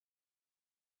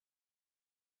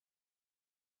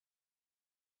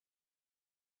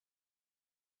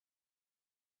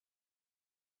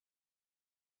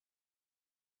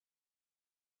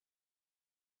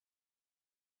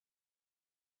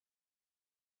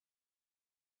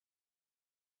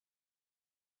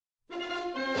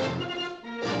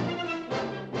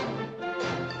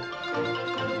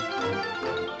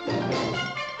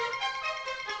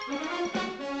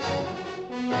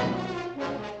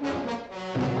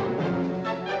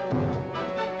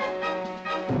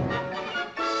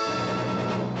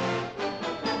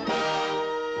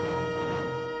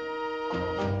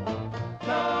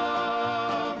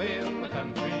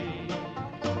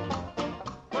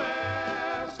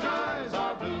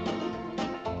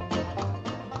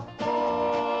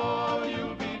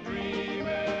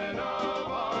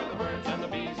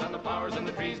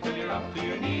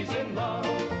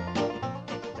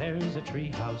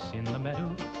Treehouse in the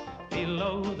meadow,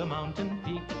 below the mountain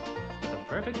peak, the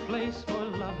perfect place for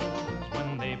lovers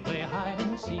when they play hide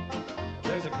and seek.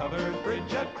 There's a covered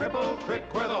bridge at Cripple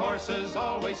Creek where the horses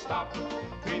always stop.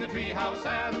 Between the treehouse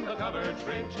and the covered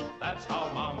bridge, that's how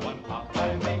Mom and Pop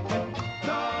are making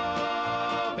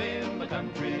love in the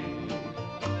country,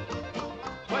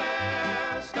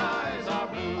 where skies are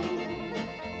blue.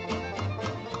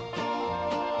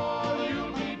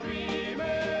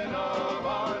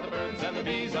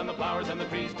 And the flowers and the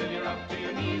trees till you're up to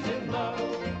your knees in love.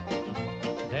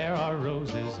 There are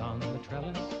roses on the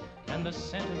trellis and the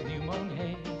scent of new mown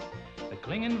hay. The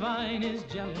clinging vine is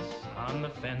jealous on the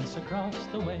fence across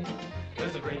the way.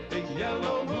 There's a great big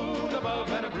yellow moon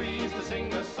above and a breeze to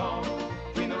sing a song.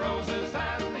 Between the roses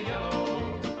and the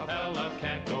yellow, a fella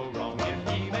can't go wrong if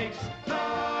he makes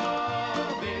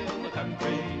love in the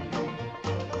country.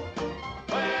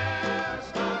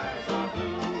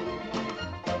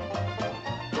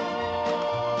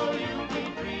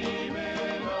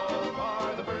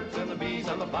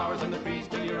 The flowers and the trees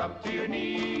till you're up to your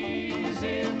knees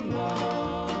in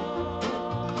love.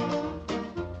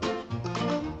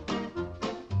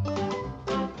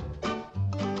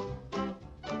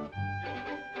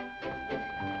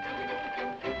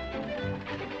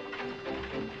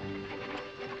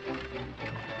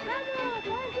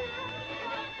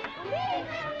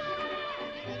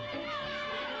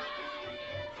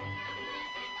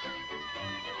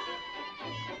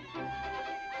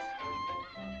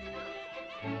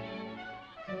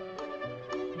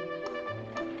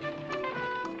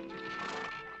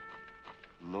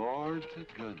 Lord to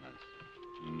goodness,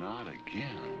 not again.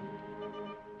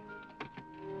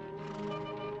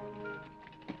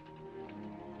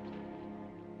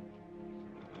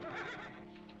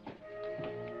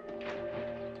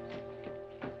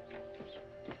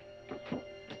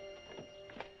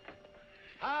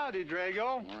 Howdy,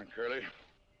 Drago. Morning, Curly.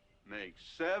 Makes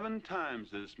 7 times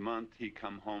this month he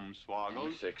come home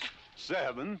swoggled. 6.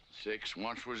 7. 6.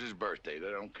 Once was his birthday.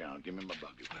 That don't count. Give me my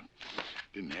bucket whip.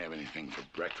 Didn't have anything for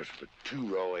breakfast but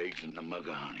 2 raw eggs and a mug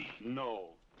of honey.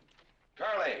 No.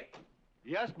 Curly!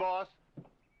 Yes, boss.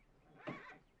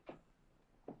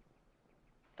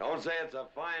 Don't say it's a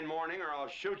fine morning or I'll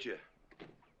shoot you.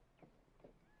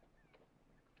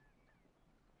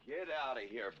 Get out of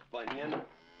here, Bunyan.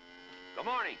 Good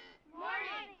morning.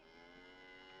 Morning.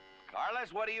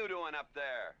 Carlos, what are you doing up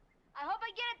there? I hope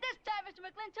I get it this time, Mr.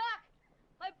 McLintock.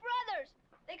 My brothers,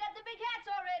 they got the big hats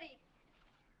already.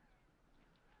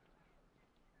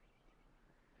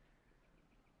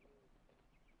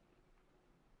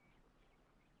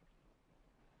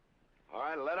 All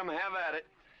right, let them have at it.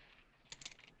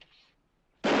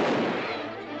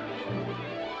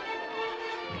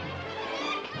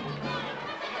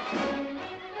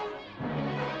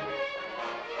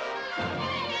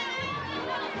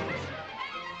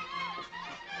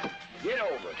 Get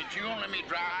over it. Did you only me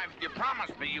drive? You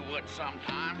promised me you would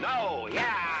sometime. No, yeah.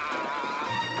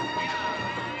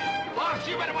 Boss,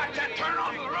 you better watch that turn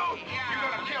onto the road. Yeah.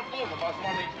 You're gonna kill both of us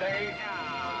one of these days.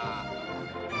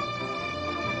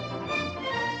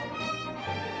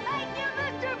 Thank you,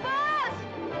 Mr. Boss!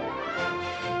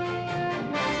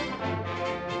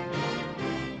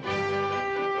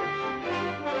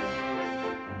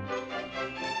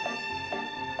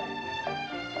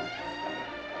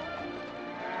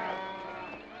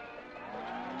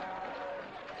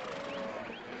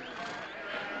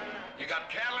 You got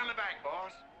cattle in the back,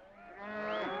 boss.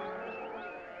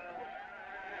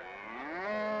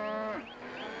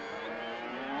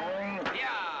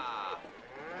 Yeah.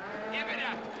 Give it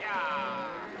up, yeah.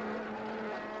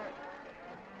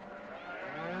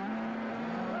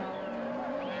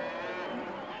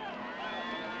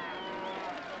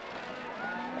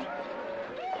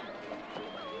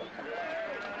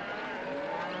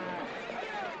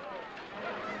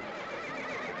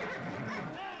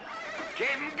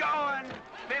 Keep 'em going.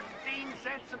 15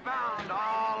 cents a pound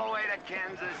all the way to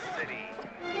Kansas City.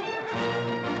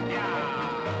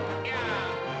 Yeah, yeah.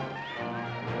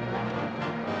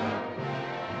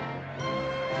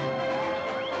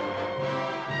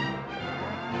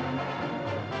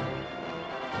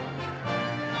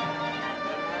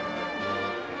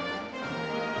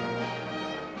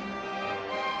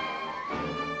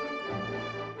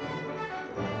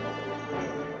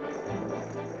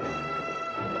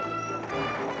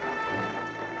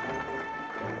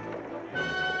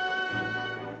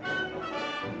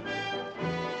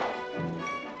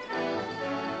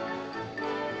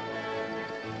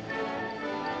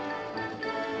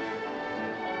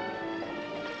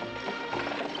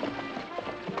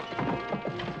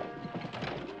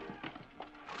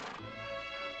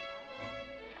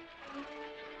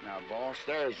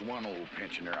 There's one old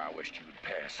pensioner I wished you would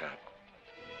pass up.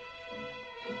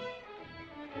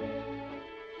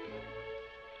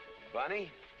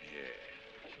 Bunny? Yeah.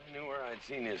 I knew where I'd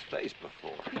seen his face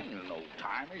before. He's an old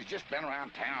timer. He's just been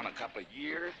around town a couple of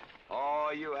years.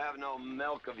 Oh, you have no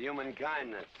milk of human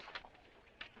kindness.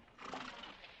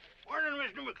 Morning,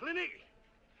 Mr. McLintock.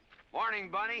 Morning,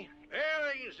 Bunny. Well,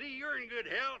 I can see you're in good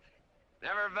health.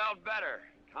 Never felt better.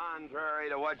 Contrary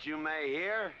to what you may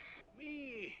hear.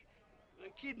 Me, my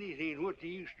kidneys ain't what they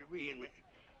used to be, and my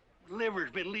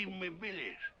liver's been leaving me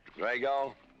billies.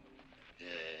 Drago?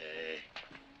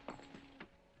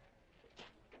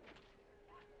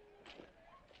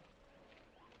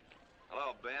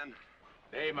 Hello, Ben.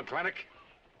 Hey, McLintock.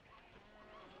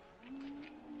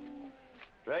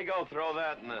 Drago, throw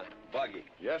that in the buggy.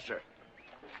 Yes, sir.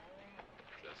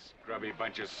 The scrubby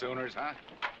bunch of Sooners, huh?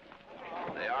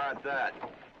 They are at that.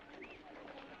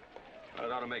 Well,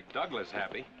 it ought to make Douglas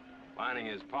happy, lining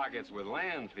his pockets with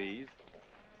land fees.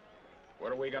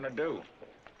 What are we gonna do?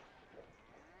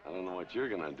 I don't know what you're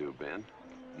gonna do, Ben.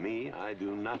 Me, I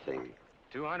do nothing.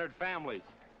 200 families.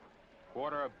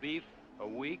 Quarter of beef a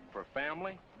week per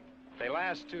family. If they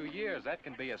last 2 years, that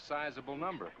can be a sizable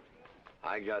number.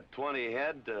 I got 20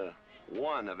 head to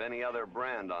 1 of any other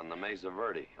brand on the Mesa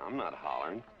Verde. I'm not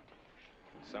hollering.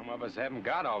 Some of us haven't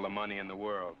got all the money in the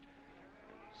world.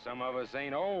 Some of us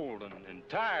ain't old and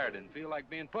tired and feel like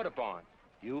being put upon.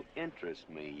 You interest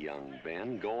me, young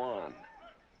Ben. Go on.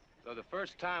 So the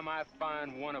first time I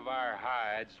find one of our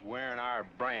hides wearing our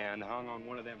brand hung on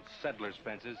one of them settlers'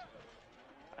 fences,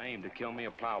 I aim to kill me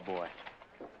a plowboy.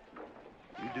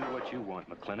 You do what you want,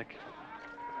 McLintock.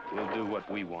 We'll do what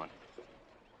we want.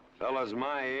 Fellas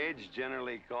my age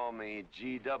generally call me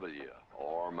GW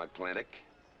or McLintock.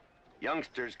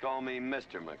 Youngsters call me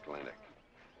Mr. McLintock.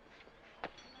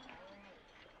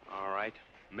 All right,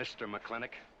 Mr.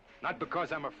 McLintock. Not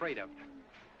because I'm afraid of you.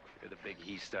 You're the big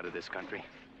he-stud of this country.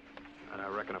 And I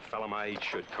reckon a fella my age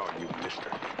should call you Mister.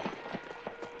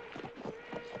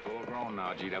 Full grown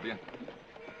now, GW.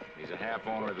 He's a half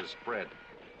owner of the spread.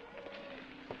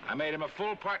 I made him a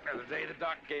full partner the day the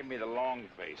doc gave me the long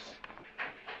face.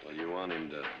 Well, you want him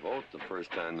to vote the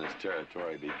first time this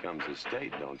territory becomes a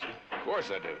state, don't you? Of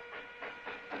course I do.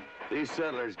 These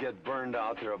settlers get burned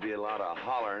out, there'll be a lot of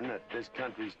hollering that this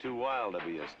country's too wild to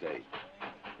be a state.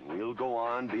 We'll go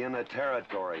on being a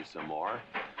territory some more,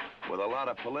 with a lot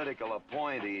of political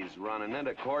appointees running it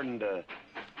according to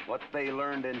what they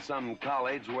learned in some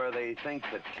college where they think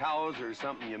that cows are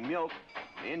something you milk,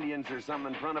 Indians are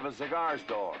something in front of a cigar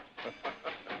store.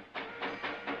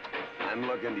 I'm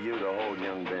looking to you to hold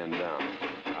young Ben down.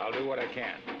 I'll do what I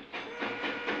can.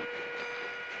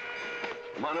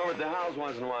 Come on over to the house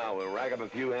once in a while. We'll rack up a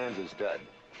few hands of stud.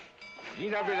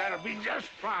 GW, that'll be just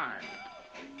fine.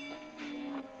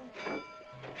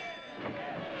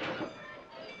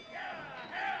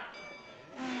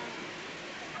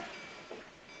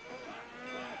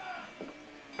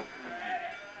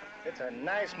 It's a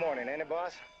nice morning, ain't it,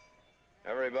 boss?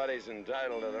 Everybody's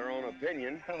entitled to their own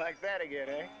opinion. Like that again,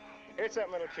 eh? Here's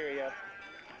something that'll cheer you up.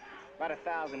 About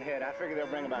 1,000 head. I figure they'll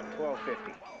bring about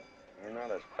 1,250. They're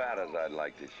not as fat as I'd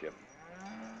like to ship.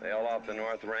 They all off the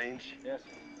North Range? Yes,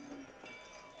 sir.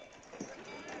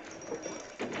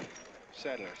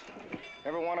 Settlers.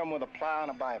 Every one of them with a plow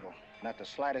and a Bible. Not the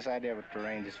slightest idea what the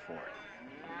range is for.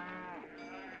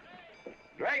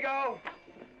 Drago!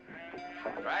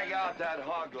 Drag out that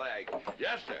hog leg.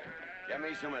 Yes, sir. Give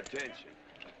me some attention.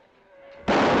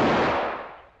 Yeah!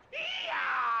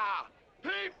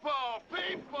 People!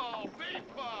 People!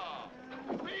 People!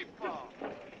 People!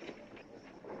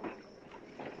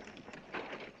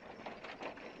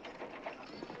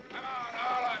 Come on,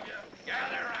 all of you.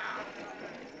 Gather round.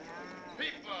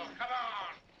 People, come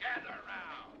on. Gather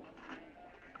round.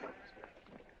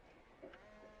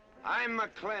 I'm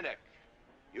McLintock.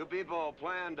 You people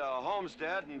plan to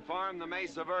homestead and farm the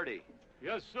Mesa Verde.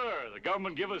 Yes, sir. The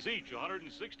government give us each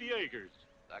 160 acres.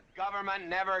 The government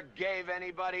never gave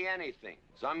anybody anything.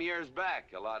 Some years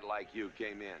back, a lot like you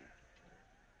came in.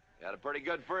 You had a pretty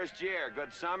good first year,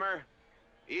 good summer,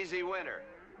 easy winter.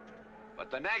 But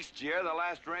the next year, the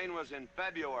last rain was in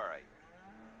February.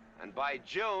 And by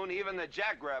June, even the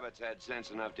jackrabbits had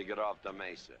sense enough to get off the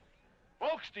mesa.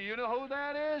 Folks, do you know who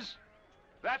that is?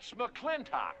 That's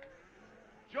McLintock.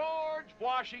 George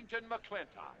Washington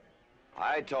McLintock.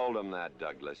 I told him that,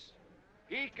 Douglas.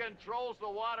 He controls the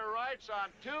water rights on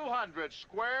 200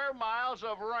 square miles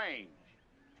of range.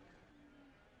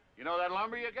 You know that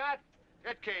lumber you got?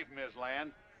 It came from his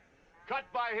land. Cut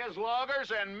by his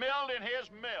loggers and milled in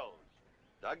his mills.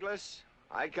 Douglas,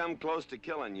 I come close to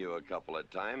killing you a couple of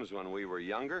times when we were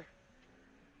younger.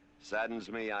 Saddens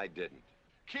me I didn't.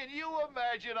 Can you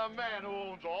imagine a man who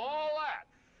owns all that?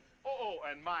 Oh,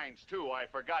 and mines too, I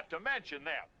forgot to mention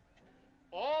them.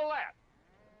 All that.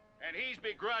 And he's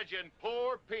begrudging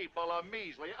poor people a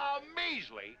measly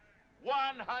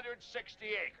 160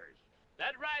 acres.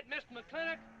 That right, Mr.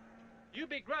 McLintock? You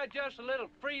begrudge us a little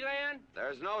free land?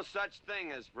 There's no such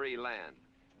thing as free land.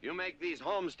 You make these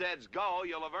homesteads go,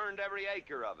 you'll have earned every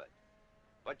acre of it.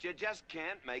 But you just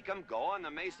can't make them go on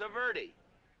the Mesa Verde.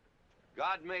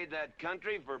 God made that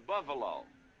country for buffalo.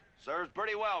 Serves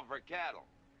pretty well for cattle.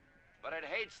 But it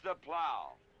hates the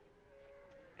plow.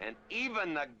 And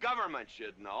even the government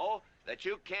should know that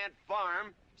you can't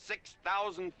farm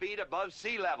 6,000 feet above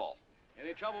sea level.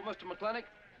 Any trouble, Mr. McLintock?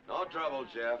 No trouble,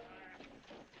 Jeff.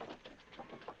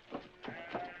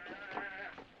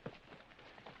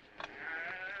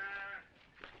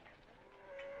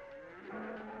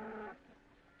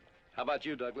 How about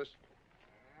you, Douglas?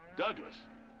 Douglas?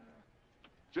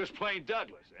 Just plain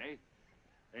Douglas, eh?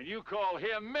 And you call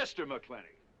him Mr.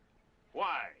 McLintock.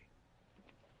 Why?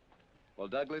 Well,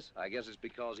 Douglas, I guess it's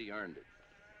because he earned it.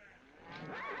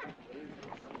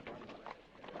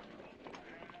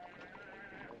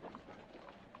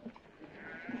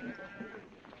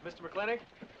 Mr. McLintock?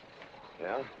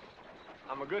 Yeah?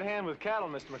 I'm a good hand with cattle,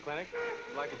 Mr. McLintock.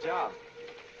 I'd like a job.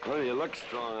 Well, you look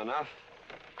strong enough.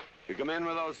 You come in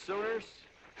with those Sooners?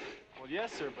 Well,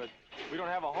 yes, sir, but we don't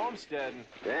have a homestead and...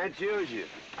 Can't use you.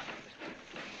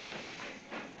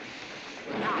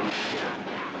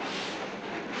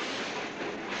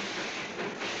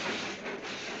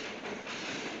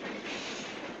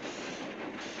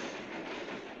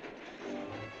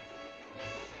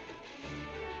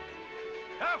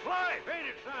 Tough life, ain't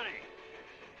it, Sonny?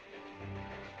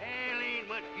 Hell, ain't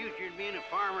much future in being a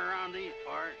farmer around these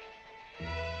parts.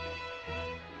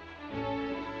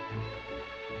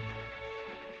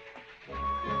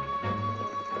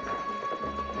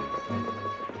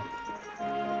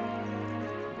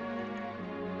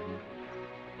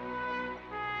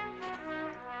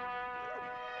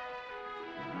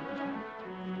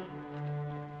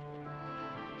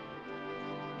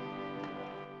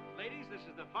 Ladies, this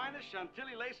is the finest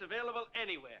Chantilly lace available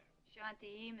anywhere.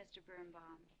 Chantilly, Mr.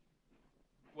 Birnbaum.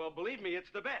 Well, believe me, it's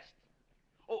the best.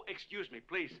 Oh, excuse me,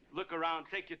 please. Look around.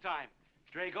 Take your time.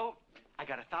 Drago, I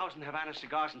got 1,000 Havana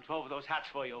cigars and 12 of those hats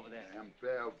for you over there. Them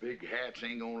fell big hats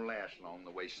ain't gonna last long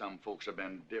the way some folks have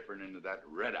been dipping into that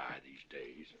red eye these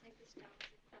days.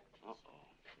 Uh-oh.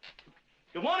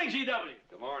 Good morning, G.W.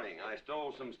 Good morning. I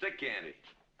stole some stick candy.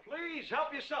 Please,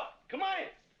 help yourself. Come on in.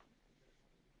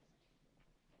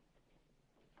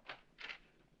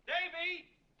 Davy,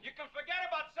 you can forget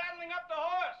about saddling up the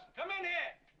horse. Come in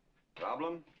here.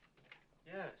 Problem?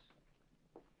 Yes.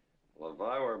 Well, if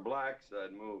I were blacks,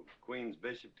 I'd move Queen's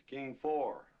Bishop to King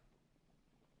 4.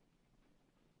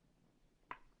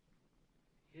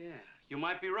 Yeah, you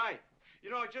might be right.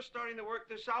 You know, I was just starting to work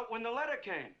this out when the letter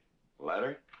came.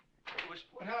 Letter? It was...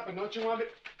 What happened? Don't you want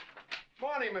it?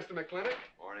 Morning, Mr. McLintock.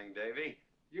 Morning, Davy.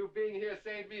 You being here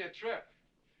saved me a trip.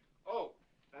 Oh,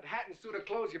 that hat and suit of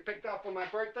clothes you picked out for my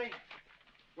birthday?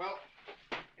 Well,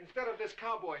 instead of this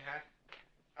cowboy hat,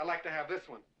 I'd like to have this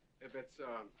one. If it's,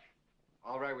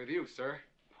 all right with you, sir.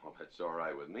 Oh, it's all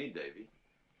right with me, Davy.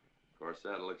 Of course,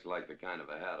 that looks like the kind of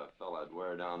a hat a fella'd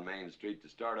wear down Main Street to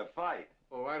start a fight.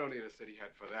 Oh, I don't need a city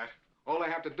hat for that. All I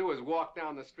have to do is walk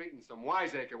down the street and some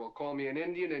wiseacre will call me an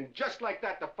Indian, and just like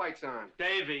that, the fight's on.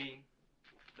 Davy,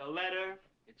 the letter,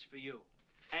 it's for you.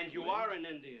 And you are an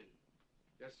Indian.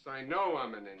 Yes, I know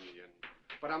I'm an Indian.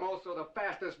 But I'm also the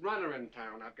fastest runner in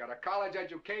town. I've got a college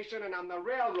education, and I'm the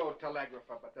railroad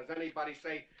telegrapher. But does anybody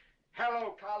say,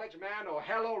 hello, college man, or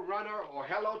hello, runner, or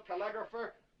hello,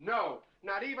 telegrapher? No,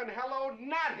 not even hello,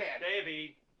 knothead.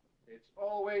 Davy. It's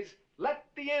always, let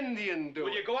the Indian do it.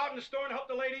 Will you go out in the store and help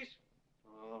the ladies?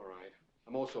 All right.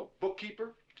 I'm also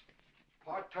bookkeeper,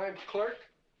 part-time clerk.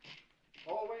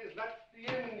 Always let the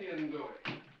Indian do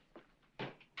it.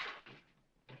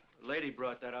 A lady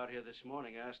brought that out here this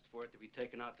morning, asked for it to be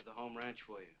taken out to the home ranch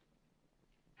for you.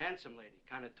 Handsome lady,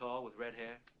 kind of tall with red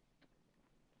hair.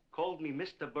 Called me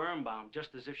Mr. Birnbaum,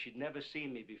 just as if she'd never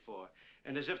seen me before,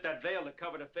 and as if that veil that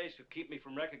covered her face would keep me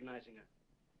from recognizing her.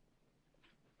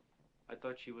 I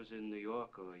thought she was in New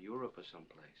York or Europe or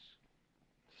someplace.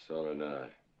 So did I.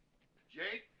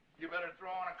 Jake, you better throw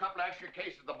on a couple extra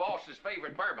cases of the boss's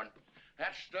favorite bourbon.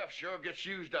 That stuff sure gets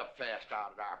used up fast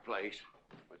out at our place.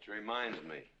 Which reminds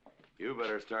me, you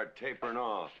better start tapering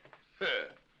off.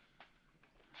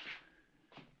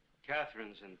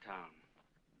 Katherine's in town.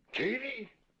 Katie?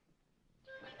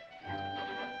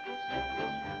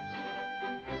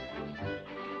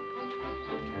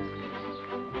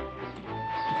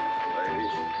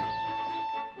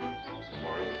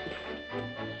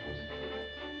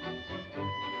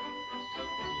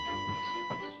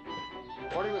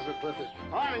 Morning, Mr. McLintock.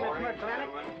 Morning, Mr.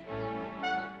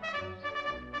 McLintock.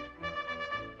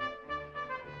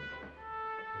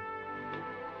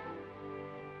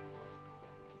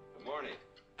 Good morning.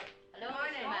 Hello,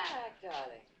 morning, Matt.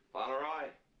 Darling. Fauntleroy,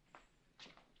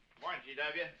 Morning,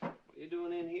 GW. what are you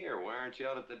doing in here? Why aren't you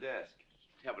out at the desk?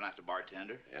 Helping out the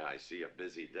bartender. Yeah, I see a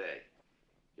busy day.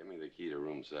 Give me the key to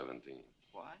room 17.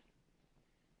 What?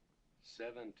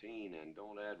 17, and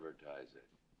don't advertise it.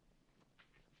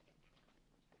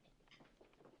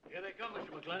 Here they come,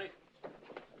 Mr. McLintock.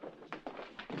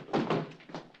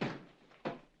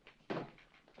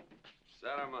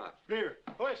 Set 'em up. Beer,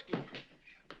 whiskey.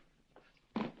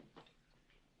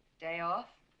 Day off?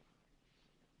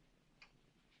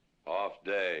 Off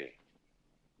day.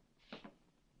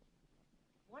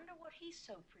 Wonder what he's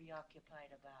so preoccupied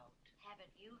about. Haven't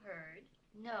you heard?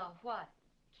 No, what?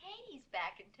 Katie's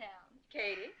back in town.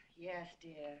 Katie? Yes,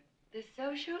 dear. The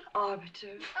social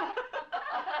arbiter.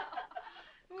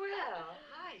 Well,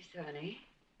 hi, Sonny.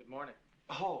 Good morning.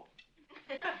 Oh,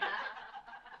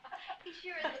 He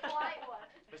sure is a quiet one.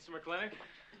 Mr. McLintock,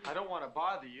 I don't want to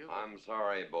bother you. I'm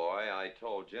sorry, boy. I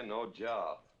told you, no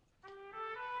job.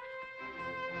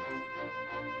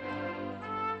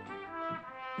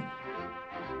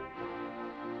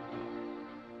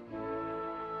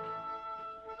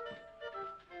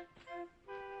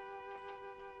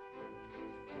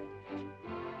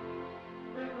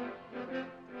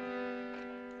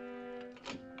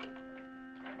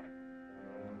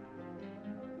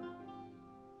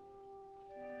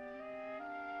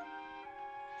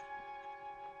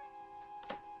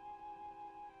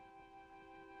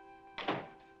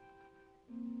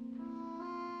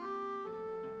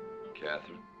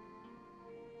 Katherine.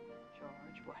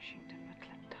 George Washington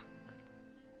McLintock.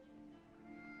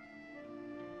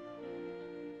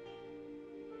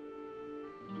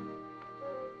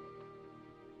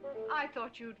 I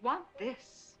thought you'd want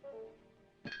this.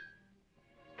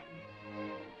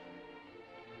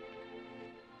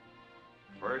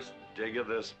 First dig of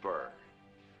the spur.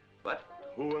 But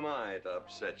who am I to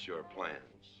upset your plans?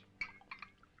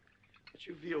 Don't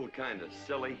you feel kind of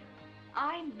silly?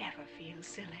 I never feel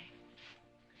silly.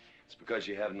 It's because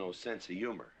you have no sense of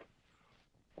humor.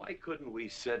 Why couldn't we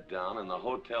sit down in the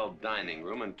hotel dining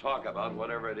room and talk about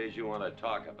whatever it is you want to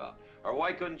talk about? Or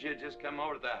why couldn't you just come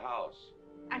over to the house?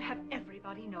 And have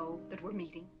everybody know that we're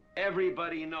meeting.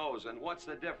 Everybody knows, and what's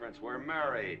the difference? We're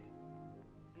married.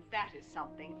 That is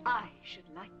something I should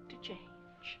like to change.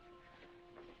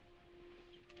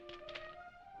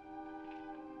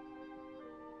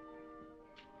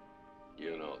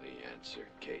 You know the answer,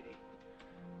 Katie.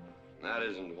 That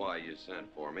isn't why you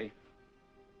sent for me.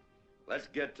 Let's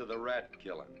get to the rat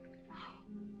killing.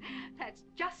 That's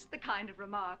just the kind of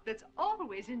remark that's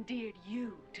always endeared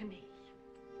you to me.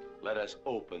 Let us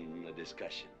open the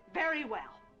discussion. Very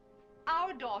well.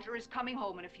 Our daughter is coming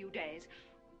home in a few days.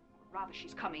 Rather,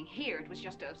 she's coming here. It was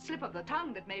just a slip of the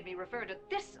tongue that made me refer to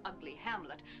this ugly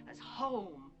hamlet as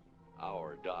home.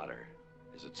 Our daughter.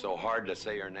 Is it so hard to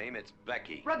say her name? It's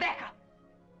Becky. Rebecca!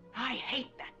 I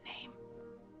hate that name.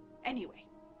 Anyway,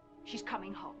 she's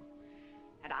coming home.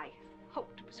 And I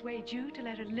hope to persuade you to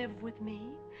let her live with me.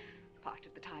 Part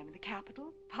of the time in the capital,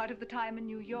 part of the time in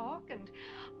New York, and,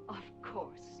 of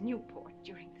course, Newport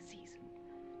during the season.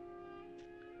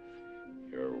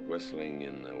 You're whistling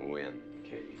in the wind,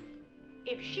 Katie.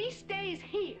 If she stays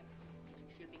here,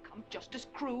 she'll become just as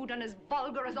crude and as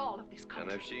vulgar as all of this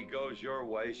country. And if she goes your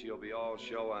way, she'll be all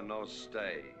show and no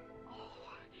stay.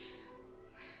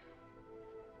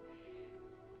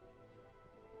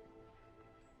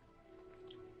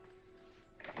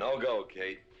 No go,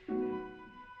 Kate.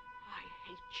 I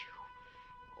hate you.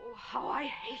 Oh, how I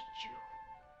hate you.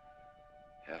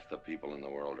 Half the people in the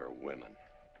world are women.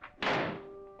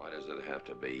 Why does it have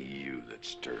to be you that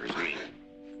stirs me?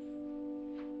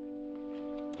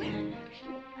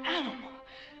 Animal.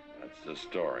 That's the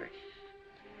story.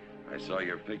 I saw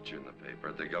your picture in the paper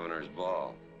at the governor's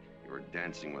ball. You were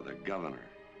dancing with the governor.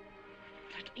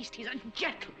 But at least he's a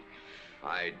gentleman.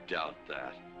 I doubt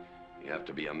that. You have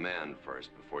to be a man first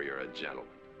before you're a gentleman.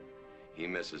 He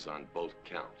misses on both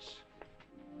counts.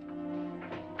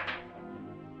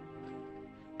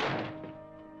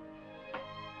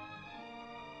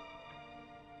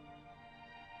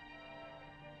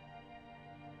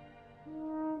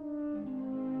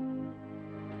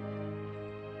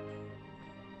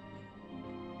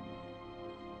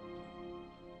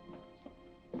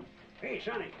 Hey,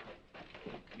 Sonny,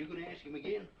 you gonna ask him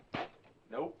again?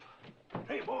 Nope.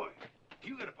 Hey, boy,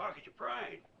 you got a pocket of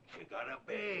pride. You got a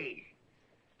bag.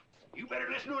 You better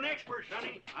listen to an expert,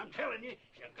 Sonny. I'm telling you,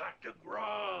 you got to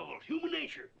grovel. Human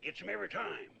nature gets him every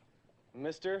time.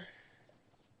 Mister,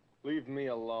 leave me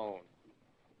alone.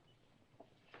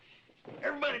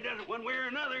 Everybody does it one way or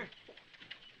another.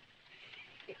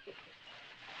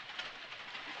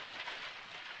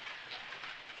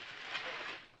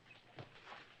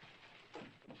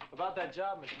 About that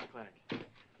job, Mr. McLintock.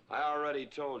 I already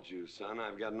told you, son,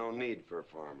 I've got no need for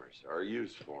farmers, or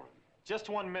use for them. Just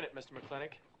 1 minute, Mr.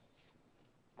 McLintock.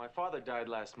 My father died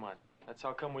last month. That's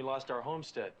how come we lost our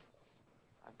homestead.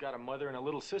 I've got a mother and a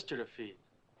little sister to feed.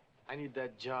 I need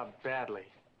that job badly.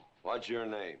 What's your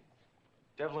name?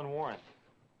 Devlin Warren.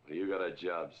 Well, you got a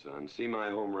job, son. See my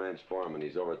home ranch foreman.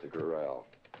 He's over at the corral.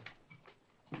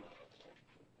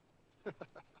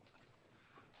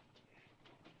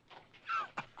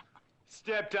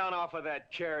 Step down off of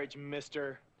that carriage,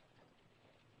 mister.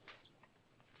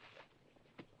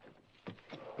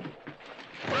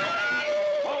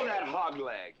 Hold that hog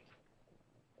leg.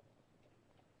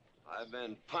 I've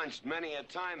been punched many a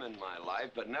time in my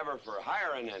life, but never for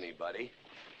hiring anybody.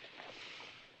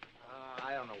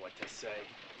 I don't know what to say.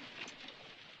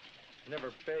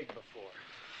 Never begged before.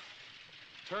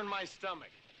 Turn my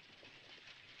stomach.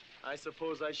 I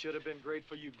suppose I should have been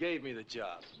grateful you gave me the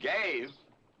job. Gave?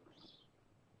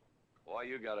 Boy,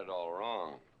 you got it all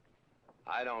wrong.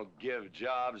 I don't give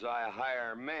jobs, I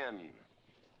hire men.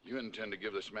 You intend to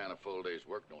give this man a full day's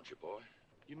work, don't you, boy?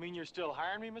 You mean you're still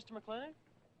hiring me, Mr. McLintock?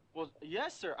 Well,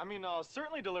 yes, sir. I mean, I'll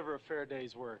certainly deliver a fair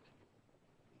day's work.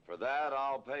 For that,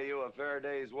 I'll pay you a fair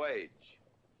day's wage.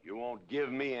 You won't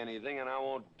give me anything, and I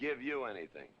won't give you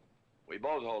anything. We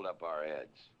both hold up our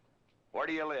heads. Where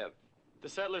do you live? The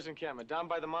settlers' encampment, down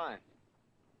by the mine.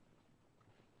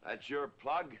 That's your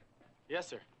plug? Yes,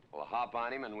 sir. Well, hop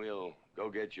on him, and we'll go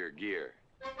get your gear.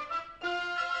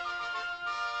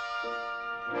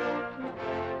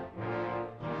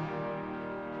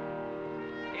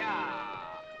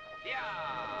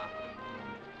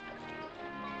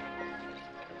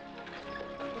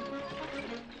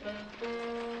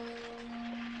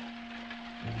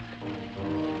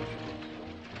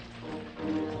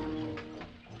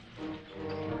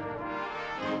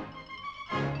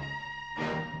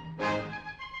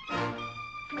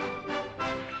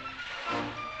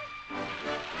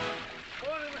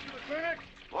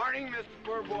 Morning, Mr.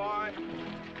 Poor Boy.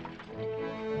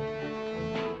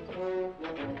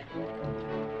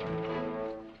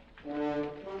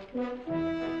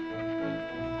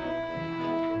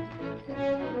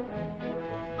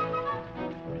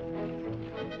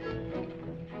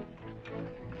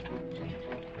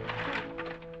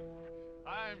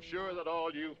 I'm sure that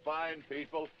all you fine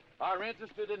people are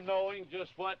interested in knowing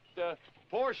just what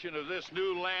portion of this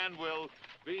new land will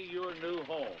be your new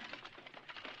home.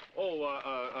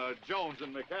 Oh, Jones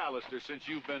and McAllister, since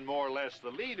you've been more or less the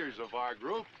leaders of our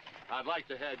group, I'd like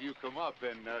to have you come up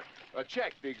and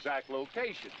check the exact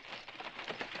location.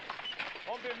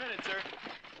 Won't be a minute, sir.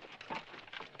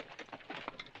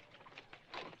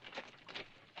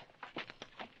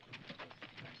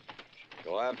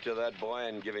 Go after that boy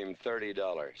and give him $30.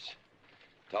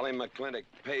 Tell him McLintock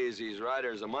pays these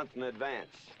riders a month in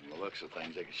advance. From the looks of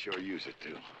things, they could sure use it,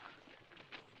 too.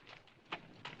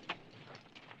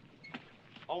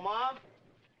 Oh, Mom?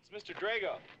 It's Mr.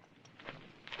 Drago.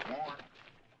 More.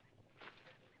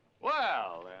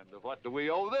 Well, and what do we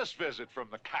owe this visit from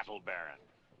the cattle baron?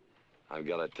 I've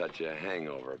got a touch of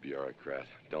hangover, bureaucrat.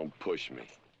 Don't push me.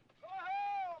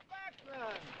 Oh,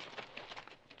 backman!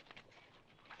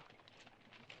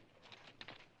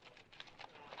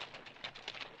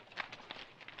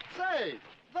 Say,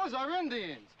 those are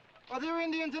Indians. Are there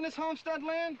Indians in this homestead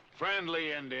land?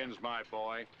 Friendly Indians, my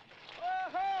boy.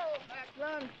 Oh,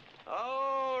 Macklin!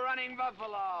 Oh, running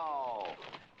buffalo!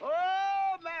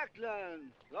 Oh,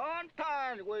 Macklin! Long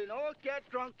time we don't get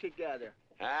drunk together.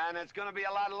 And it's gonna be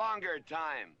a lot longer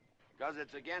time, because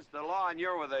it's against the law and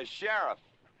you're with the sheriff.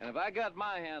 And if I got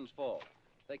my hands full,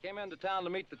 they came into town to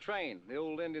meet the train. The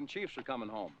old Indian chiefs are coming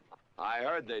home. I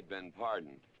heard they'd been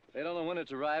pardoned. They don't know when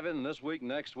it's arriving, this week,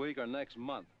 next week, or next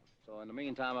month. So in the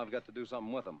meantime, I've got to do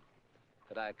something with them.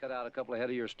 Could I cut out a couple of head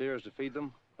of your steers to feed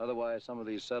them? Otherwise, some of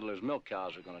these settlers' milk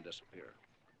cows are going to disappear.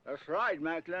 That's right,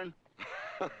 Macklin.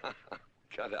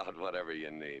 Cut out whatever you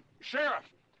need. Sheriff,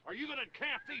 are you going to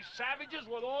camp these savages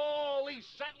with all these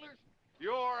settlers?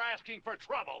 You're asking for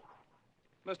trouble.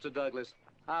 Mr. Douglas,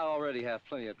 I already have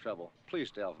plenty of trouble. Please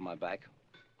stay off my back.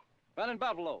 Running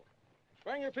buffalo.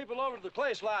 Bring your people over to the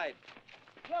clay slide.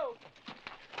 Hello.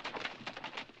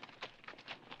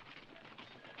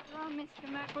 Hello,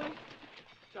 Mr. Macklin.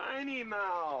 Tiny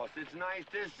Mouse, it's nice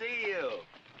to see you.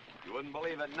 You wouldn't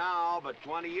believe it now, but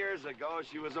 20 years ago,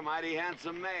 she was a mighty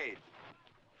handsome maid.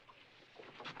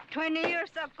 20 years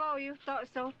ago, you thought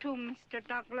so too, Mr.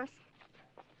 Douglas.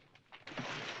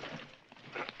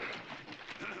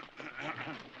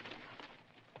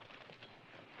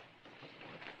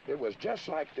 It was just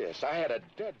like this. I had a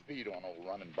dead beat on old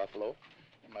running buffalo,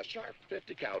 and my sharp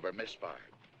 50 caliber misfired.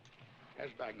 I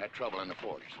was back in that trouble in the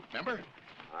 40s. Remember?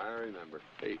 I remember.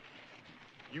 Hey,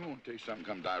 you want to tell you something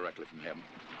come directly from heaven?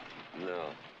 No.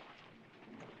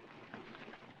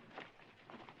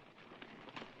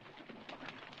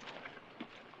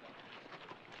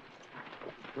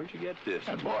 Where'd you get this?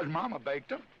 That boy's mama baked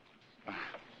them.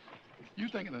 You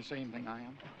thinking the same thing I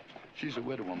am? She's a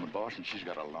widow woman, boss, and she's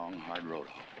got a long, hard road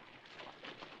home.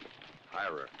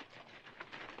 Hire her.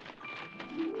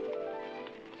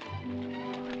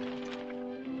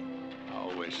 I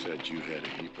always said you had a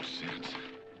heap of sense.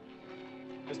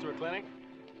 Mr. McLintock,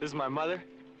 this is my mother.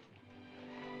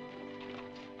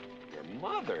 Your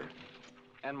mother?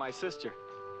 And my sister.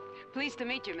 Pleased to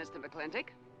meet you, Mr. McLintock.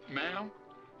 Ma'am,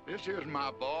 this here's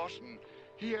my boss, and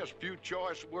he has few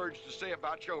choice words to say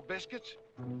about your biscuits.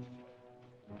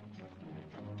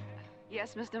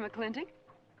 Yes, Mr. McLintock?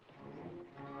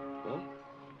 Huh?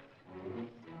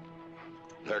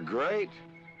 They're great.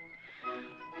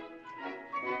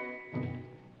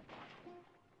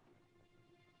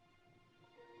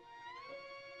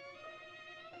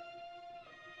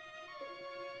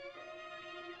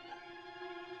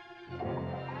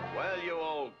 Well, you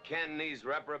old Cantonese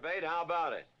reprobate, how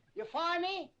about it? You fire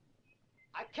me?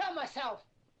 I kill myself.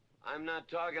 I'm not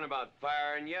talking about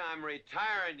firing you, I'm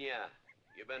retiring you.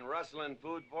 You've been rustling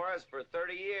food for us for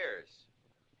 30 years.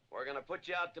 We're gonna put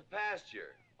you out to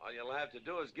pasture. All you'll have to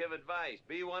do is give advice.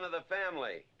 Be one of the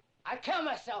family. I kill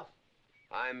myself.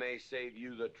 I may save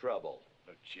you the trouble.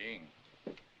 But, Ching,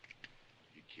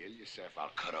 you kill yourself, I'll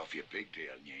cut off your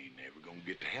pigtail, and you ain't never gonna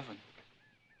get to heaven.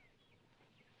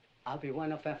 I'll be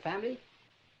one of our family.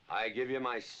 I give you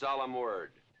my solemn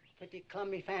word. Pretty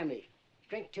clumsy family.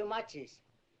 Drink too much,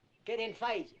 get in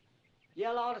fights,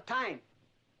 yell all the time.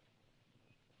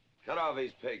 Cut off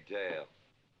his pigtail.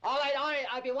 All right,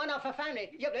 I'll be one of our family.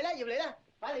 Giúp lấy đó.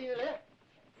 Phải là giúp lấy đó.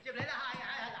 Giúp lấy đó, hai, cảm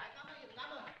ơn.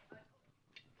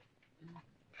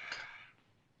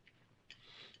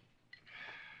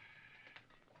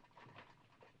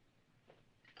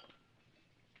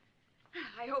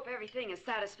 I hope everything is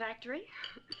satisfactory.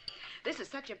 This is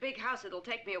such a big house, it'll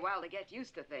take me a while to get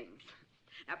used to things.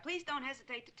 Now, please don't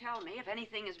hesitate to tell me if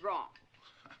anything is wrong.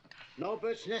 No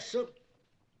bird's nest soup.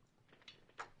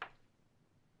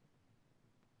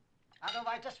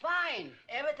 Otherwise, just fine.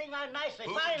 Everything went nicely,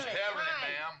 finally.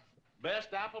 ma'am.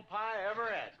 Best apple pie I ever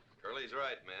had. Curly's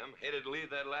right, ma'am. Hated to leave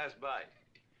that last bite.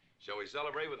 Shall we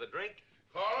celebrate with a drink?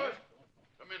 Carlos,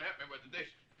 come in and help me with the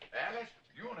dishes. Alice,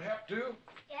 you want to help too?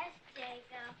 Yes,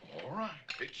 Jacob. All right,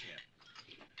 pitch in.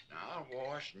 Now, I'll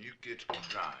wash and you kids can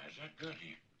dry. Is that good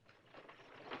here?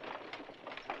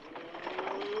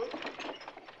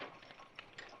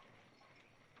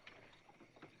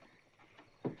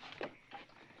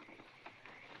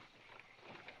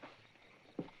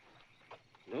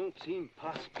 Don't seem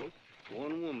possible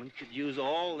one woman could use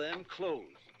all them clothes.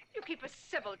 You keep a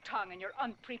civil tongue in your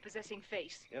unprepossessing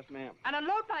face. Yes, ma'am. And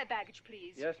unload my baggage,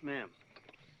 please. Yes, ma'am.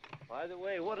 By the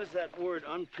way, what does that word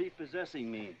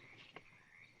unprepossessing mean?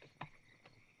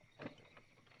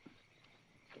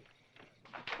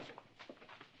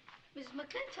 Miss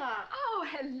McLintock. Oh,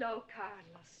 hello,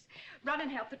 Carlos. Run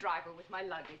and help the driver with my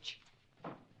luggage.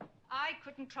 I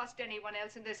couldn't trust anyone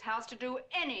else in this house to do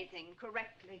anything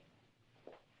correctly.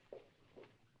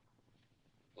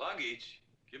 Luggage?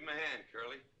 Give him a hand,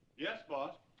 Curly. Yes,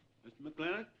 boss. Mr.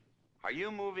 McLintock? Are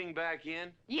you moving back in?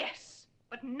 Yes,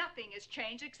 but nothing has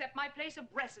changed except my place of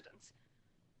residence.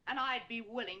 And I'd be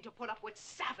willing to put up with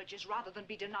savages rather than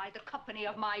be denied the company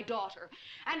of my daughter.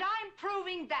 And I'm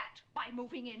proving that by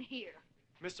moving in here.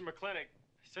 Mr. McLintock,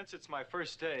 since it's my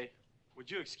first day,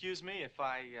 would you excuse me if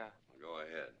I, Go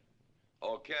ahead.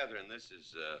 Oh, Katherine, this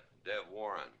is, Dev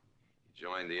Warren. He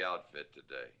joined the outfit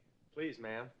today. Please,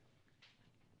 ma'am.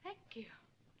 Thank you.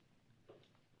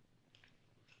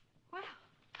 Well,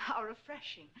 how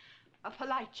refreshing. A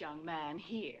polite young man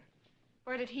here.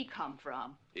 Where did he come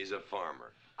from? He's a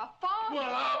farmer. A farmer?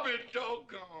 Well, I'll be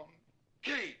doggone.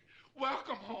 Kate,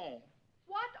 welcome home.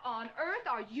 What on earth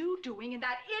are you doing in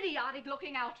that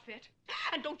idiotic-looking outfit?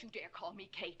 And don't you dare call me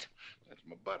Kate. That's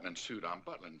my butling suit. I'm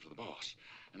butling for the boss.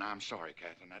 And I'm sorry,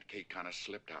 Katherine, that Kate kind of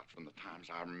slipped out from the times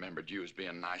I remembered you as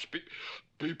being nice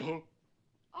people.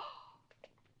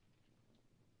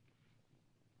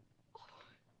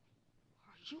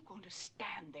 Are you going to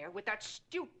stand there with that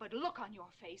stupid look on your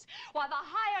face while the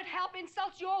hired help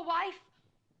insults your wife?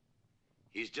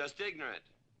 He's just ignorant.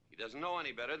 He doesn't know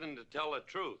any better than to tell the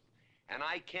truth. And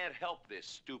I can't help this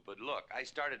stupid look. I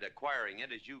started acquiring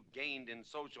it as you gained in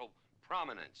social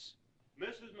prominence.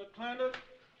 Mrs. McLintock,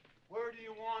 where do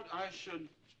you want I should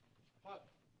What?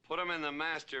 Put him in the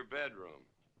master bedroom.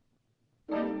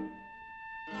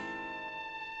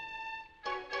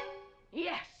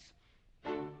 Yes.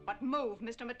 But move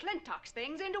Mr. McLintock's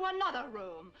things into another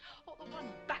room. Oh, the one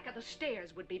back of the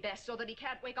stairs would be best so that he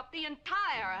can't wake up the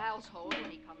entire household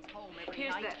when he comes home every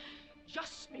night.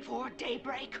 Just before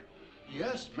daybreak.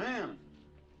 Yes, ma'am.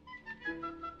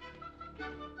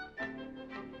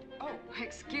 Oh,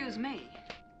 excuse me.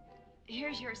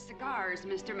 Here's your cigars,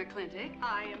 Mr. McLintock.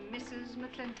 I am Mrs.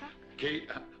 McLintock.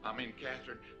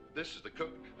 Catherine, this is the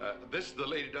cook. This is the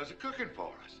lady does the cooking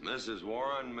for us. Mrs.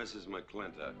 Warren, Mrs.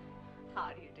 McLintock.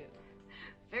 How do you do?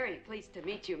 Very pleased to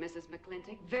meet you, Mrs.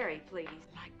 McLintock. Very pleased.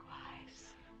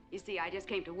 Likewise. You see, I just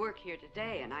came to work here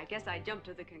today, and I guess I jumped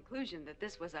to the conclusion that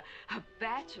this was a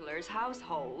bachelor's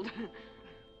household.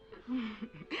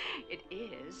 It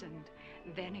is, and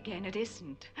then again it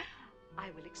isn't. I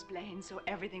will explain so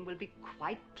everything will be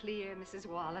quite clear, Mrs.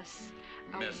 Wallace.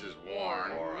 Mrs.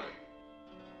 Warren.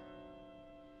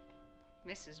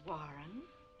 Mrs. Warren.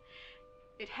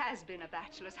 It has been a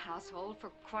bachelor's household for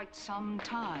quite some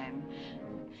time.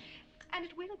 And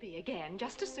it will be again,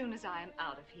 just as soon as I am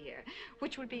out of here,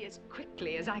 which will be as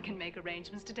quickly as I can make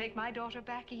arrangements to take my daughter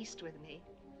back east with me.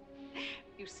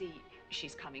 You see,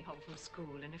 she's coming home from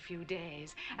school in a few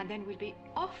days, and then we'll be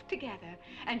off together,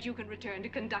 and you can return to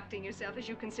conducting yourself as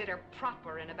you consider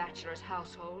proper in a bachelor's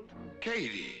household.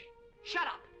 Katie! Shut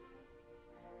up!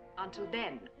 Until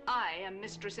then, I am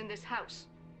mistress in this house.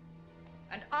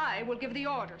 And I will give the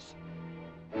orders.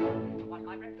 Want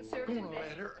my breakfast served in bed?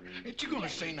 Let her. Ain't you gonna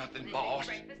say nothing, boss?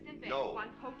 Breakfast in bed. No. One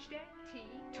poached egg, tea,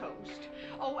 toast.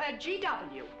 Oh,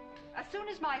 GW. As soon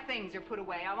as my things are put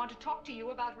away, I want to talk to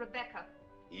you about Rebecca.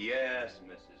 Yes,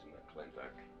 Mrs.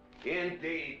 McLintock.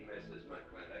 Indeed, Mrs.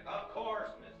 McLintock. Of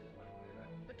course, Mrs.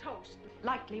 McLintock. The toast,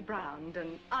 lightly browned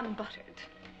and unbuttered.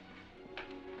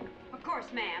 Of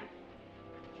course, ma'am.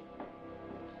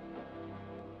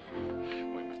 Wait a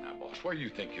minute now, boss. Where do you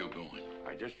think you're going?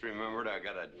 I just remembered I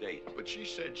got a date. But she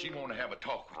said she wanted to have a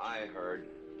talk with you. I heard.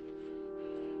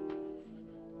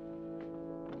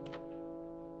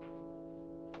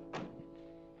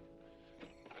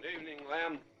 Good evening,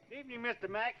 Lem. Good evening, Mr.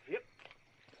 Mack. Yep.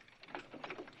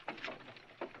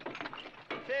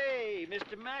 Say,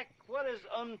 Mr. Mack, what does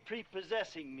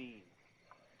unprepossessing mean?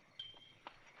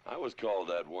 I was called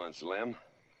that once, Lem.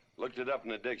 Looked it up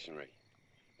in the dictionary.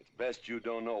 It's best you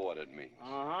don't know what it means.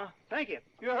 Uh-huh. Thank you.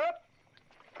 You're up.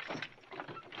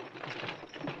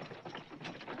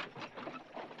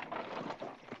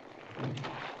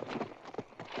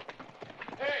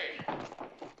 Hey!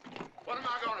 What am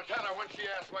I gonna tell her when she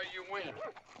asks where you went?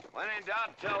 When in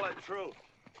doubt, tell the truth.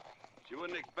 She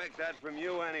wouldn't expect that from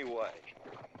you anyway.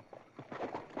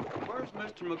 Where's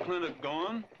Mr. McLintock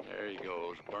going? There he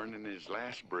goes, burning his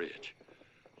last bridge.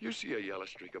 You see a yellow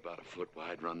streak about a foot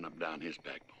wide running up down his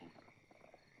backbone.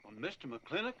 On Mr.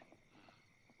 McLintock?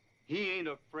 He ain't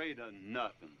afraid of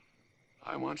nothing.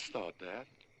 I once thought that.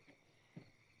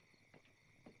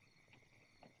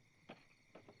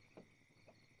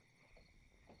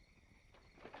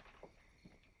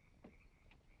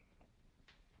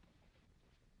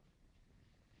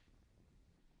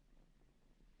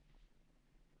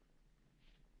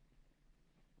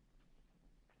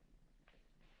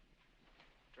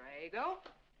 Drago?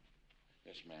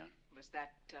 Yes, ma'am. Was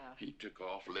that, He took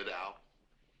off, lit out.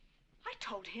 I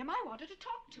told him I wanted to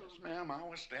talk to him. Yes, ma'am. I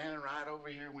was standing right over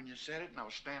here when you said it, and I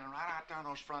was standing right out there on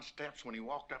those front steps when he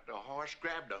walked up to a horse,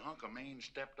 grabbed a hunk of mane,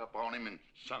 stepped up on him, and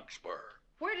sunk spur.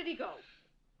 Where did he go?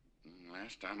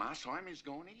 Last time I saw him, he's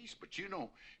going east. But you know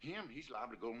him, he's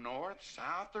liable to go north,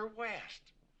 south, or west.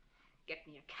 Get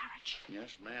me a carriage.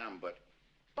 Yes, ma'am, but...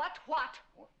 But what?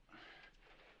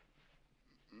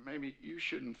 Maybe you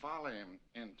shouldn't follow him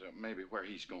into maybe where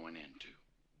he's going into.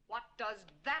 What does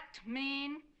that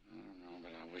mean? I don't know,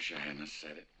 but I wish I hadn't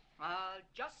said it.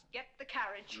 Just get the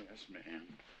carriage. Yes,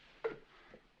 ma'am.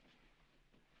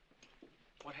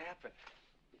 What happened?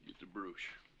 Get the Bruce.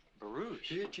 Baruch?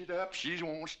 Hitch it up. She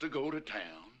wants to go to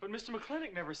town. But Mr.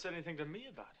 McLintock never said anything to me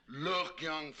about it. Look,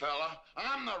 young fella,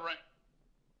 I'm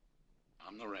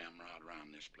the ramrod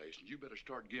around this place, and you better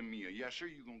start giving me a yes, sir.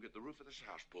 You're gonna get the roof of this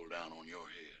house pulled down on your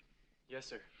head. Yes,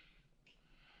 sir.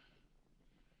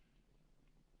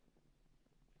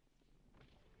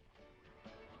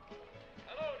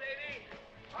 Hello, lady.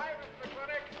 Hi, Mr.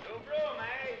 McLintock. New broom,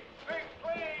 eh? Big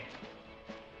please.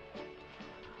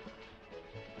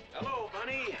 Hello,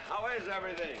 Bunny. How is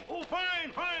everything? Oh,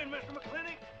 fine, fine, Mr.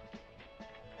 McLintock.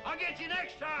 I'll get you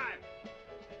next time.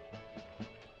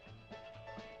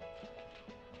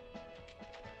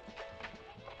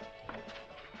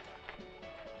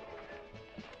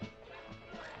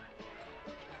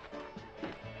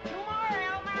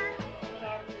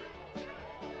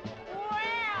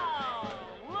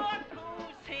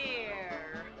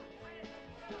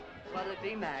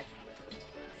 Mac.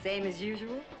 Same as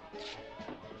usual?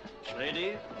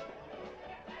 Ladies.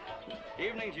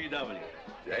 Evening, GW.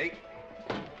 Jake?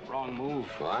 Wrong move.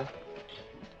 What?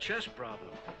 Chess problem.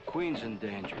 Queen's in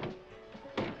danger.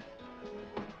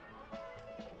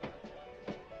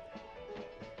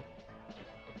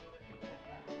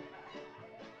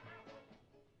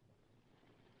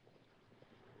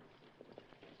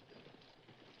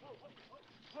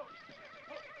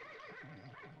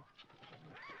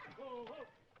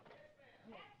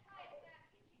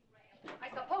 I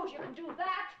suppose you can do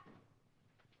that.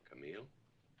 Camille,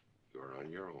 you're on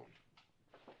your own.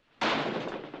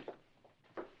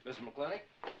 Mr. McLintock?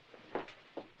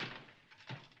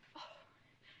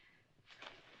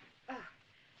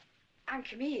 I'm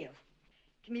Camille.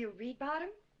 Camille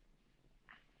Reedbottom.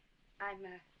 I'm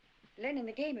learning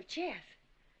the game of chess.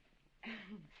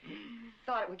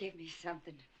 Thought it would give me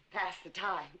something to pass the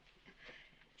time.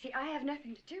 See, I have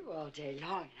nothing to do all day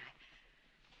long.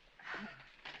 I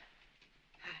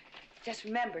just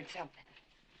remembered something.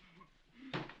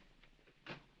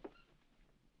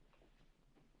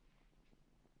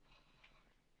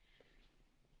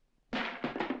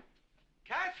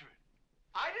 Katherine,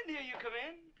 I didn't hear you come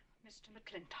in. Mr.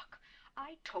 McLintock,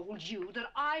 I told you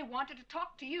that I wanted to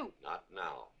talk to you. Not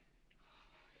now.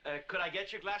 Could I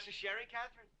get you a glass of sherry,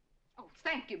 Katherine? Oh,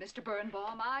 thank you, Mr.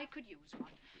 Birnbaum. I could use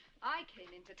one. I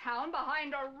came into town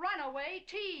behind a runaway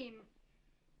team.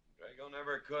 Drago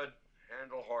never could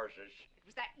handle horses. It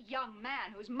was that young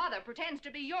man whose mother pretends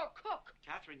to be your cook.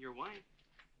 Katherine, your wife.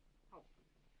 Oh,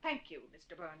 thank you,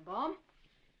 Mr. Birnbaum.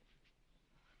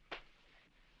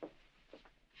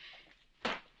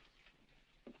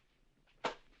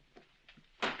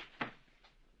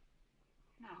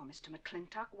 Now, Mr.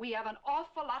 McLintock, we have an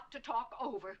awful lot to talk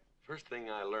over. First thing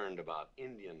I learned about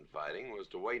Indian fighting was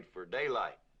to wait for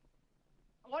daylight.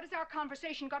 What has our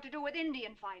conversation got to do with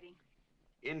Indian fighting?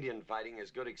 Indian fighting is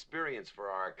good experience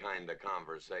for our kind of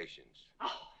conversations.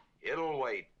 Oh. It'll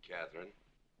wait, Katherine.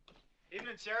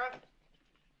 Evening, Sheriff.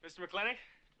 Mr. McLintock,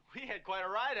 we had quite a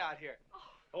ride out here.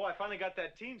 Oh, I finally got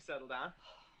that team settled down.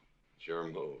 It's your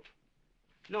move.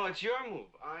 No, it's your move.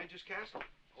 I just castled.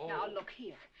 Oh. Now, look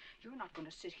here. You're not going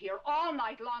to sit here all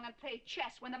night long and play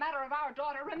chess when the matter of our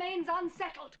daughter remains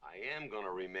unsettled. I am going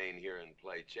to remain here and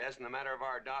play chess, and the matter of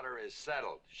our daughter is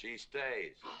settled. She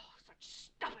stays. Oh, such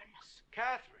stubbornness.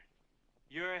 Katherine,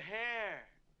 your hair.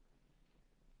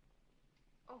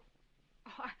 Oh,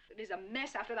 it is a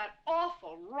mess after that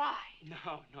awful ride.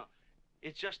 No.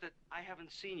 It's just that I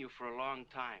haven't seen you for a long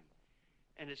time.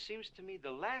 And it seems to me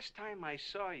the last time I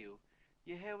saw you,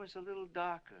 your hair was a little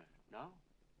darker, no?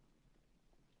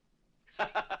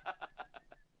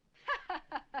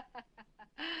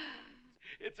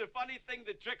 It's a funny thing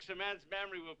that tricks a man's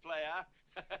memory will play, huh?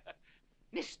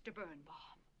 Mr.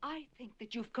 Birnbaum, I think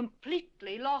that you've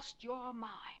completely lost your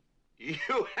mind. You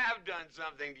have done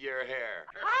something to your hair.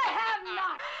 I have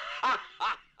not.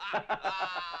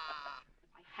 I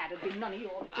had it been none of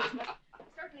your business. I'm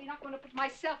certainly not going to put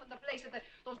myself in the place of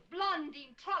those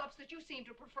blondine trollops that you seem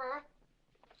to prefer.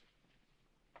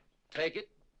 Take it.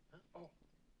 Huh? Oh.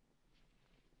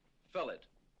 Fill it.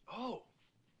 Oh.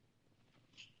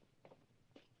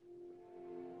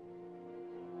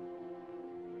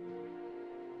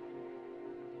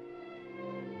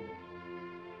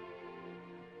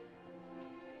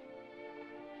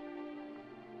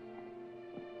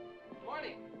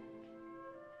 Morning.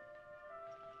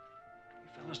 You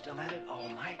fellas still at it all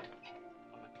night?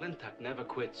 A McLintock never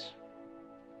quits.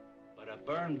 But a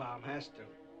Birnbaum has to.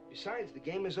 Besides, the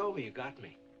game is over. You got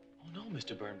me. Oh, no,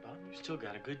 Mr. Birnbaum. You still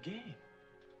got a good game.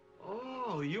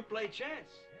 Oh, you play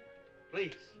chess.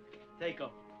 Please, take 'em.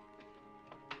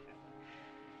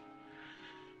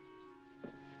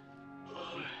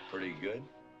 Pretty good.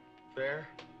 Fair?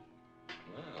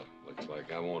 Well, looks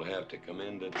like I won't have to come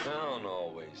into town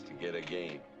always to get a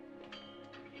game.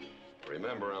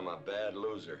 Remember, I'm a bad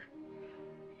loser.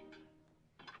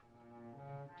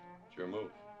 It's your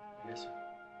move. Yes, sir.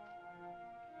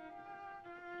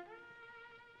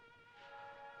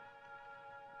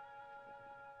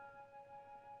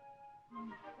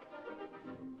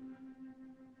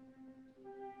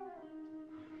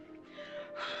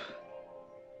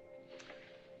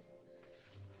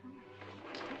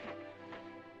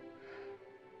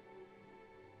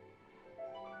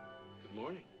 Good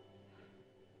morning.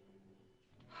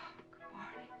 Good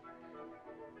morning.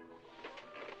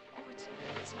 Oh,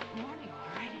 it's not morning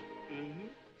already. Mm-hmm.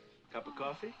 Cup of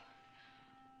coffee?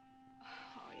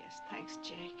 Oh, yes, thanks,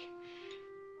 Jake.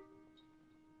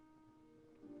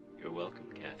 You're welcome,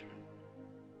 Katherine.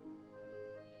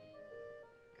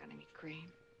 Got any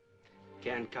cream?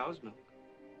 Canned cow's milk.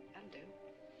 That'll do.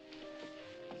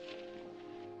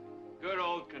 Good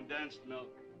old condensed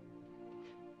milk.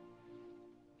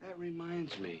 That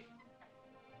reminds me.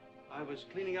 I was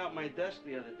cleaning out my desk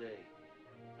the other day.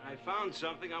 I found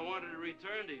something I wanted to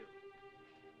return to you.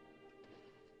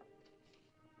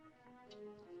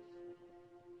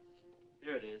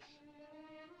 Here it is.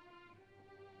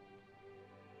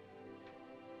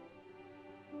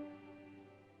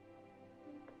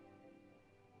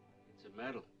 It's a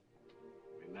medal,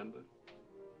 remember?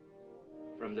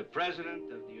 From the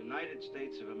President of the United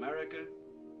States of America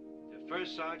to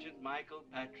First Sergeant Michael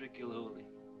Patrick Gilhooly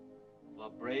for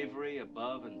bravery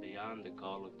above and beyond the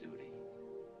call of duty.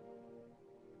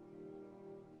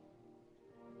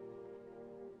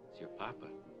 It's your papa.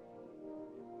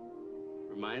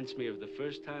 Reminds me of the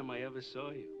first time I ever saw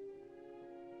you.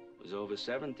 It was over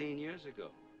 17 years ago.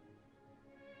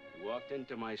 You walked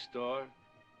into my store,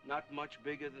 not much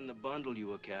bigger than the bundle you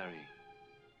were carrying.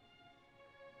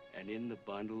 And in the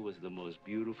bundle was the most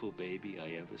beautiful baby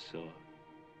I ever saw.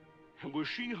 And was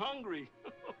she hungry?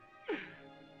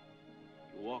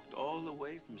 You walked all the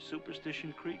way from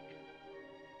Superstition Creek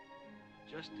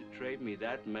just to trade me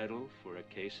that medal for a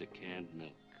case of canned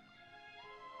milk.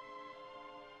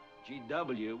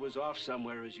 GW was off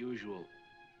somewhere as usual,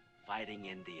 fighting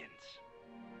Indians.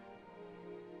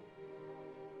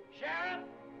 Sheriff?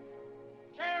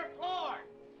 Sheriff Lord!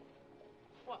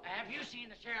 Well, have you seen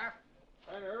the sheriff?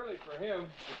 Kind of early for him.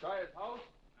 To try his house?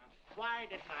 Why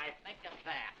didn't I think of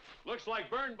that? Looks like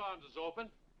Birnbaum's is open.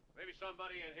 Maybe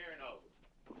somebody in here knows.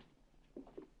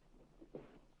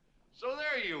 So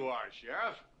there you are,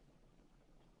 Sheriff.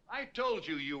 I told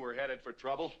you you were headed for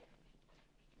trouble.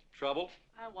 Trouble?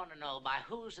 I want to know by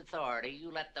whose authority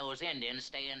you let those Indians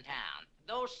stay in town.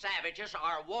 Those savages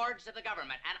are wards of the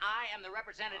government, and I am the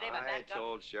representative of that I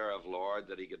told Sheriff Lord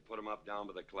that he could put him up down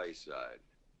by the clay side.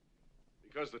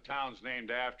 Because the town's named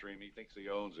after him, he thinks he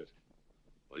owns it.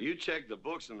 Well, you check the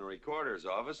books in the recorder's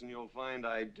office, and you'll find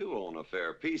I do own a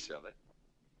fair piece of it.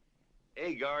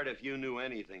 Agard, if you knew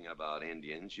anything about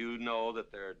Indians, you'd know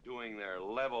that they're doing their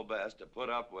level best to put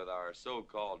up with our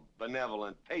so-called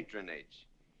benevolent patronage,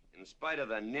 in spite of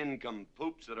the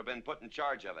nincompoops that have been put in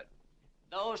charge of it.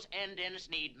 Those Indians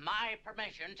need my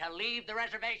permission to leave the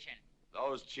reservation.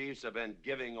 Those chiefs have been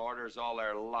giving orders all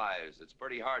their lives. It's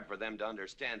pretty hard for them to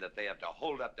understand that they have to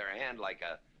hold up their hand like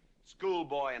a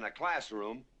schoolboy in a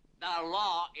classroom. The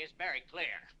law is very clear.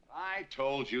 I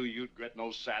told you you'd get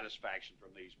no satisfaction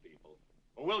from these people.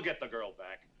 But we'll get the girl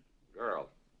back. Girl?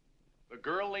 The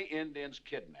girl the Indians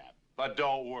kidnapped. But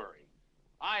don't worry.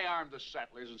 I armed the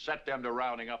settlers and set them to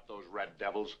rounding up those red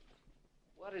devils.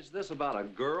 What is this about a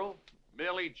girl?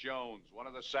 Millie Jones, one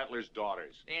of the settlers'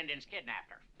 daughters. The Indians kidnapped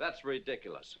her. That's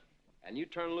ridiculous. And you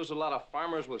turn loose a lot of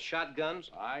farmers with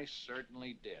shotguns? I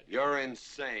certainly did. You're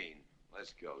insane.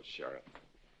 Let's go, Sheriff.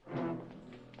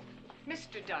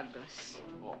 Mr. Douglas.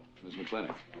 Oh, Miss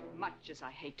McLintock. Much as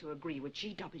I hate to agree with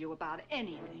GW about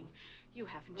anything, you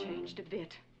haven't changed a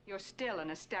bit. You're still an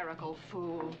hysterical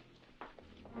fool.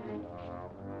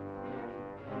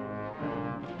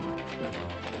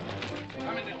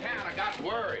 Come into town, I got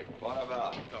worried. What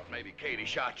about? Thought maybe Katie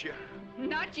shot you.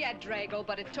 Not yet, Drago,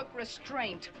 but it took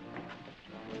restraint.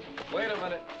 Wait a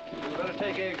minute. You better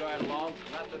take Agard along.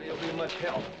 Not that he'll be much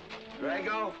help.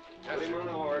 Drago, have him on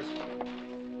the horse.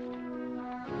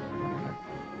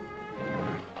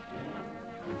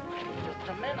 Just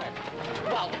a minute.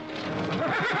 Well...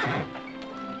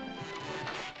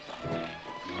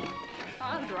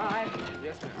 I'll drive.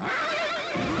 Yes, ma'am.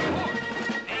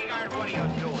 Agard, what are you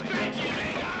doing? Stretch it,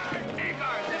 Agard!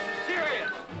 Agard, this is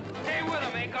serious! Stay with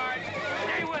him, Agard!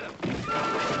 Stay with him!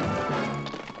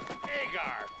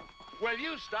 Agard, will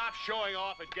you stop showing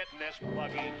off and getting this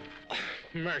buggy?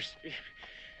 Mercy.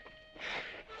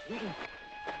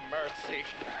 Mercy.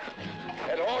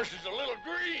 That horse is a little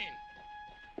green.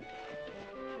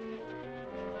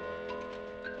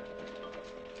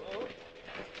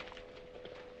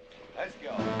 Let's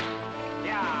go.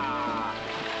 Yeah!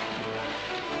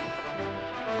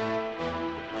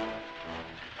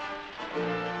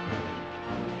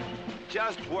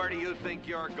 Just where do you think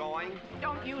you're going?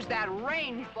 Don't use that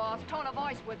range, boss. Tone of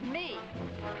voice with me.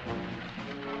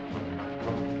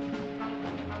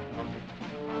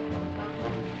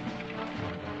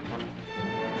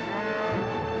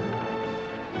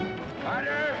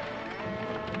 Carter!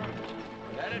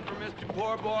 Headed for Mr.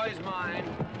 Poor Boy's mine.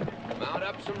 Mount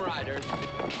up some riders.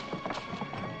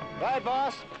 Right,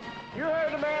 boss. You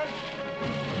heard the man.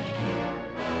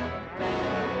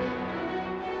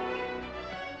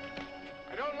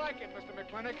 I don't like it, Mr.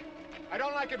 McLintock. I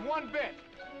don't like it one bit.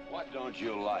 What don't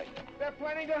you like? They're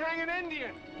planning to hang an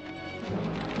Indian.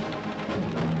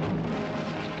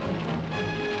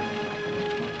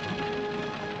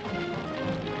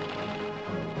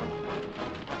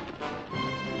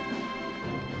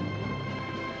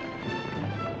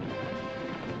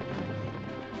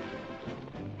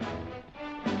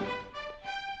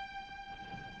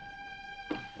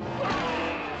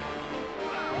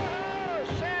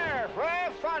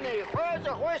 funny. Where's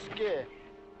the whiskey?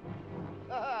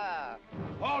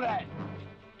 Hold that.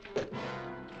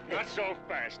 Not so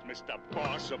fast, Mr.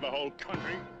 Boss of the whole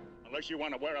country. Unless you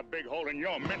want to wear a big hole in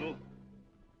your middle.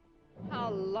 How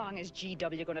long is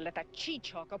GW going to let that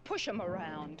cheat-chalker push him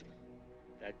around?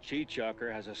 That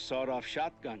cheat-chalker has a sawed-off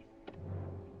shotgun.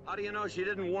 How do you know she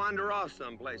didn't wander off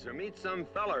someplace or meet some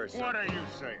fella or something? What are you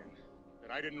saying?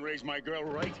 That I didn't raise my girl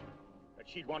right? That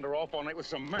she'd wander off all night with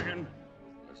some man?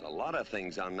 There's a lot of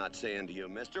things I'm not saying to you,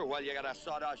 mister. Well, you got a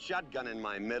sawed-off shotgun in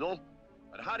my middle.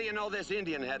 But how do you know this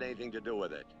Indian had anything to do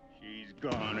with it? She's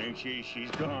gone, ain't she?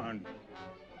 She's gone.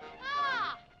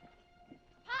 Pa!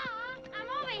 Pa! I'm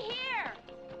over here!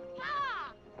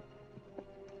 Pa!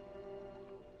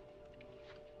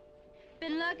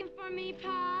 Been looking for me,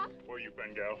 Pa? Where you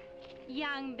been, gal?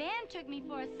 Young Ben took me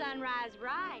for a sunrise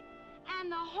ride,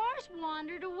 and the horse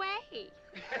wandered away.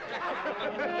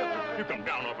 You come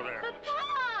down over there. But,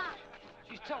 Pa!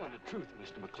 She's telling the truth,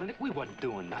 Mr. McLintock. We wasn't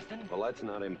doing nothing. Well, that's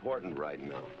not important right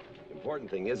now. The important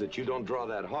thing is that you don't draw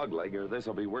that hog leg, or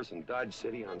this'll be worse than Dodge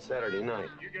City on Saturday night.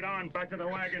 You get on, back to the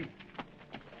wagon.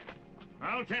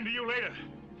 I'll tend to you later.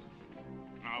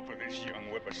 Now for this young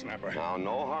whippersnapper. Now,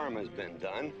 no harm has been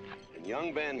done. And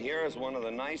young Ben here is one of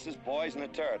the nicest boys in the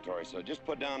territory, so just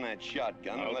put down that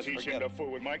shotgun and I'll let's teach forget him to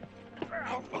fool with Mike.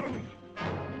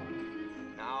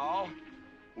 Now,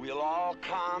 we'll all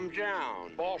calm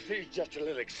down. Boss, he's just a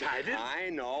little excited. I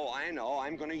know.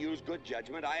 I'm going to use good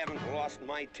judgment. I haven't lost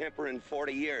my temper in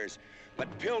 40 years. But,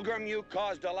 Pilgrim, you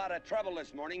caused a lot of trouble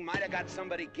this morning. Might have got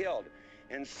somebody killed.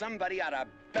 And somebody ought to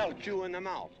belt you in the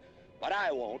mouth. But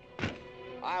I won't.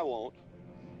 I won't.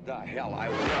 The hell I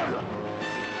won't.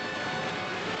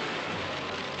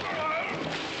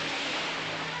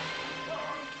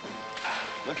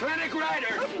 McLintock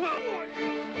Rider!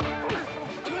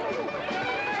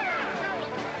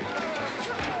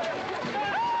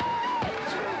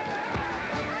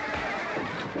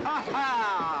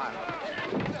 Ha-ha!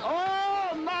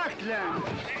 Oh, Markland!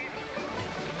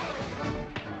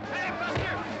 Hey,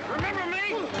 Buster! Remember me?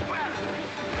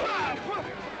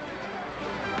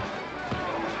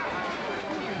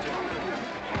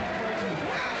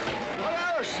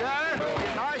 Hello, sir.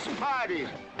 Nice party.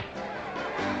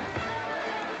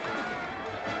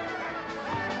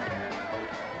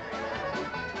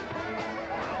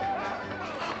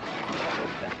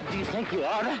 Do you think you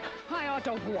ought to? I ought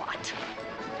to what?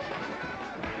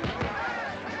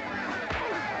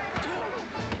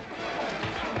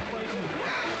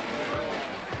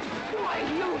 Why are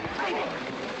you fighting?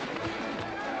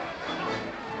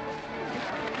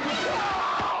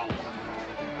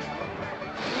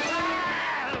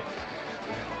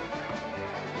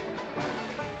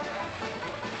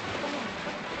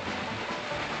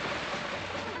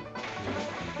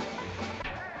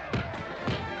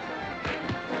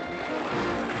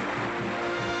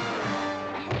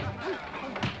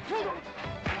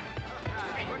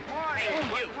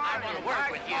 I want to work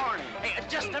with you. Hey,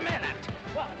 just a minute.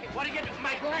 What are you doing?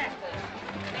 My glasses.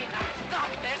 Hey, now stop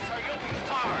this or you'll be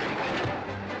sorry.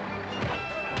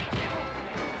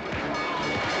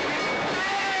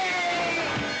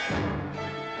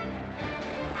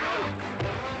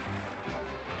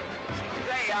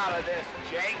 Stay out of this,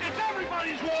 Jake. It's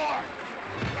everybody's war.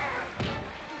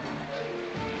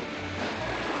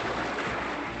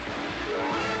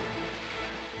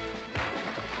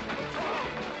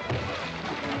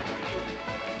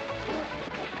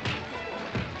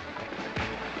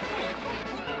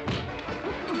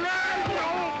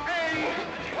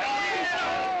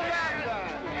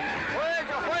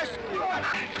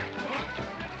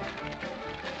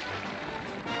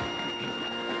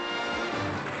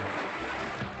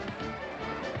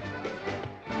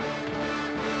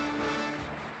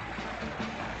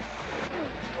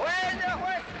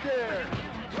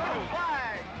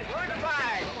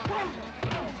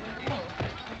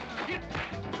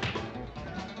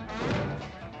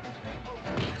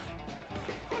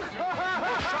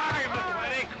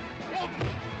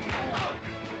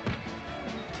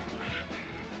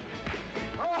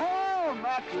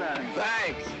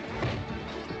 Thanks.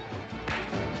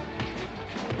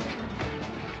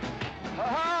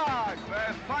 Ha-ha! It's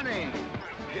very funny.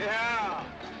 Yeah,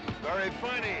 very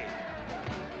funny.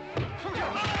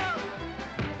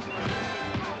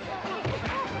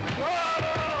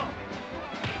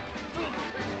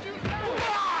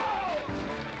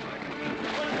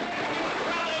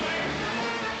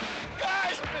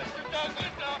 Guys, Mr.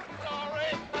 Douglas, I'm sorry.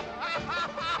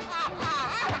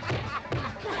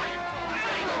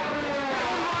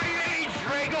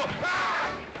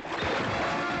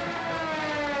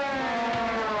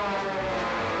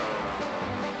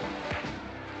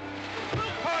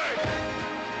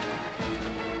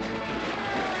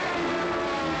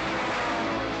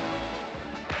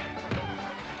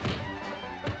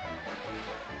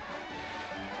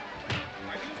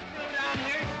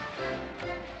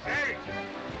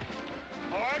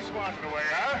 swatting away,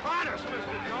 huh? Honest,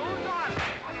 Mr. Jones, honest.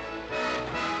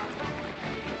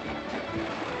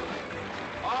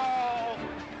 Oh,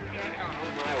 get out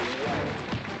of my way.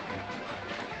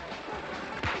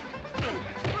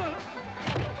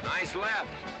 Nice left.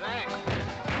 Thanks.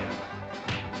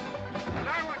 And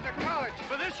I went to college.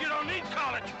 For this, you don't need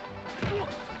college.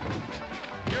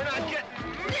 You're not getting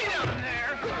me down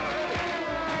there.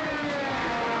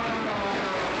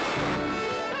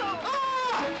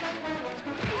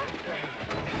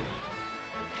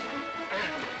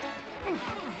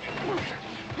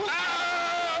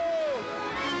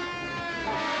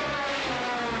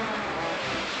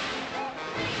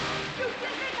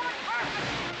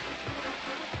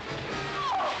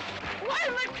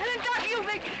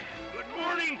 Good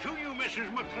morning to you,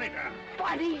 Mrs. McLintock.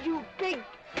 Buddy, you big...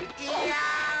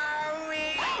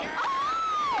 Yowie!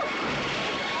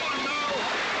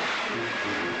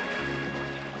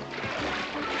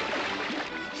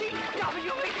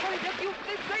 G.W. McLintock, you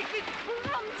make me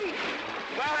clumsy.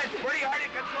 Well, it's pretty hard to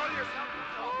control yourself.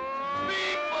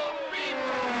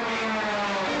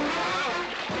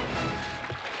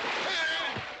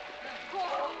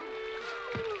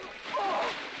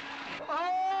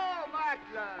 Oh,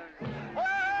 Macklin!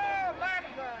 Oh,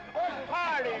 Macklin! What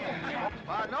party?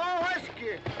 No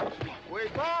whiskey. We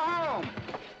go home.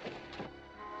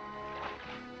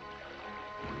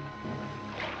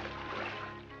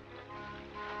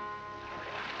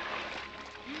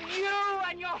 You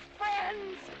and your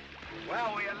friends.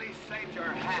 Well, we at least saved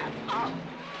your hat. Oh.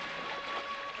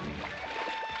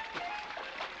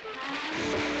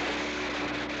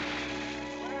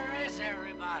 Where is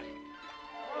everybody?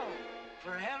 Oh,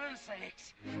 for heaven's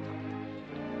sakes.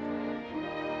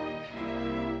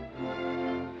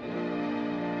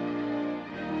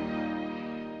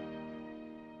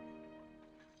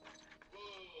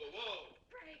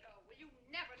 Drago, will you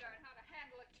never learn how to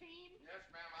handle a team? Yes,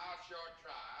 ma'am, I'll sure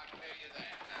try. I'll tell you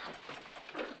that now.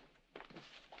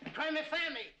 Try me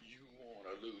family. You want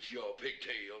to lose your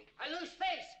pigtail? I lose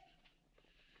face.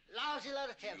 Lousy lot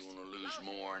of tips. You want to lose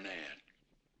more than that.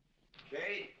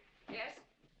 Kate, Yes?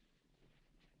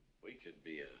 we could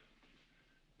be a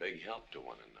big help to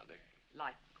one another.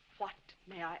 Like what,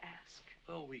 may I ask?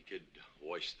 Oh, we could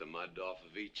wash the mud off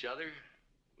of each other.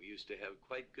 We used to have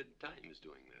quite good times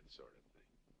doing that sort of thing.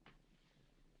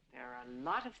 There are a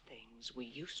lot of things we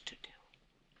used to do.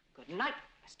 Good night,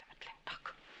 Mr.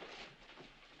 McLintock.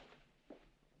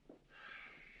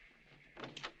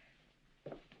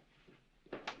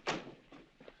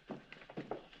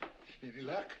 Any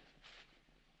luck?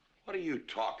 What are you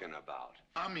talking about?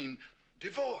 I mean,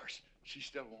 divorce. She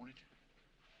still wanted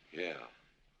it. Yeah.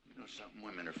 You know something?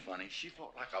 Women are funny. She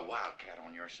fought like a wildcat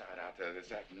on your side out there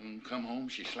this afternoon. Come home,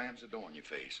 she slams the door in your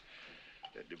face.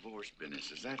 That divorce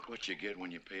business, is that what you get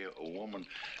when you pay a woman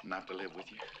not to live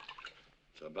with you?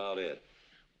 That's about it.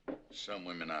 Some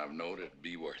women I've known it'd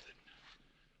be worth it.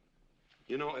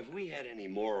 You know, if we had any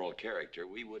moral character,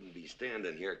 we wouldn't be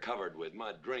standing here covered with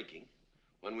mud drinking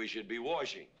when we should be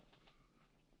washing.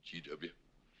 G.W.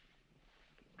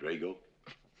 Drago.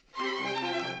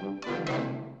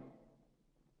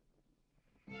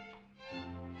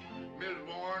 Miss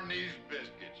Warren, these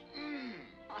biscuits. Mmm.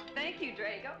 Oh, thank you,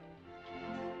 Drago.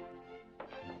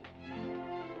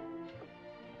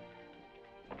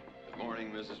 Good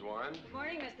morning, Mrs. Warren. Good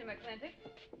morning, Mr.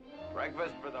 McLintock.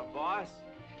 Breakfast for the boss?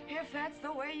 If that's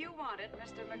the way you want it,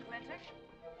 Mr. McLintock.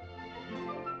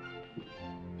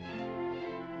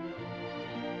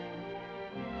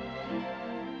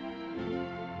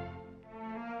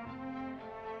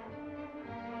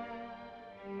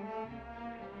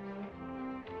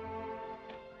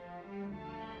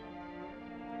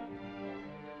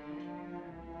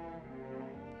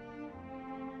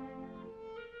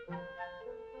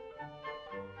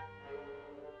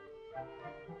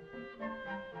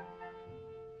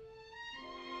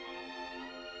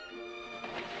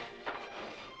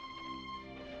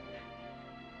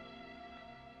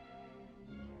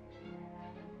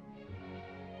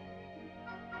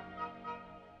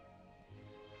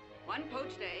 One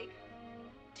poached egg,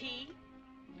 tea,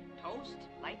 toast,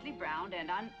 lightly browned, and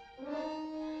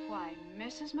Why,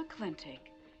 Mrs. McLintock,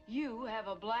 you have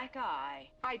a black eye.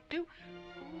 I do.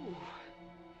 Ooh.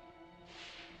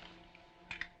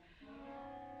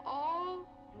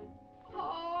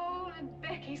 Oh, and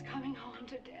Becky's coming home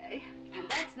today. And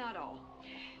that's not all.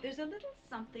 There's a little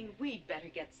something we'd better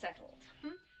get settled.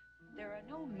 There are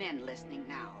no men listening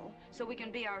now, so we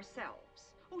can be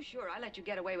ourselves. Oh, sure, I let you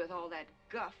get away with all that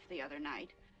guff the other night.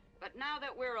 But now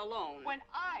that we're alone... When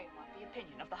I want the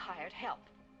opinion of the hired help,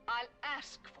 I'll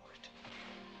ask for it.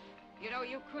 You know,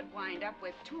 you could wind up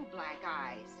with two black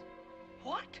eyes.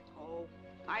 What? Oh,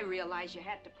 I realize you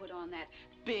had to put on that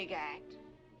big act.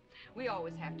 We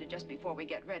always have to just before we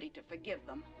get ready to forgive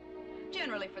them.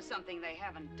 Generally for something they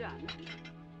haven't done.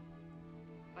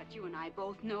 But you and I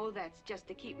both know that's just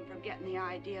to keep them from getting the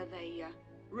idea they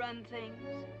run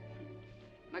things.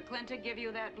 McLintock give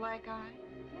you that black eye?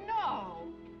 No.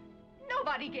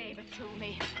 Nobody gave it to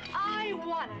me. I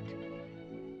won it.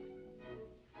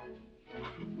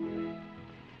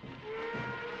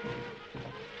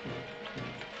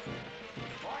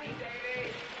 Morning,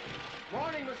 Davy.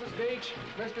 Morning, Mrs. Beach.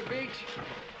 Mr. Beach.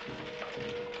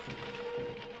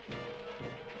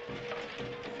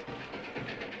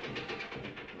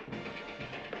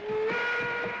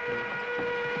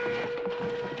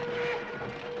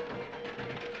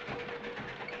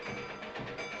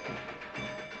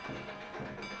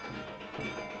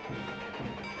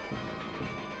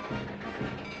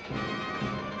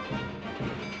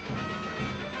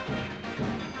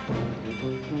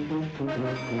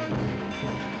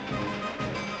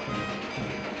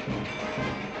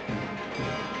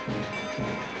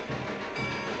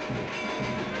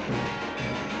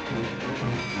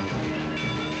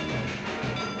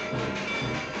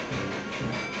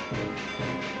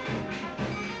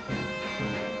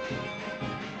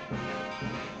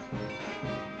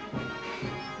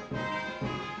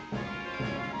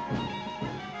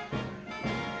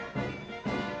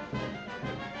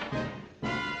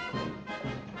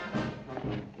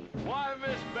 Why,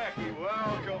 Miss Becky,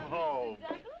 welcome home.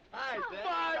 Hi, Dad.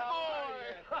 My How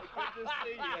boy! are you? Good to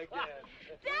see you again.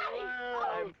 Daddy!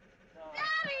 Well,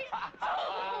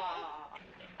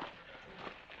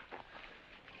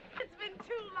 It's been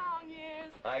 2 long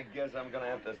years. I guess I'm gonna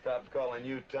have to stop calling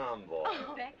you Tomboy.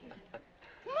 Becky.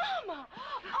 Mama!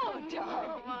 Oh,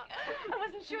 darling. Mama. I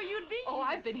wasn't sure you'd be Oh, here.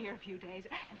 I've been here a few days.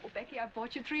 And, oh, Becky, I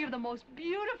bought you 3 of the most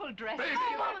beautiful dresses.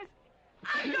 Oh, Mama.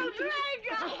 Uncle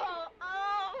Drake! Oh,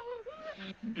 oh.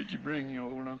 Did you bring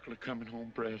your old uncle a coming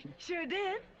home present? Sure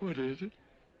did. What is it?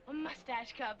 A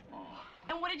mustache cup.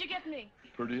 And what did you get me?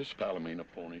 Prettiest Palomino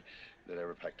pony that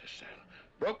ever packed a saddle.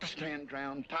 Broke the stand,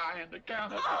 drowned, tie in the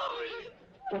counter. Oh.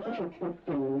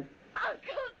 Uncle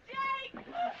Jake!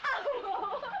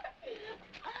 Oh.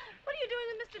 What are you doing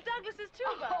with Mr. Douglas's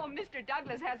tuba? Oh, Mr.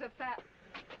 Douglas has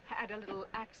had a little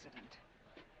accident.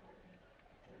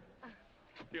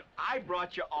 I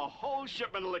brought you a whole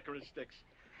shipment of licorice sticks.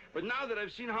 But now that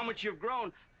I've seen how much you've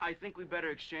grown, I think we better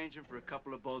exchange them for a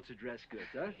couple of bolts of dress goods,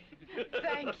 huh?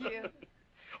 Thank you.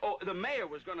 Oh, the mayor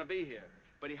was going to be here,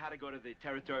 but he had to go to the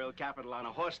territorial capital on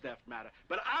a horse theft matter.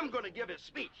 But I'm going to give his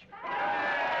speech. Oh,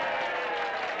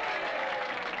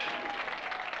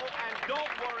 and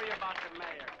don't worry about the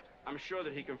mayor. I'm sure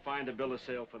that he can find a bill of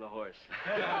sale for the horse.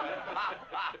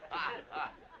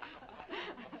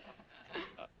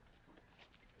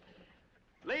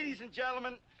 Ladies and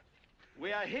gentlemen,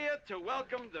 we are here to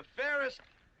welcome the fairest...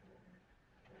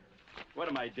 What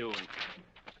am I doing?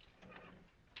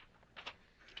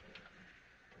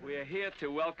 We are here to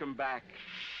welcome back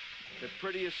the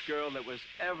prettiest girl that was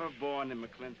ever born in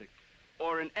McLintock,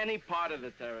 or in any part of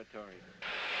the territory.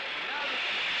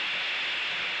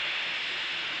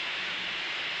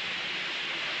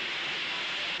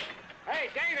 Hey,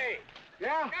 Davy!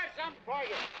 Yeah? Got something for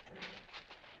you.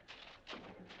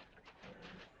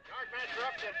 Master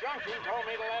up the junction told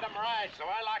me to let him ride, so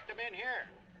I locked him in here.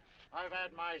 I've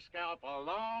had my scalp a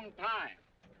long time,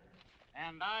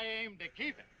 and I aim to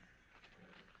keep it.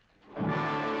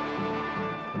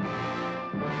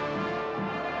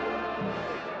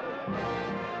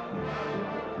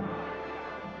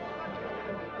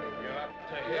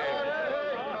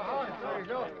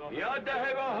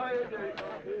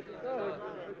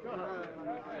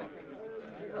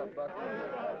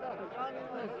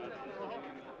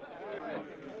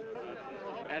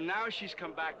 And now she's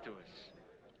come back to us.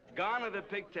 Gone are the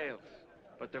pigtails,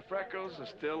 but the freckles are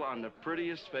still on the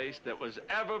prettiest face that was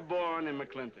ever born in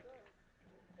McLintock.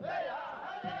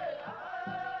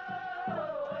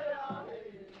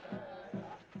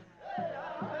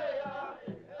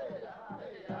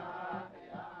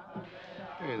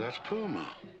 Hey, that's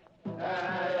Puma.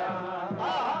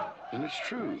 And it's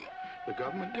true. The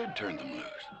government did turn them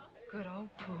loose. Good old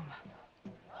Puma.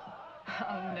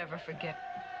 I'll never forget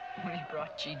when he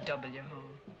brought G.W.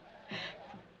 home.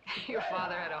 Your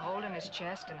father had a hole in his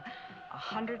chest and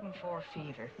 104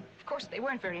 fever. Of course, they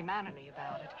weren't very mannerly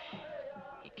about it.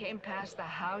 He came past the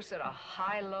house at a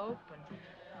high lope and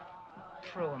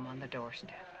threw him on the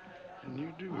doorstep. And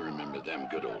you do remember them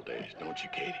good old days, don't you,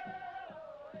 Katie?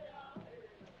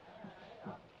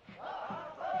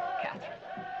 Katherine.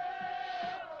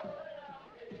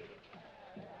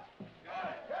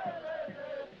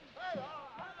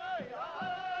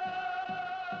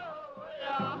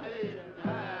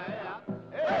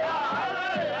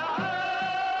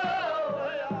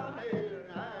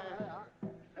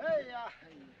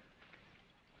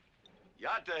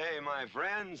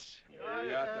 friends.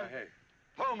 Hey.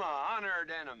 Puma,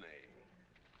 honored enemy.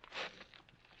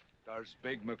 Does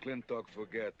big McLintock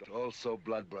forget? Also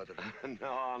blood brother. No,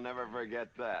 I'll never forget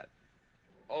that.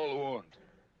 All wound.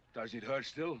 Does it hurt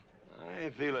still? I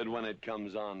feel it when it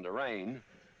comes on to rain.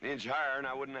 An inch higher and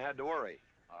I wouldn't have had to worry.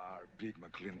 Our big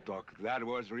McLintock, that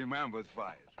was remembered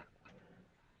fire.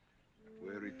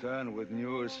 We return with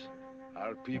news.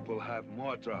 Our people have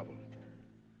more trouble.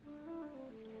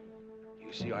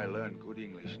 You see, I learned good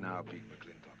English now, big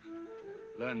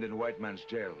McLintock. Learned in white man's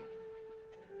jail.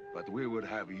 But we would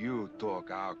have you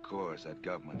talk our course at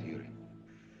government hearing.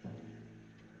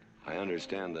 I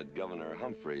understand that Governor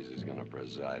Humphreys is going to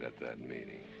preside at that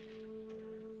meeting.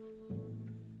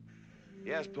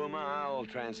 Yes, Puma, I'll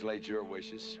translate your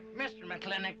wishes. Mr.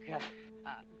 McLintock,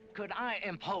 could I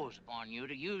impose upon you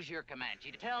to use your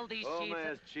Comanche to tell these Puma chiefs...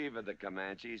 is chief of the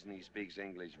Comanches, and he speaks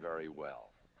English very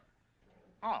well.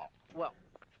 Oh, well,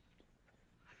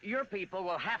 your people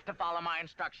will have to follow my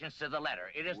instructions to the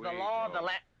letter. It is the law of the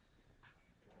land...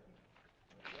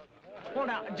 Well,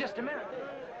 now, just a minute.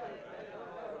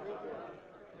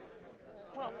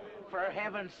 Well, for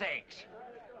heaven's sakes.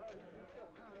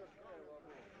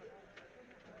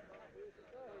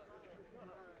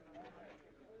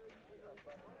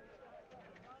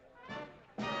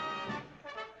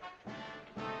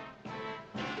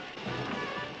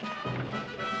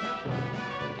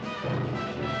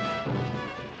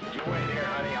 You wait here,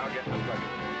 honey. I'll get in the buggy.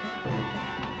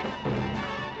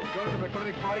 Go to the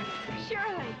McLintock party?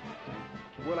 Surely.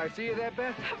 Will I see you there,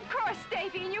 Beth? Of course,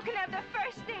 Davy, and you can have the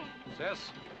first day.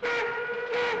 Sis?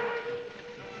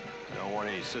 Don't want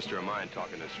any sister of mine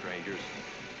talking to strangers.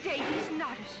 Davy's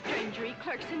not a stranger. He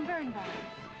clerks in Birnbaum.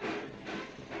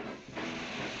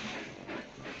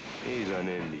 He's an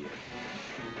Indian.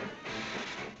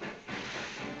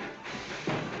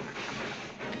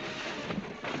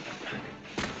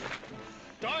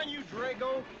 Darn you,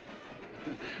 Drago!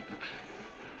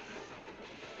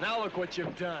 Now look what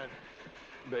you've done.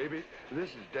 Baby, this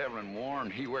is Devlin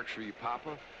Warren. He works for you,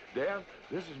 Papa. Dev,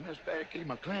 this is Miss Becky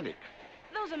McLintock.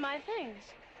 Those are my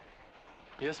things.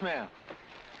 Yes, ma'am.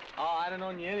 Oh, I'd have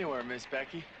known you anywhere, Miss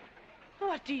Becky.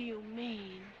 What do you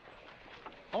mean?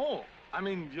 Oh, I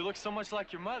mean, you look so much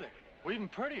like your mother. Well, even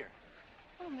prettier.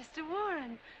 Oh, Mr.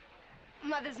 Warren.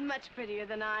 Mother's much prettier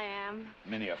than I am.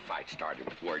 Many a fight started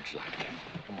with words like that.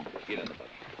 Come on, get in the buggy.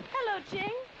 Hello,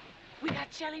 Ching. We got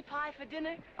cherry pie for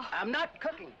dinner. Oh. I'm not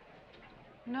cooking.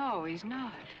 No, he's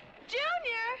not.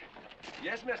 Junior!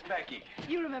 Yes, Miss Becky.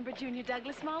 You remember Junior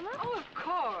Douglas, Mama? Oh, of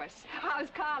course. How's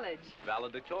college?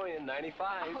 Valedictorian,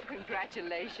 95. Oh,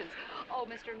 congratulations. Oh,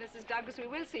 Mr. and Mrs. Douglas, we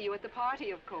will see you at the party,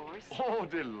 of course. Oh,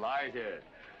 delighted.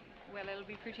 Well, it'll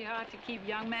be pretty hard to keep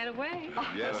young men away.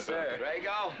 Yes, sir.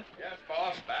 Drago? Yes,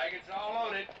 boss. Baggage all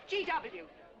loaded. G.W.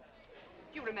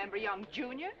 You remember young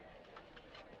Junior?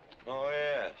 Oh,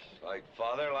 yes. Like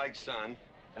father, like son.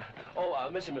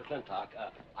 Mr. McLintock,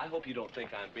 I hope you don't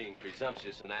think I'm being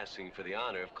presumptuous in asking for the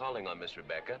honor of calling on Miss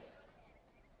Rebecca.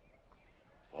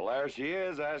 Well, there she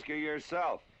is. Ask her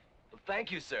yourself. Well,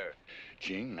 thank you, sir.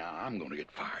 Ching, now I'm going to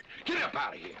get fired. Get up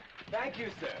out of here. Thank you,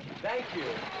 sir. Thank you.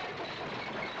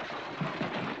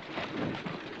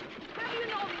 How do you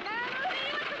know me, Nana? See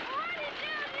you at the party,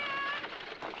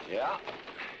 Junior! Yeah.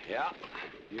 Yeah.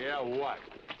 Yeah, what?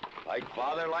 Like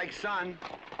father, like son.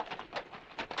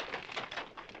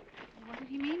 What did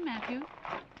he mean, Matthew?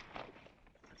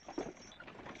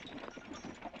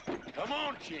 Come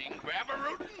on, Ching. Grab a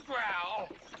root and growl.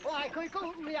 我係佢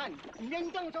高人，唔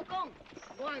認真做工。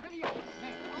我係嗰啲人，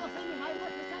我死唔係乜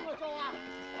嘢生活做啊？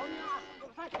我呀，做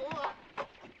晒咗啊！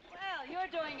 Well, you're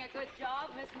doing a good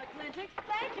job, Miss McLintock.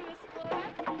 Thank you, Miss Flora.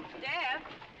 Deb,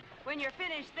 when you're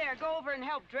finished there, go over and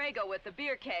help Drago with the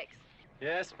beer kegs.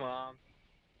 Yes, Mom.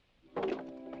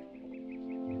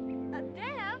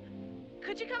 Deb,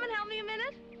 could you come and help me a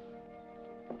minute?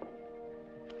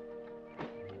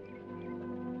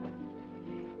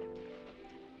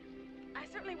 I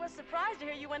certainly was surprised to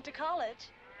hear you went to college.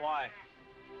 Why?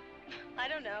 I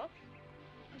don't know.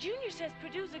 Junior says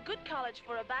Purdue's a good college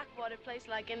for a backwater place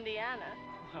like Indiana.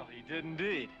 Well, he did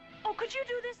indeed. Oh, could you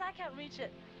do this? I can't reach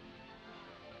it.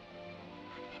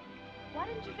 Why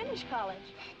didn't you finish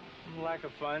college? Lack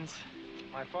of funds.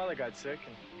 My father got sick,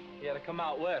 and he had to come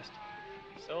out west.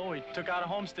 So he took out a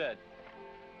homestead.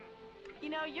 You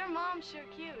know, your mom's sure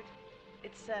cute.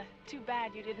 It's too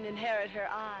bad you didn't inherit her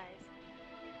eyes.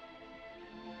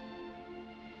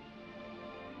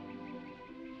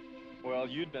 Well,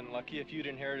 you'd been lucky if you'd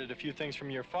inherited a few things from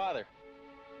your father.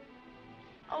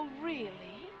 Oh,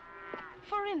 really?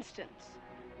 For instance?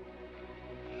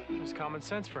 It was common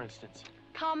sense, for instance.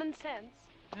 Common sense?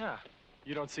 Yeah.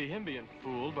 You don't see him being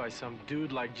fooled by some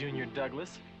dude like Junior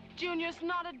Douglas. Junior's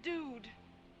not a dude.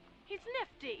 He's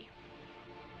nifty.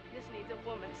 This needs a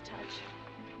woman's touch.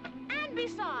 And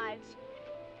besides,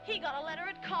 he got a letter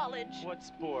at college. What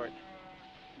sport?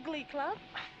 Glee club.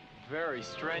 Very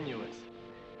strenuous.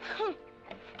 Don't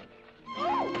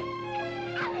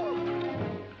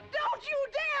you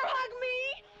dare hug me!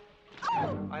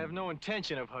 I have no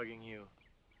intention of hugging you.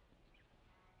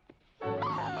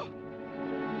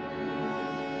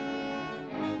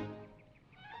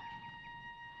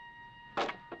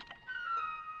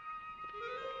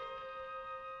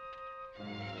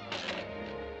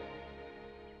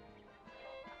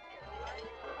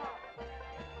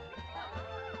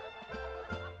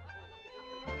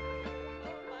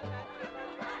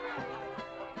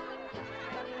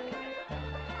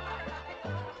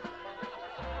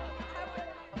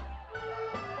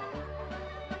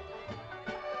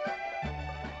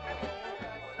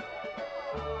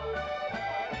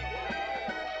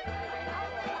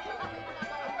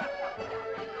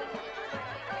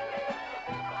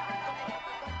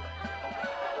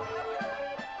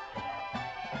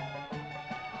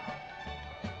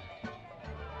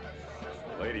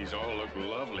 Ladies all look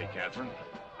lovely, Katherine.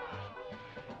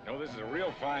 You know, this is a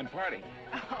real fine party.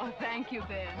 Oh, thank you,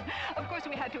 Ben. Of course,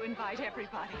 we had to invite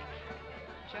everybody.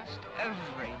 Just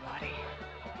everybody.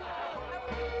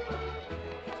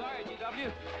 Sorry,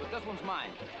 GW, but this one's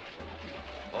mine.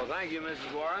 Well, thank you,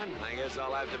 Mrs. Warren. I guess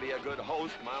I'll have to be a good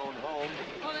host in my own home.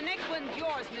 Well, the next one's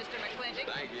yours, Mr.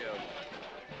 McLintock. Thank you.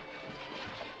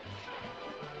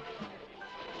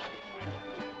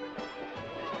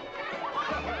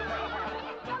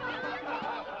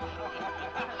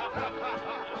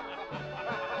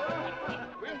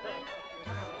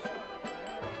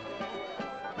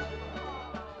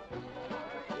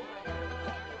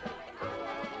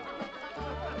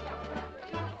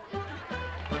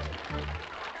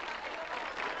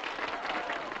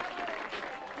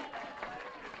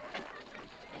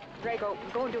 Drago,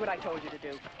 go and do what I told you to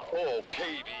do. Oh,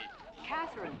 Katie.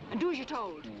 Katherine, and do as you're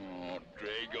told. Oh,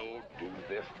 Drago, do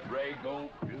this. Drago,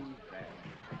 do that.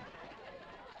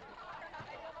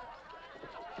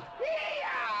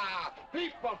 Yeah!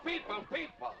 People, people,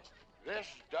 people. This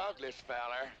Douglas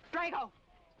feller. Drago!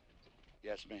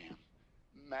 Yes, ma'am.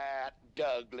 Matt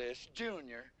Douglas,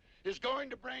 Jr. is going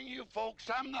to bring you folks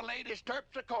some of the latest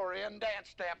terpsichorean dance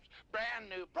steps, brand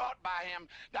new, brought by him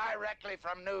directly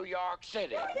from New York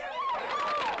City. All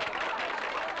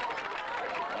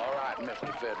right,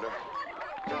 Mr. Fiddler.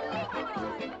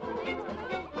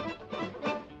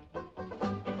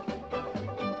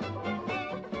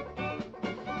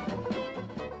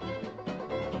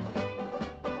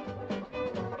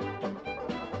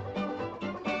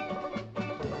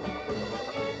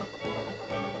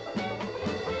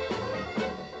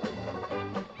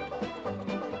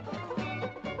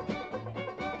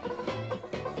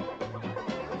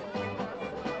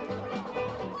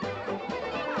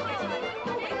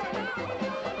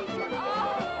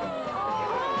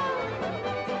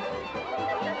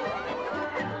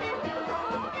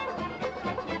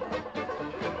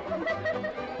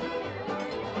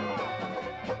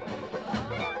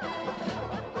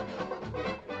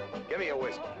 Give me a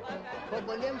whiskey. Put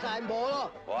Williams on board.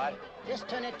 What? Just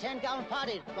turn a 10-gallon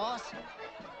party, boss.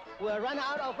 We'll run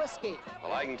out of whiskey.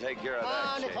 Well, I can take care of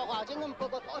that, Shane.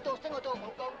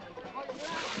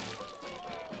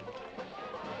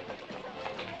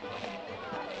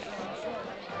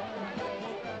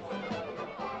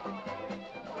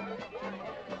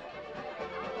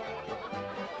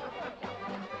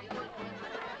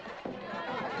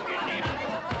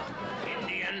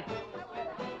 Indian.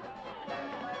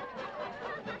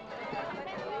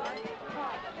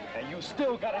 And you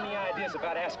still got any ideas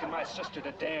about asking my sister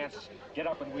to dance? Get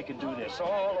up and we can do this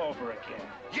all over again.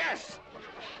 Yes!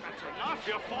 That's enough.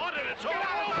 You fought it. It's all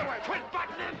over. Quit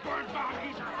butting in, Birnbaum.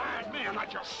 He's a hard man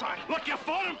at your side. Look, you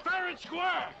fought him fair and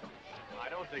square. I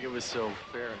don't think it was so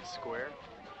fair and square.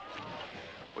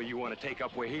 Well, you want to take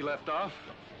up where he left off?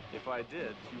 If I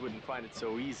did, you wouldn't find it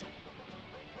so easy.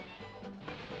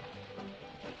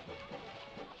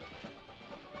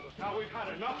 Now we've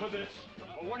had enough of this.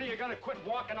 Well, when are you gonna quit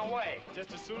walking away?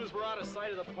 Just as soon as we're out of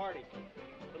sight of the party.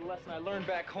 A little lesson I learned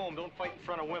back home, don't fight in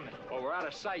front of women. Well, we're out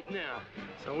of sight now,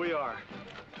 so we are.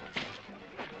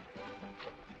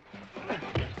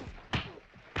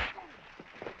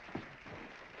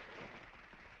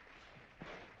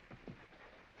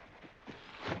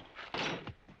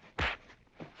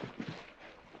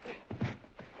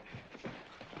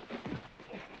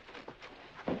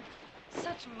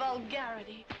 Such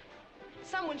vulgarity.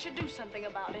 Someone should do something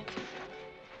about it.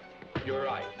 You're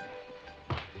right.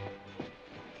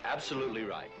 Absolutely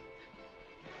right.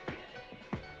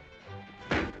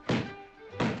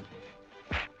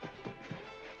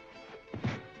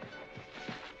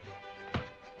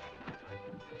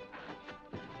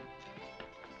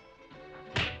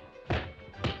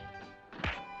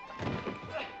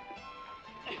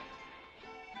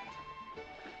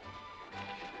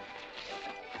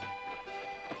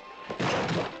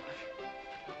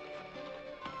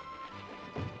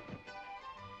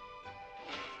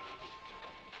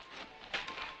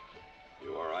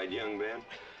 Young man?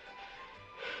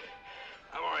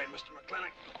 I'm all right, Mr.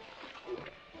 McLintock.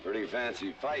 Pretty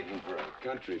fancy fighting for a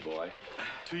country boy.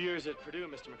 2 years at Purdue,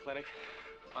 Mr. McLintock,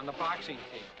 on the boxing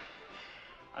team.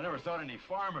 I never thought any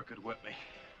farmer could whip me.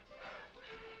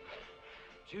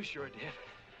 You sure did.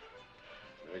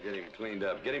 Better get him cleaned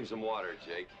up. Get him some water,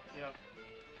 Jake. Yep.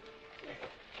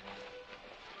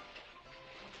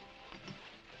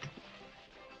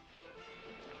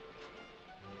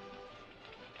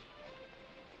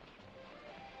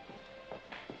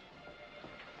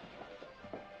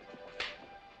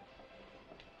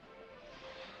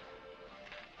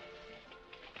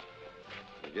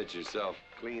 Get yourself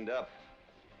cleaned up.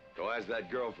 Go ask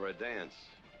that girl for a dance.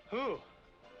 Who?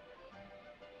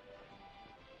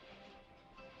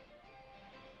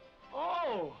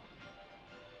 Oh!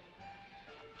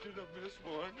 Did I miss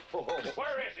one? Oh.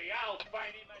 Where is he? I'll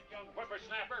find him, that young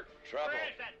whippersnapper. Trouble. Where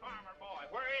is that farmer boy?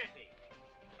 Where is he?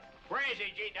 Where is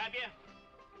he, G.W.?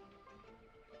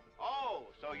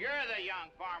 Oh, so you're the young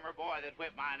farmer boy that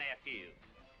whipped my nephew.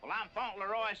 Well, I'm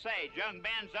Fauntleroy Sage, young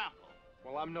Ben's uncle.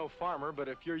 Well, I'm no farmer, but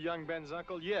if you're young Ben's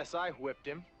uncle, yes, I whipped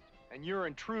him. And you're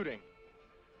intruding.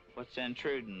 What's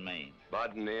intruding mean?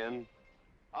 Butting in.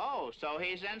 Oh, so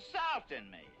he's insulting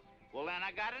me. Well, then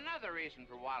I got another reason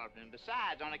for walloping him.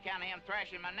 Besides, on account of him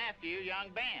thrashing my nephew,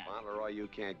 young Ben. Fauntleroy, you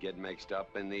can't get mixed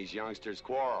up in these youngsters'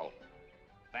 quarrel.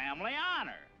 Family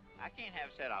honor. I can't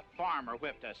have said a farmer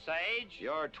whipped a sage.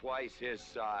 You're twice his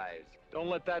size. Don't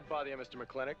let that bother you, Mr.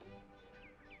 McLintock.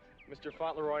 Mr.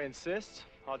 Fauntleroy insists.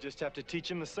 I'll just have to teach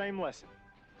him the same lesson.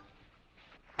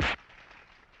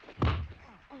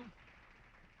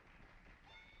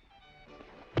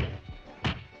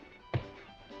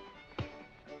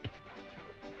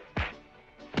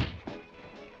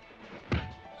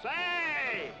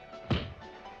 Say!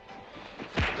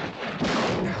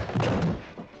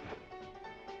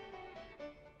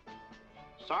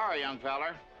 Sorry, young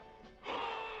feller.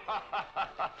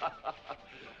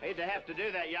 Hate to have to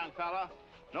do that, young fella.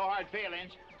 No hard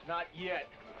feelings. Not yet.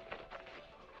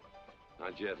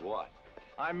 Not yet what?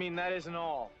 I mean, that isn't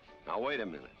all. Now, wait a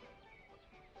minute.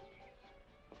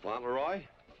 Fauntleroy,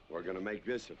 we're gonna make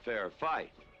this a fair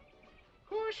fight. Of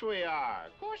course we are.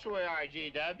 Of course we are,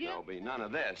 G.W. There'll be none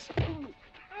of this.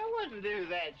 I wouldn't do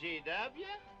that, G.W.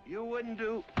 You wouldn't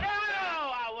do... No,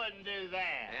 I wouldn't do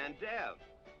that. And Dev,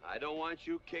 I don't want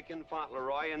you kicking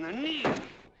Fauntleroy in the knee.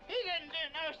 He didn't do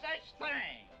no such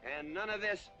thing. And none of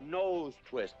this nose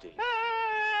twisting.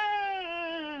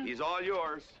 He's all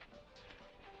yours.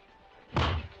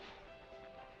 Oh,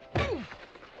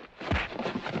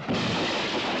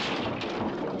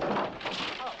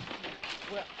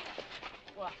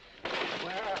 well,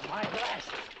 where are my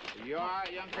glasses? You all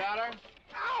right, young feller?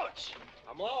 Ouch!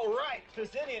 I'm all right.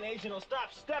 This Indian agent will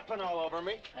stop stepping all over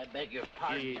me. I beg your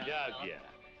pardon, G.W.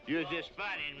 You're just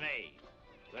funning me.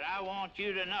 But I want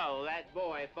you to know that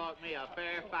boy fought me a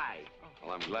fair fight.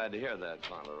 Well, I'm glad to hear that,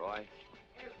 Fauntleroy.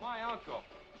 Here's my uncle.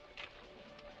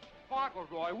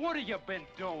 Fauntleroy, what have you been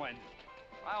doing?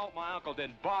 I hope my uncle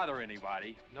didn't bother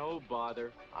anybody. No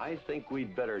bother. I think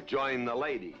we'd better join the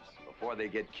ladies before they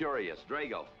get curious.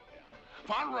 Drago.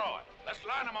 Fauntleroy, let's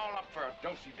line them all up for a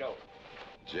do-si-do.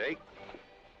 Jake,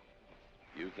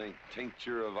 you think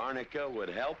tincture of arnica would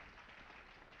help?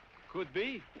 Could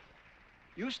be.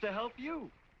 Used to help you.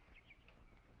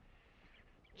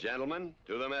 Gentlemen,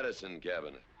 to the medicine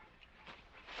cabinet.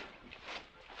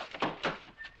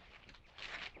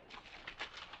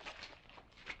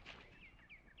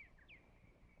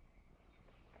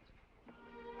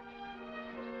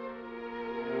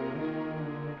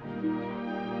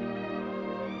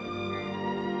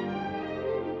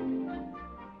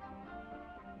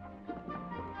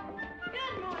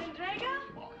 Good morning,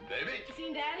 Drago. Morning, Davy. You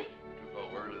seen Daddy? Took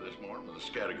over early this morning with a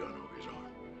scattergun over his arm.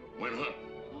 Went hunting.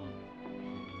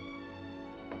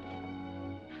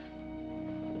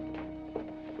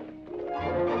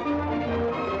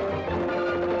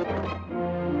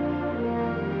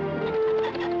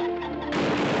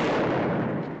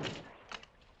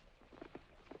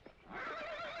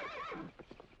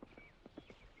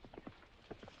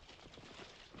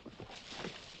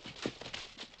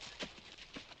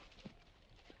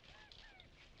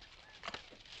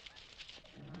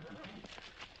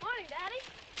 Daddy?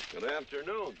 Good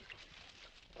afternoon.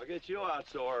 I'll get you out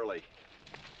so early.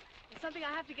 There's something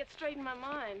I have to get straight in my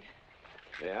mind.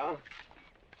 Yeah?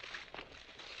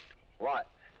 What?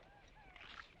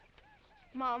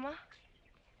 Mama?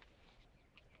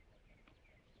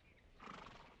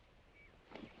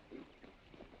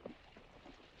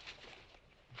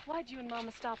 Why'd you and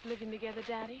Mama stop living together,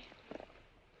 Daddy?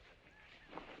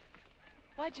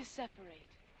 Why'd you separate?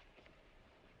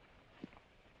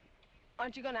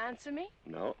 Aren't you going to answer me?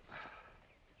 No,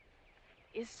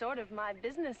 It's sort of my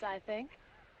business, I think.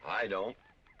 I don't.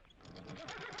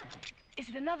 Is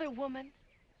it another woman?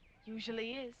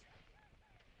 Usually is.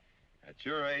 At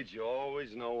your age, you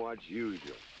always know what's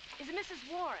usual. Is it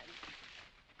Mrs. Warren?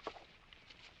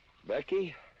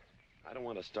 Becky, I don't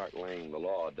want to start laying the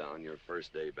law down your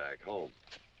first day back home.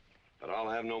 But I'll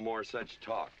have no more such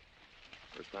talk.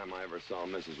 First time I ever saw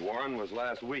Mrs. Warren was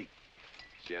last week.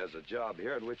 She has a job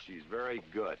here at which she's very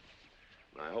good.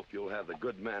 And I hope you'll have the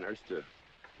good manners to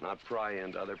not pry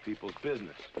into other people's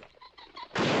business.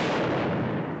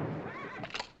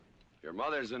 Your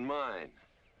mother's and mine.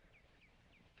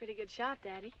 Pretty good shot,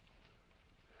 Daddy.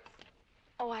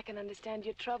 Oh, I can understand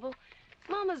your trouble.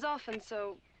 Mama's often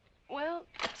so, well,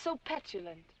 so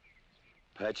petulant.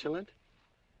 Petulant?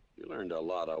 You learned a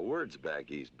lot of words back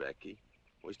east, Becky.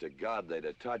 Wish to God they'd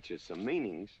have taught you some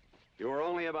meanings. You were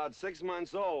only about 6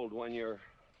 months old when your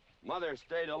mother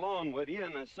stayed alone with you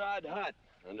in a sod hut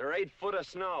under 8 foot of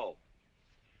snow,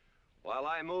 while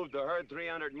I moved the herd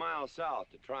 300 miles south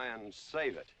to try and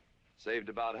save it. Saved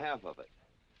about half of it.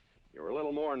 You were a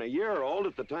little more than a year old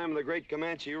at the time of the great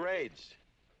Comanche raids.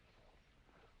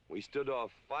 We stood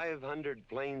off 500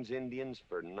 Plains Indians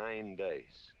for 9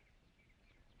 days.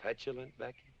 Petulant,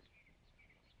 Becky?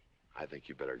 I think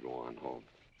you better go on home.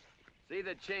 See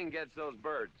that Ching gets those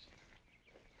birds.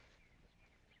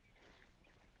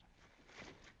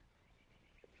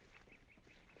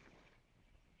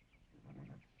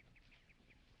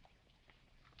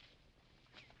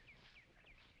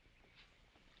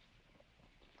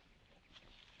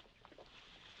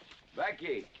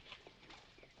 Becky!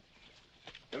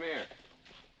 Come here.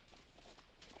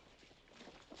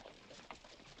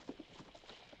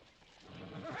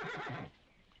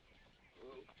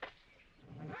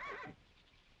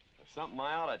 There's something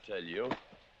I ought to tell you.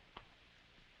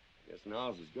 Guess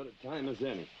now's as good a time as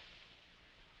any.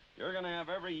 You're gonna have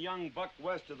every young buck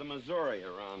west of the Missouri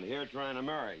around here trying to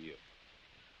marry you.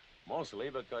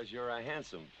 Mostly because you're a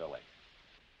handsome filly.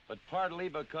 But partly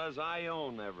because I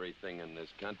own everything in this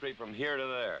country from here to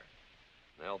there.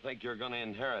 They'll think you're gonna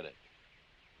inherit it.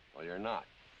 Well, you're not.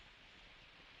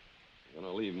 You're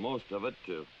gonna leave most of it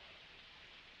to,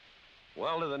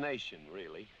 well, to the nation,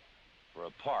 really. For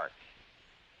a park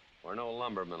where no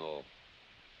lumberman will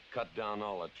cut down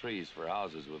all the trees for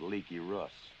houses with leaky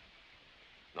roofs.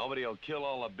 Nobody will kill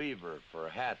all the beaver for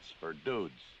hats for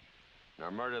dudes,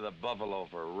 nor murder the buffalo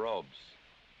for robes.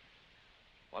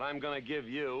 What I'm gonna give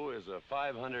you is a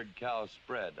 500-cow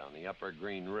spread on the upper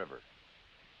Green River.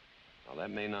 Now, that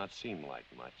may not seem like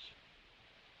much.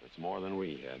 It's more than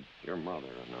we had, your mother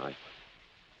and I.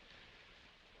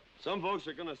 Some folks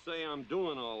are gonna say I'm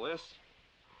doing all this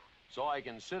so I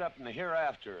can sit up in the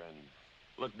hereafter and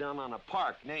look down on a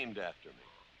park named after me.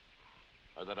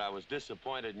 Or that I was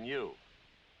disappointed in you.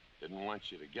 Didn't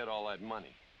want you to get all that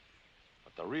money.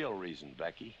 But the real reason,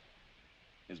 Becky,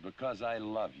 is because I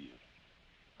love you.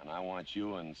 And I want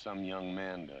you and some young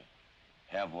man to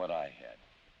have what I had.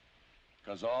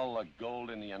 Because all the gold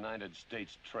in the United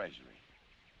States Treasury,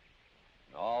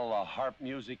 and all the harp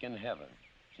music in heaven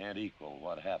can't equal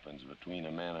what happens between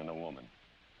a man and a woman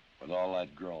with all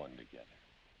that growing together.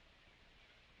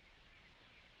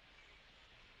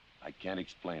 I can't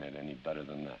explain it any better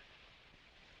than that.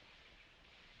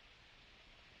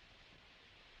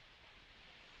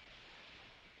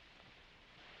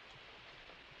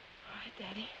 All right,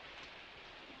 Daddy.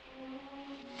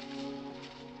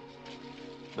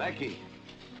 Becky.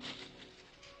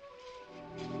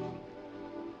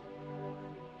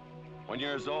 When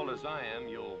you're as old as I am,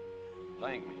 you'll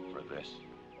thank me for this.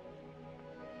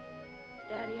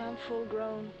 Daddy, I'm full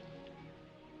grown.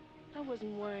 I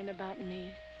wasn't worrying about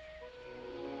me.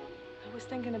 I was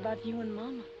thinking about you and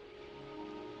Mama.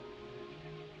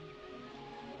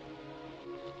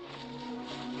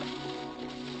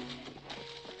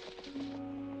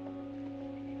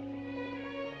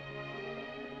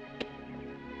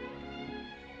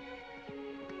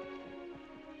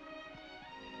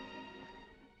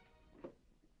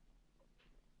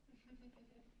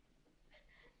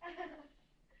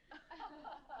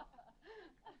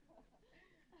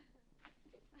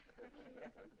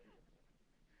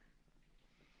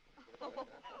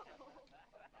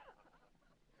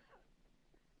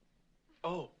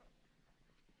 Oh.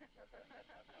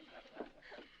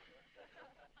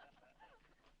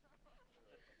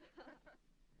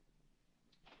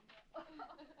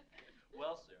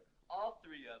 Well, sir, all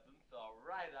three of them fell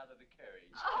right out of the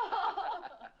carriage.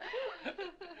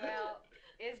 Well,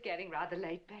 it's getting rather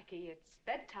late, Becky. It's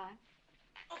bedtime.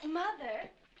 Oh, Mother.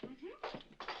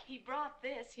 He brought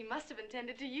this. He must have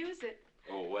intended to use it.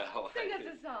 Oh, well. Sing us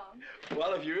a song.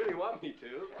 Well, if you really want me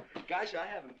to. Gosh, I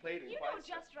haven't played in You quite know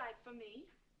just right for me.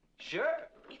 Sure.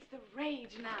 It's the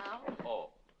rage now.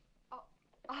 Oh.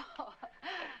 Oh.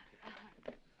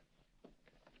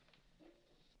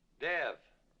 Dev,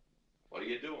 what are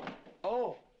you doing?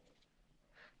 Oh.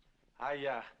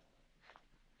 I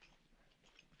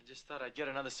just thought I'd get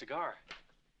another cigar.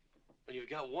 Well, you've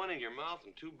got one in your mouth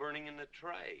and two burning in the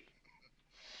tray.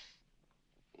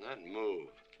 Not move.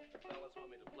 Fellas want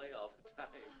me to play all the time.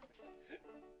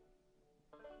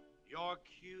 You're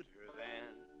cuter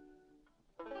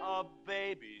than a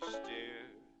baby steer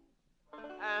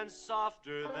and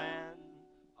softer than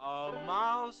a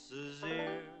mouse's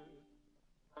ear.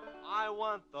 I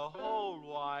want the whole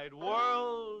wide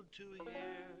world to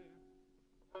hear.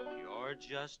 You're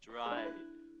just right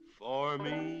for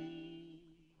me.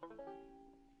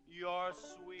 You're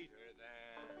sweeter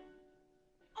than...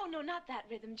 Oh, no, not that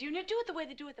rhythm, Junior. Do it the way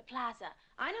they do at the plaza.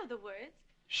 I know the words.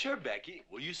 Sure, Becky.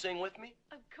 Will you sing with me?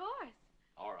 Of course.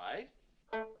 All right.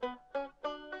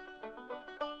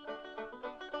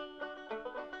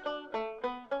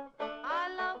 I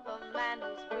love a man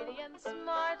who's witty and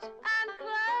smart and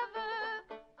clever.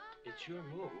 It's your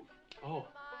move. Oh.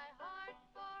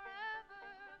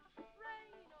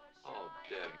 Oh,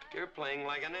 Deb, you're playing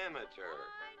like an amateur.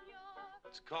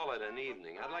 Let's call it an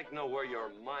evening. I'd like to know where your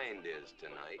mind is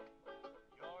tonight.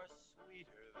 You're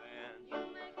sweeter than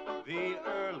the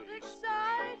early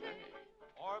spring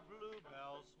or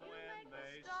bluebells when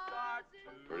they start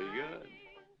to Pretty good.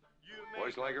 You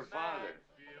Voice like her father.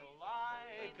 feel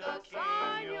like a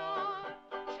king.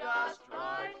 You're just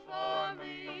right for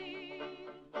me.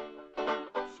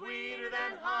 Sweeter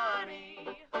than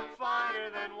honey, finer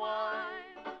than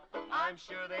wine. I'm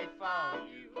sure they found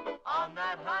you on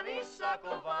that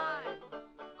honeysuckle vine.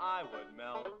 I would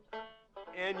melt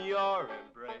in your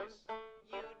embrace.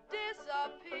 You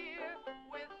disappear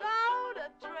without a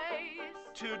trace.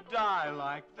 To die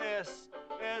like this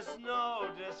is no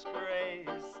disgrace.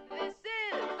 This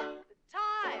is the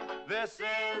time. This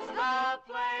is the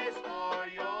place for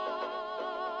you.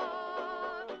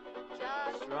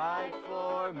 Just Right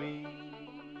for me.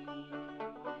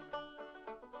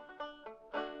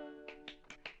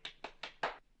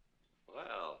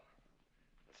 Well,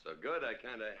 that's so good, I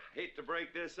kind of hate to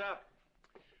break this up.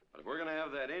 But if we're going to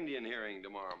have that Indian hearing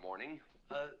tomorrow morning...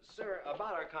 sir,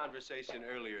 about our conversation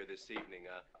earlier this evening,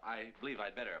 I believe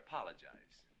I'd better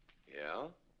apologize. Yeah?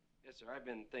 Yes, sir, I've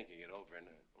been thinking it over, and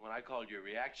when I called you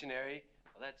reactionary,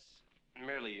 well, that's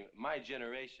merely my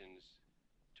generation's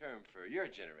term for your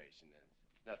generation.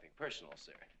 Nothing personal,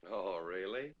 sir. Oh,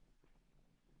 really?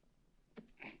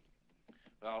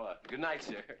 Well, good night,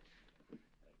 sir.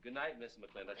 Good night, Miss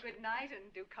McLintock. Good night,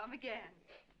 and do come again.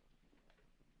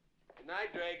 Good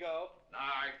night, Drago.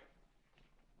 Night.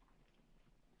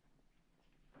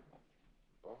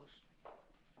 Boss,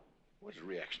 what does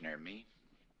reactionary mean?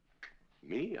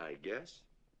 Me, I guess.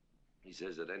 He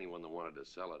says that anyone that wanted to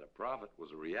sell at a profit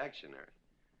was a reactionary.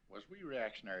 Was we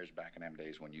reactionaries back in them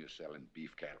days when you was selling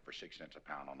beef cattle for 6 cents a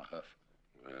pound on the hoof?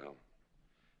 Well,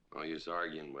 no use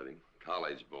arguing with him.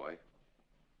 College boy.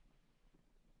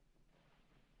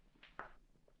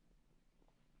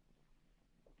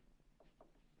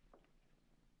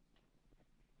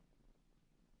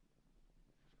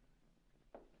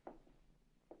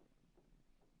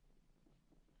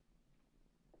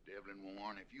 Devlin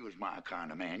Warren, if you was my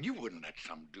kind of man, you wouldn't let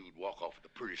some dude walk off with the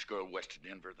prettiest girl west of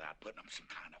Denver without putting up some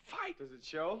kind of fight. Does it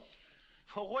show?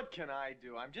 Well, what can I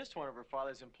do? I'm just one of her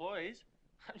father's employees.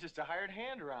 I'm just a hired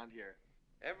hand around here.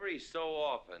 Every so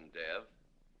often, Dev,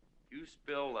 you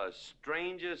spill the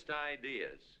strangest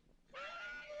ideas.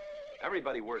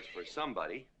 Everybody works for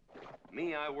somebody.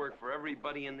 Me, I work for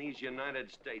everybody in these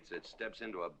United States that steps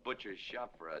into a butcher's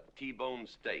shop for a T-bone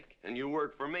steak. And you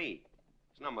work for me.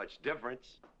 It's not much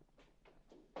difference.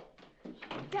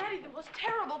 Daddy, the most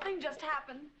terrible thing just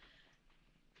happened.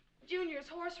 Junior's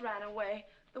horse ran away.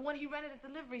 The one he rented at the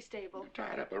livery stable.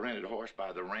 Tied up a rented horse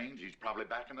by the reins. He's probably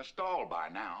back in the stall by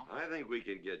now. I think we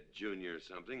could get Junior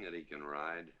something that he can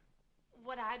ride.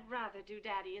 What I'd rather do,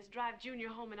 Daddy, is drive Junior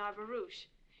home in our barouche.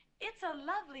 It's a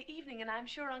lovely evening, and I'm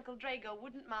sure Uncle Drago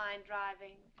wouldn't mind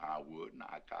driving. I would, and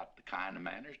I got the kind of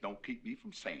manners don't keep me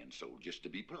from saying so, just to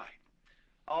be polite.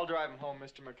 I'll drive him home,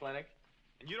 Mr. McLintock.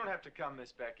 And you don't have to come,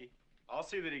 Miss Becky. I'll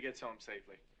see that he gets home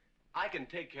safely. I can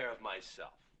take care of myself.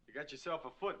 You got yourself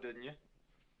a foot, didn't you?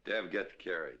 Dev, get the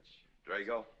carriage.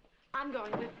 Drago? I'm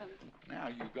going with them. Now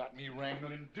you got me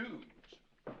wrangling dudes.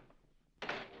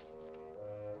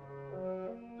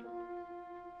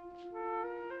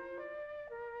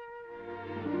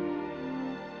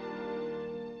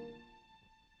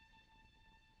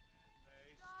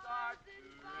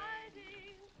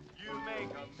 You make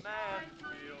a man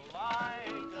feel like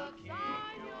a king.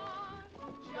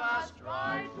 Just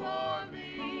right for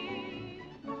me.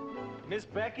 Miss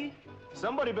Becky,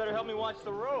 somebody better help me watch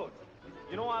the road.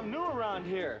 You know, I'm new around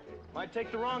here. Might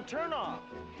take the wrong turn off.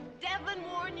 Devlin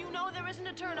Warren, you know there isn't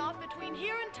a turnoff between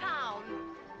here and town.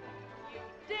 You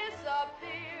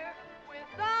disappear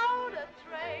without a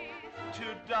trace.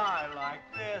 To die like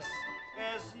this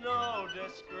is no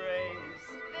disgrace.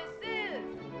 This is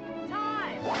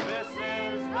time. This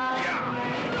is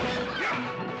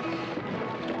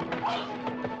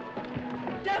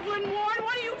Devlin Warren,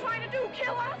 what are you trying to do?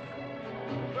 Kill us?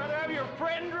 Rather have your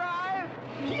friend drive?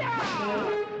 Yeah!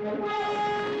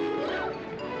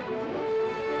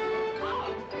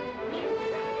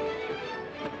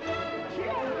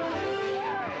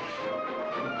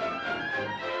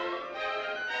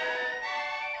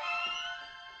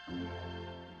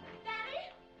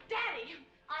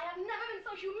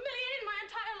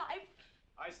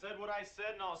 I said what I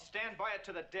said, and I'll stand by it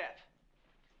to the death.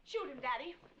 Shoot him,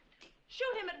 Daddy.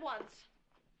 Shoot him at once.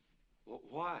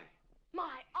 Why?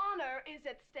 My honor is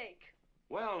at stake.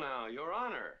 Well, now, Your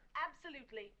Honor.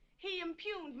 Absolutely. He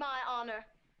impugned my honor.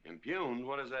 Impugned?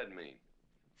 What does that mean?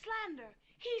 Slander.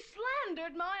 He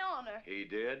slandered my honor. He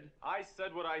did? I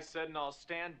said what I said, and I'll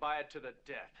stand by it to the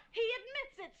death. He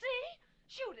admits it, see?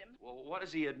 Shoot him. Well, what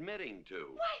is he admitting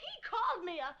to? Why, he called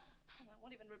me a... I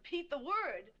won't even repeat the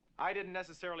word. I didn't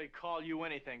necessarily call you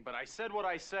anything, but I said what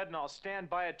I said, and I'll stand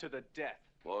by it to the death.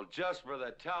 Well, just for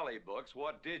the tally books,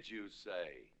 what did you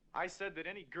say? I said that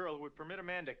any girl who would permit a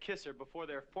man to kiss her before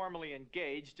they're formally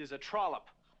engaged is a trollop.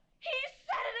 He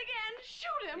said it again!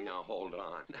 Shoot him! Now, hold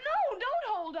on. No, don't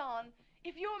hold on.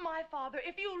 If you're my father,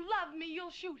 if you love me,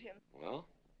 you'll shoot him. Well,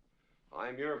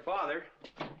 I'm your father,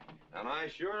 and I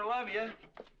sure love you.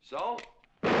 So?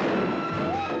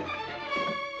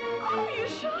 Oh, you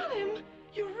shot him!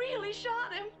 You really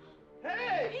shot him!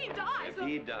 Hey! He dies. If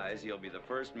he dies, he'll be the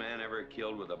first man ever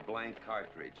killed with a blank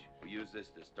cartridge. We use this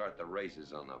to start the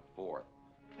races on the 4th.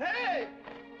 Hey!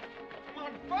 I'm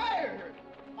on fire!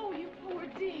 Oh, you poor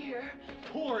dear.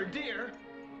 Poor dear?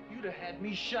 You'd have had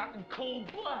me shot in cold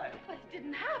blood. But it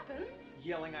didn't happen.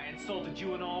 Yelling I insulted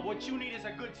you and all. What you need is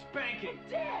a good spanking.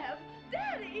 Deb!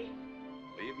 Daddy!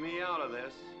 Leave me out of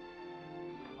this.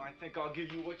 I think I'll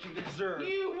give you what you deserve.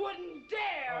 You wouldn't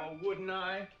dare! Oh, wouldn't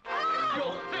I? Ah!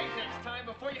 You'll think next time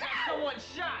before you have someone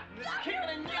shot. And this kicking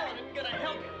and yelling isn't gonna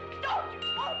help you. Don't you!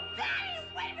 Oh, Daddy!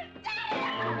 Wait a minute! Daddy!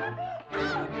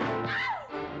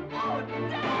 Oh,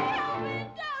 Daddy! Help me!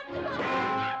 Don't!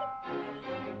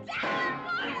 Daddy,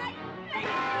 boy, I hate you!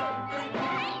 I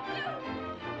hate you!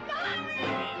 Mommy!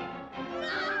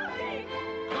 Mommy!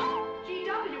 Oh,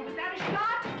 G.W., was that a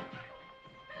shot?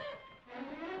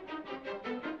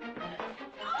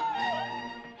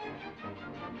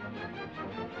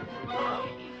 Oh,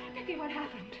 Becky, what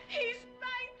happened? He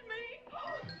spanked me.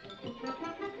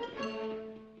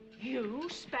 You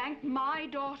spanked my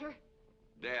daughter?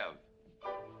 Dev.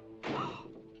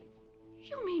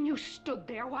 You mean you stood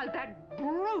there while that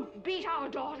brute beat our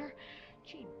daughter?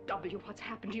 G.W., what's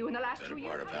happened to you in the last 2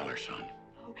 years? Better part of valor, son.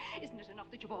 Oh, isn't it enough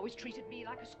that you've always treated me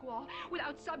like a squaw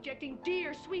without subjecting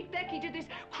dear, sweet Becky to this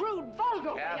crude,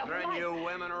 vulgar way of Katherine, life? you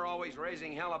women are always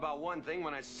raising hell about one thing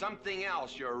when it's something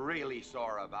else you're really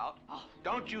sore about. Oh.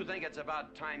 Don't you think it's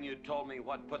about time you told me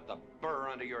what put the burr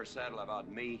under your saddle about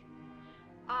me?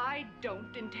 I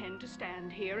don't intend to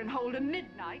stand here and hold a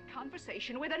midnight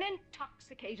conversation with an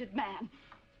intoxicated man.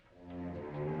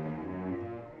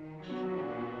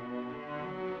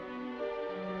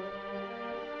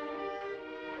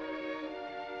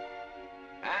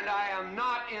 And I am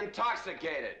not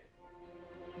intoxicated.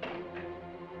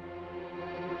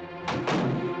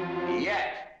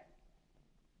 Yet.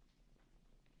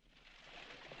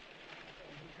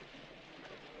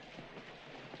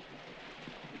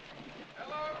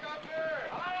 Hello, Governor!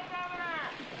 Hello, Governor!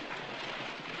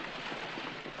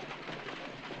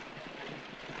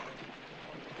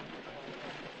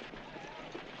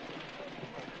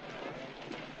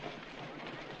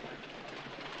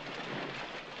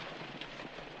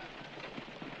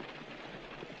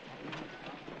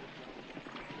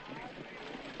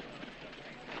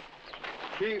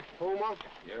 Chief, Puma?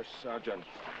 Yes, Sergeant.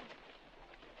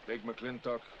 Big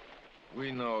McLintock.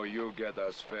 We know you'll get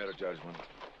us fair judgment.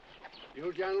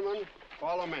 You gentlemen,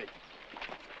 follow me.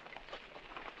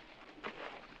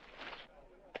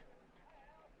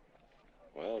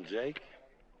 Well, Jake?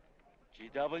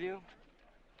 GW?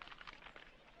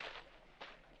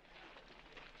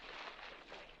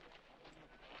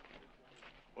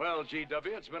 Well,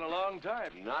 GW, it's been a long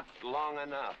time. Not long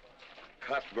enough.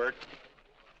 Cuthbert.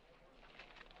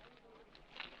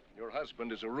 Your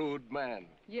husband is a rude man.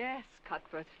 Yes,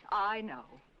 Cuthbert, I know.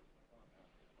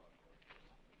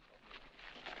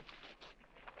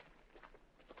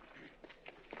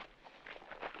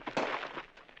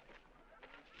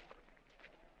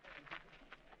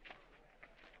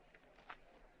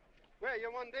 Where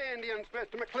you want the Indians,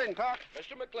 Mr. McLintock?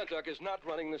 Mr. McLintock is not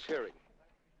running this hearing.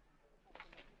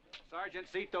 Sergeant,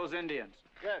 seat those Indians.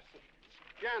 Yes.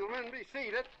 Gentlemen, be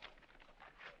seated.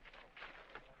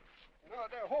 You know,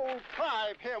 the whole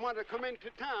tribe here want to come into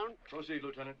town. Proceed,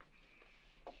 Lieutenant.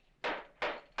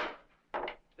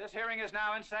 This hearing is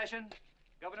now in session.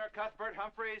 Governor Cuthbert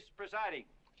Humphreys presiding.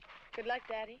 Good luck,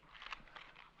 Daddy.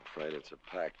 Afraid it's a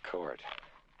packed court.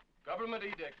 Government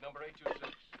Edict number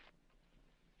 826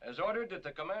 has ordered that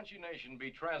the Comanche Nation be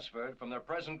transferred from their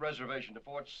present reservation to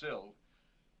Fort Sill.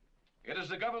 It is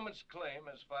the government's claim,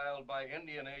 as filed by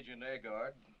Indian Agent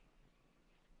Agard,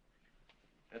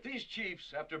 that these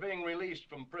chiefs, after being released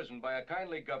from prison by a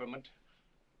kindly government,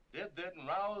 did then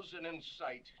rouse and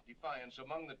incite defiance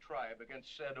among the tribe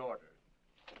against said order.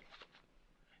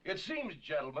 It seems,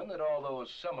 gentlemen, that although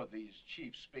some of these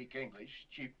chiefs speak English,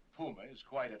 Chief Puma is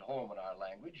quite at home in our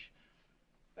language,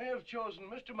 they have chosen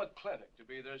Mr. McLintock to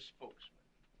be their spokesman.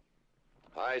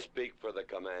 I speak for the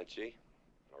Comanche.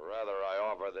 Or rather, I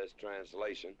offer this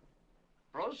translation.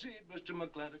 Proceed, Mr.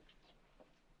 McLintock.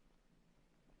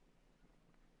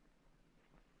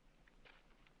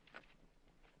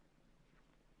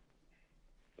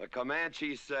 The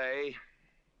Comanche say,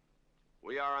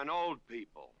 we are an old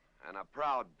people and a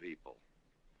proud people.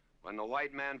 When the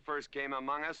white man first came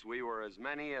among us, we were as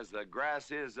many as the grass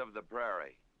is of the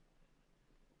prairie.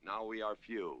 Now we are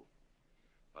few,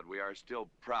 but we are still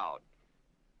proud.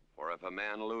 For if a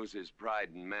man loses pride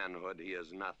in manhood, he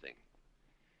is nothing.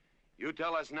 You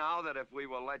tell us now that if we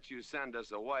will let you send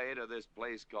us away to this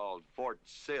place called Fort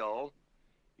Sill,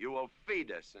 you will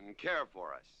feed us and care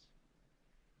for us.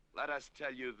 Let us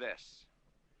tell you this.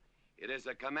 It is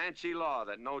a Comanche law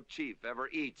that no chief ever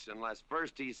eats unless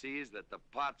first he sees that the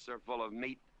pots are full of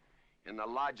meat in the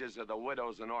lodges of the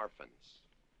widows and orphans.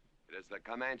 It is the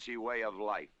Comanche way of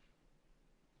life.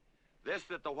 This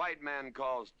that the white man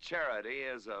calls charity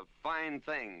is a fine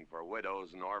thing for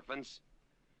widows and orphans,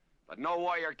 but no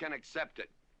warrior can accept it.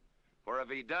 For if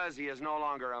he does, he is no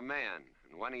longer a man.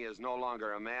 And when he is no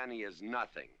longer a man, he is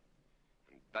nothing,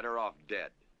 and better off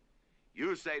dead.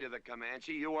 You say to the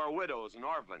Comanche, you are widows and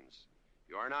orphans.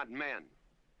 You are not men.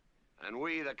 And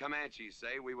we, the Comanche,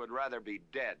 say we would rather be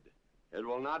dead. It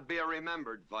will not be a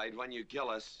remembered fight when you kill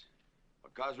us,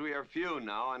 because we are few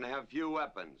now and have few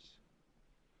weapons.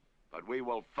 But we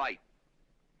will fight,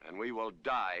 and we will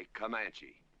die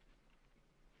Comanche.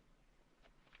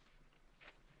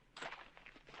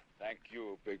 Thank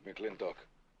you, Big McLintock.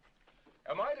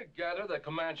 Am I to gather that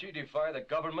Comanche defy the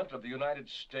government of the United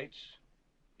States?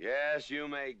 Yes, you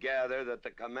may gather that the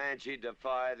Comanche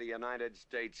defy the United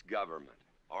States government,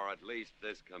 or at least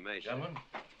this commission. Gentlemen.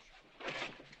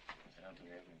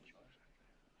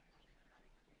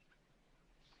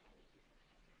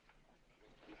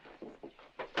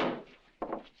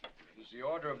 It is the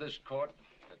order of this court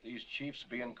that these chiefs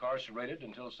be incarcerated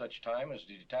until such time as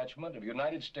the detachment of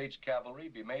United States cavalry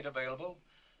be made available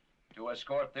to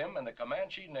escort them and the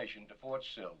Comanche Nation to Fort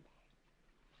Sill.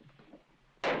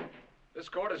 This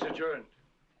court is adjourned.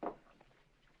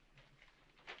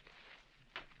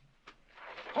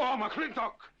 Oh,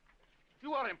 McLintock!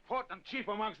 You are important chief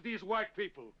amongst these white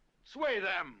people. Sway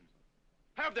them.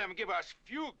 Have them give us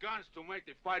few guns to make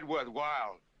the fight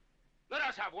worthwhile. Let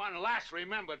us have one last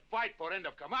remembered fight for end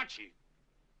of Comanche.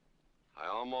 I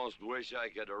almost wish I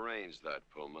could arrange that,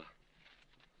 Puma.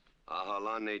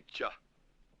 Ahalani cha.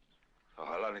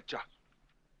 Ahalani cha.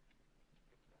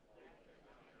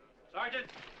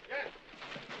 Sergeant! Yes.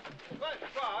 Good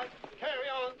God. Carry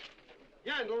on.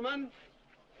 Gentlemen.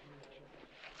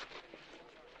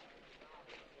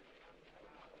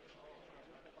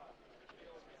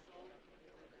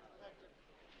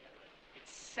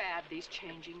 It's sad, these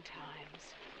changing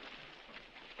times.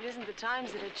 It isn't the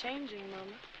times that are changing,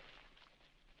 Mama.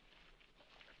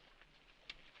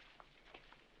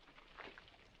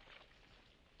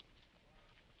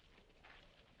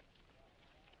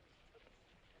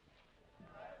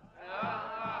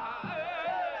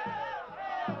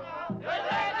 Yeah.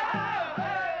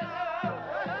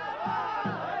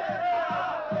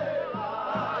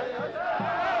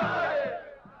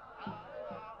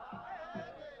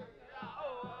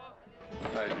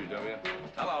 inside, GW.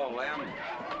 Hello, Lem.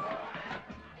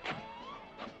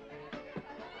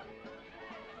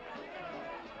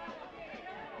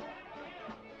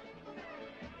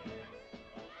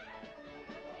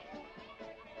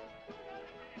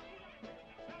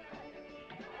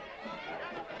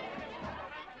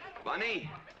 Bunny?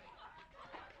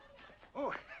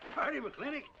 Oh, howdy,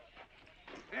 McLintock.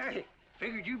 I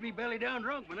figured you'd be belly down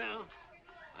drunk by now.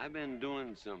 I've been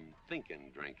doing some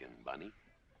drinking, Bunny.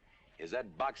 Is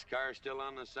that boxcar still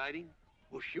on the siding?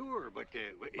 Well, sure, but...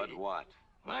 But what?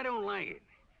 Well, I don't like it.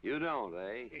 You don't,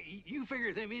 eh? You figure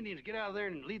if them Indians get out there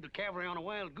and lead the cavalry on a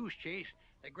wild goose chase,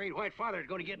 that great white father's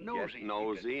going to get nosy. Get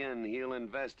nosy, and he'll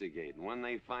investigate. And when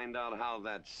they find out how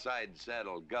that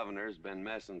side-saddle governor's been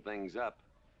messing things up,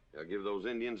 they'll give those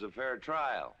Indians a fair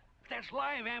trial. That's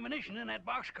live ammunition in that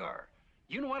boxcar.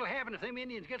 You know what'll happen if them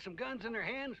Indians get some guns in their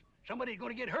hands? Somebody's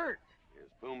going to get hurt. Is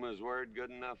Puma's word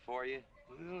good enough for you?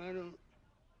 Well, I don't...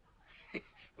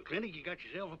 McLintock, you got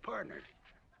yourself a partner.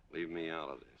 Leave me out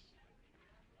of this.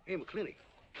 Hey, McLintock.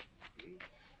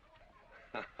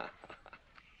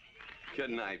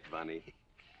 Good night, Bunny.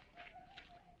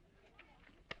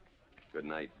 Good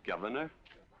night, Governor.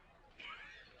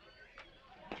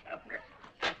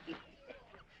 There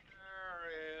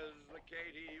is the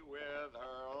Katie with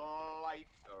her light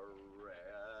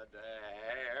red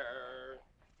hair,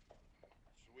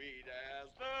 sweet as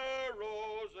the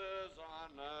roses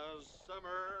on a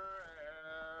summer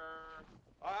air.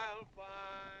 I'll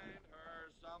find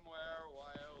her somewhere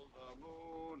while the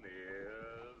moon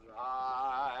is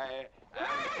high and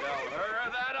tell her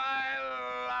that I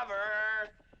love her,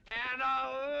 and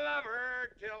I'll love her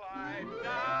till I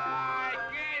die.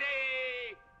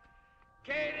 Katie!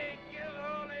 Katie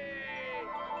Gilhooly!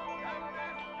 The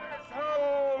master's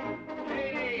home!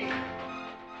 Katie!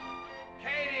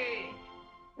 Katie!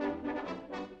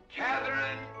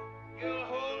 Katherine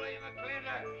Gilhooly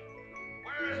McLintock!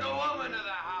 Where's the woman of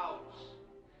the house?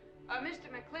 Mr.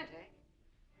 McLintock.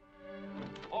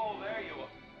 Oh, there you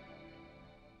are.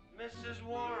 Mrs.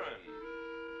 Warren.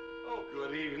 Oh,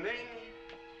 good evening.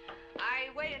 I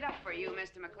waited up for you,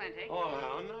 Mr. McLintock. Oh,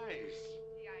 how nice.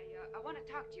 I want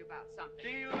to talk to you about something.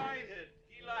 Delighted,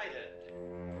 delighted.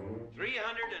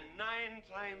 309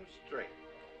 times straight.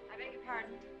 I beg your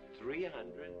pardon?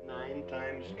 309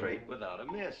 times straight without a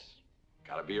miss.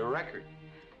 Gotta be a record.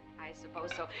 I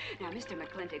suppose so. Now, Mr.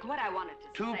 McLintock, what I wanted to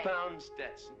say... 2-pound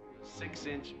Stetson,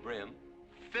 6-inch brim,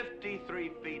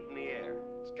 53 feet in the air.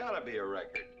 It's gotta be a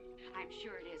record. I'm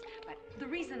sure it is, but the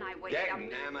reason I waited up...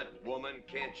 Dagnammit, woman,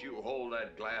 can't you hold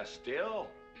that glass still?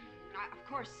 Of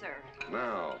course, sir.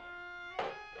 Now,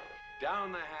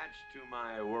 down the hatch to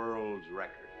my world's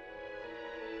record.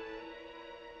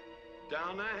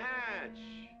 Down the hatch.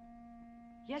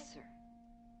 Yes, sir.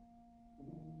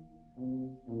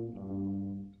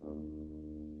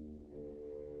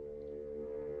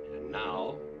 And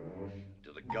now,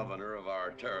 to the governor of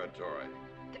our territory.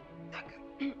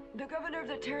 The governor of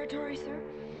the territory, sir?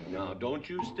 Now, don't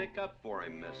you stick up for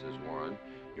him, Mrs. Warren.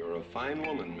 You're a fine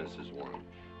woman, Mrs. Warren.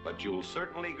 But you'll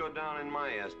certainly go down in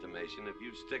my estimation if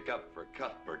you stick up for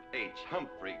Cuthbert H.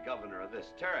 Humphrey, governor of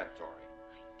this territory.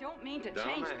 I don't mean to down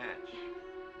change... the hatch.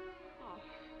 Oh,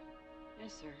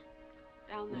 yes, sir.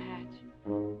 Down the hatch.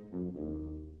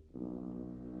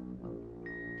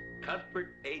 Cuthbert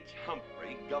H.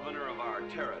 Humphrey, governor of our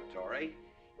territory,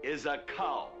 is a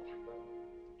cull.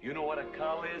 You know what a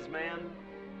cull is, man?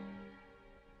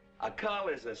 A cull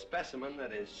is a specimen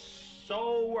that is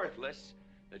so worthless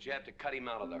that you have to cut him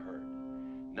out of the herd.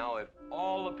 Now, if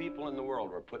all the people in the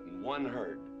world were put in one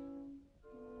herd,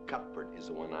 Cuthbert is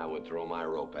the one I would throw my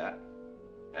rope at.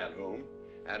 At whom?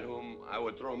 At whom I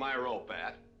would throw my rope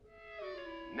at.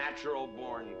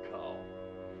 Natural-born cull.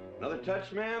 Another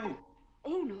touch, ma'am?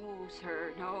 Oh, no,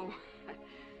 sir, no.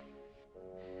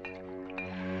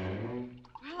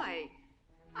 Well,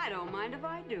 I don't mind if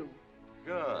I do.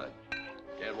 Good.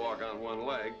 Can't walk on one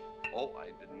leg. Oh,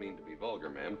 I didn't mean to be vulgar,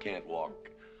 ma'am. Can't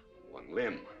walk one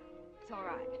limb. It's all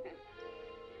right.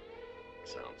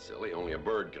 Sounds silly. Only a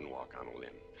bird can walk on a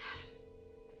limb.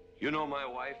 You know my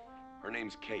wife? Her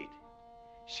name's Kate.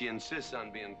 She insists on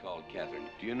being called Katherine.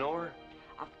 Do you know her?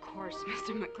 Of course,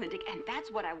 Mr. McLintock, and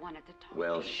that's what I wanted to talk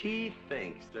Well, to you. she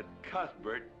thinks that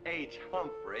Cuthbert H.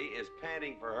 Humphrey is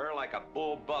panting for her like a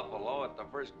bull buffalo at the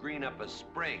first green up of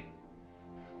spring.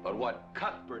 But what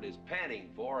Cuthbert is panting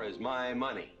for is my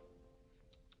money.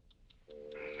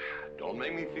 Don't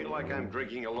make me feel like I'm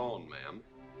drinking alone, ma'am.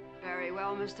 Very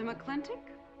well, Mr. McLintock,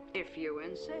 if you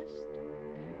insist.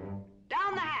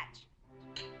 Down the hatch.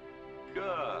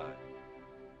 Good.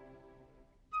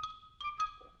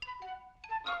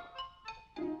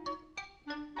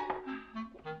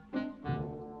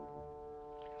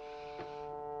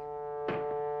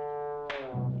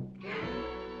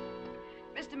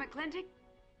 McLintock,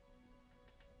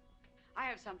 I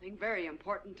have something very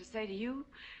important to say to you.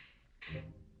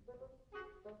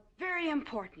 Very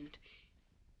important.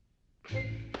 Guess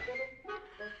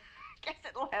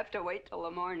it'll have to wait till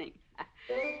the morning.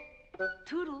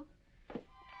 Toodle.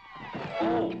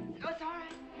 Oh, it's all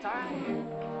right. It's all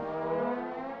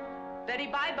right. Betty,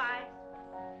 bye-bye.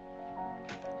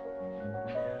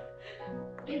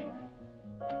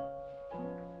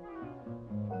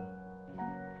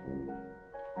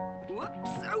 Whoops.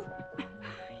 Oh.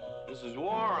 Mrs.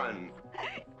 Warren.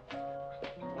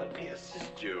 Let me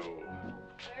assist you.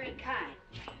 Very kind.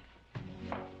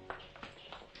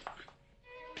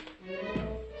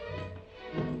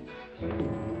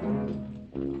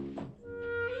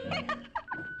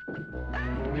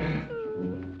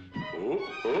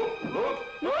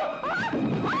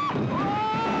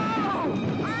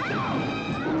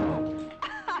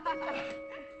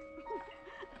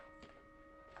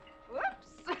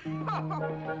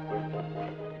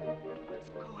 What's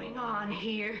going on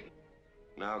here?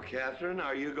 Now, Katherine,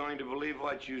 are you going to believe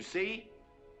what you see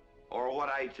or what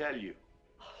I tell you?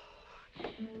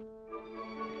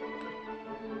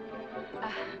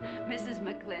 Mrs.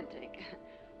 McLintock,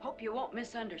 hope you won't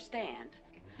misunderstand.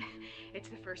 It's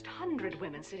the first 100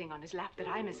 women sitting on his lap that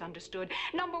I misunderstood.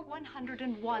 Number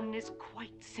 101 is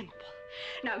quite simple.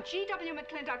 Now, G.W.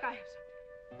 McLintock, I have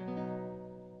something.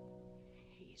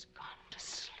 He's gone to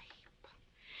sleep.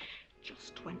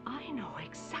 Just when I know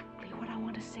exactly what I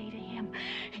want to say to him,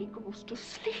 he goes to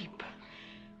sleep.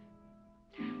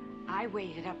 I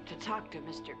waited up to talk to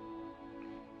Mr.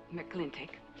 McLintock.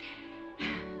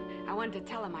 I wanted to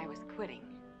tell him I was quitting.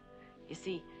 You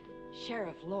see,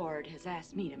 Sheriff Lord has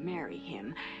asked me to marry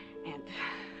him, and...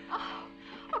 Oh,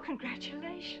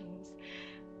 congratulations.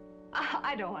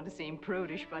 I don't want to seem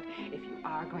prudish, but if you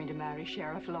are going to marry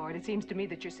Sheriff Lord, it seems to me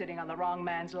that you're sitting on the wrong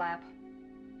man's lap.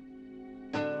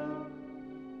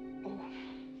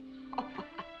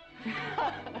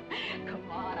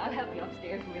 Come on, I'll help you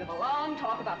upstairs and we'll have a long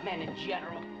talk about men in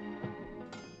general.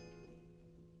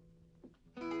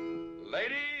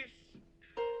 Ladies,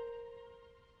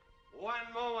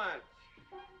 one moment.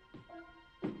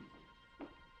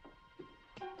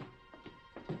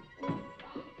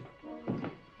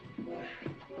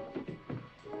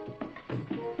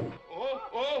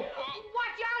 Oh!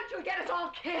 Watch out, you'll get us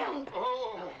all killed!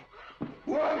 Oh!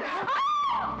 What?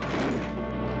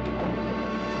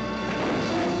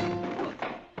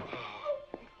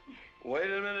 Wait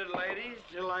a minute, ladies,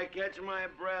 till I catch my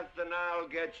breath, and I'll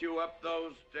get you up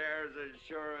those stairs as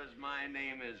sure as my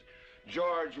name is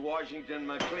George Washington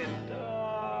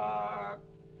McLintock.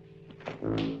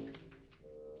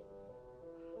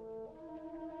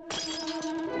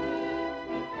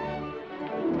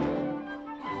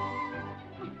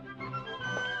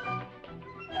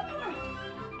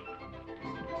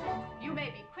 You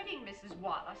may be quitting, Mrs.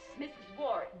 Wallace, Mrs.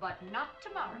 Ward, but not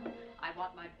tomorrow. I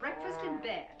want my breakfast in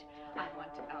bed. I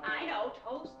want to... I know,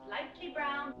 toast, lightly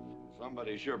brown.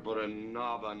 Somebody sure put a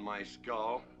knob on my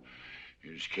skull.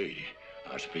 Here's Katie.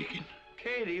 Speaking.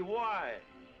 Katie, why?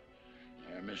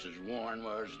 Mrs. Warren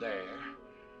was there.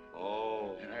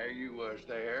 Oh. And there you was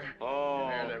there. Oh.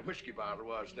 And there that whiskey bottle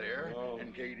was there. Oh.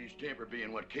 And Katie's temper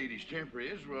being what Katie's temper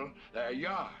is, well, there you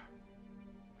are.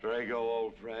 Drago,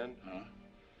 old friend. Huh?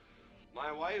 My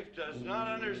wife does not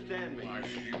understand me. Why,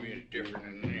 she ain't different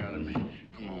than any other man.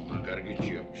 Come on, I gotta get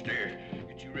you upstairs.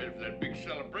 Get you ready for that big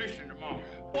celebration tomorrow.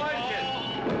 What is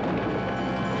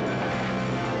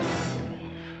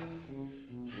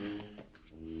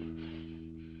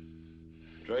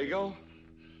it? Drago,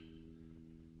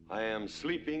 I am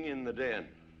sleeping in the den.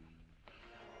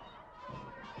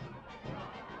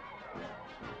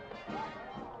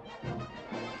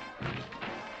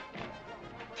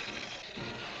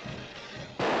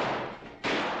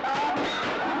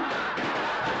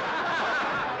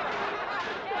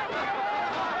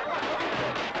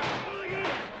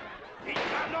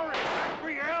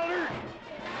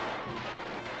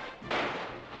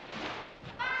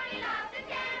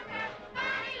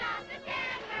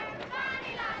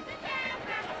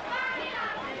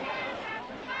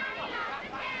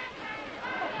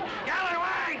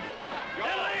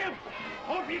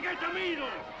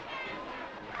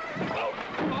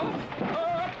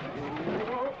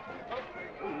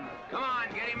 Come on,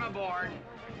 get him aboard.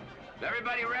 Is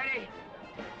everybody ready?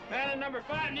 Man in number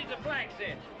 5 needs a flank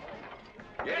set.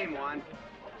 Get him one.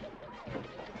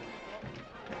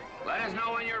 Let us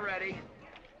know when you're ready.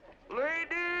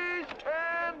 Ladies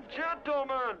and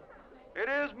gentlemen, it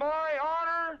is my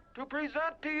honor to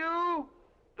present to you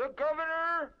the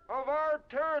governor of our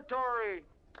territory,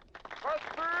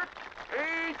 Cuthbert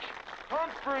H.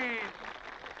 Humphreys.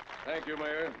 Thank you,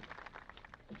 Mayor.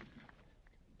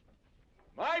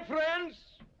 My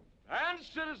friends and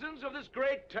citizens of this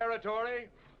great territory,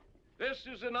 this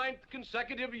is the 9th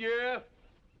consecutive year.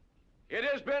 It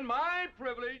has been my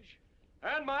privilege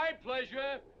and my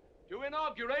pleasure to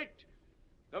inaugurate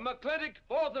the McLintock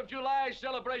 4th of July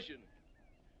celebration.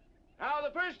 Now,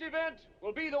 the first event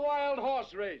will be the wild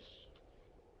horse race.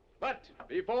 But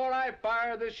before I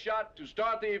fire this shot to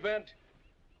start the event,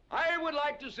 I would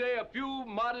like to say a few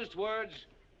modest words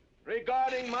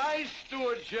regarding my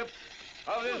stewardship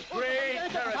of this great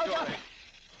territory.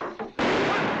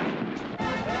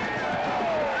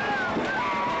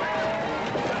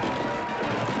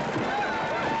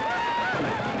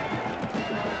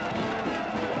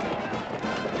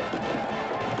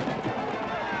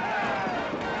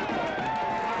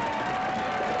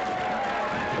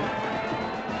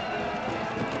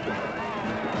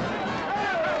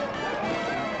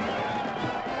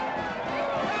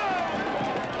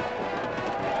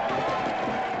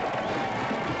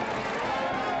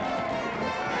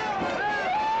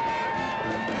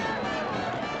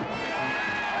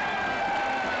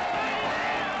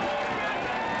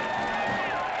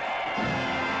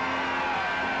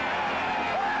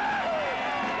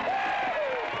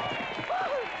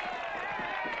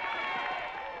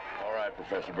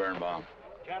 Professor Birnbaum.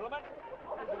 Gentlemen?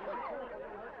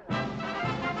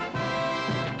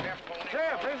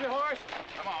 Sheriff, here's your horse.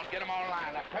 Come on, get them all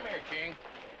lined up. Come here, King.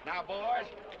 Now, boys,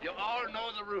 you all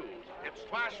know the rules. It's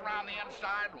twice around the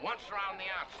inside, once around the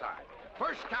outside.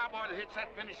 First cowboy that hits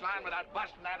that finish line without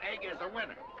busting that egg is the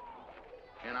winner.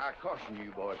 And I caution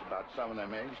you boys about some of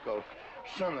them eggs, because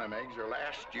some of them eggs are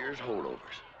last year's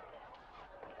holdovers.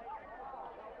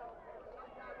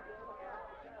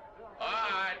 All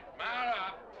right, mount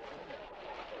up.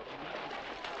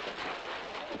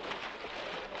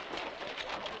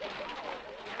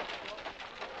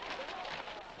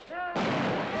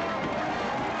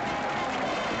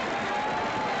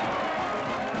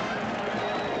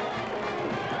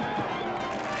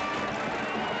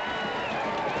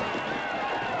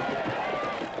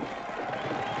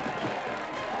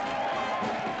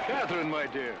 Katherine, my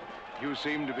dear, you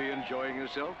seem to be enjoying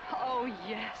yourself. Oh,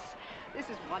 yes. This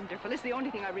is wonderful. It's the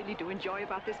only thing I really do enjoy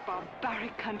about this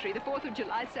barbaric country, the 4th of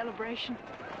July celebration.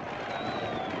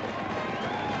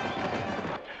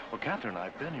 Well, Katherine,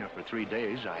 I've been here for 3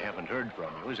 days. I haven't heard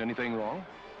from you. Is anything wrong?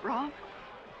 Wrong?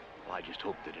 Well, I just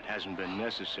hope that it hasn't been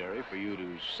necessary for you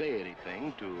to say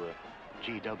anything to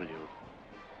GW.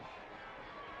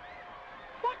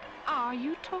 What are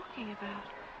you talking about?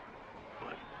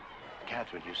 Well,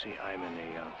 Katherine, you see, I'm in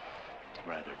a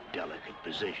rather delicate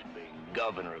position, being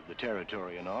governor of the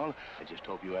territory and all. I just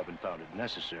hope you haven't found it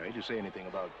necessary to say anything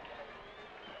about...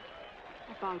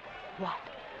 About what?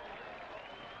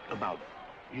 About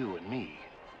you and me.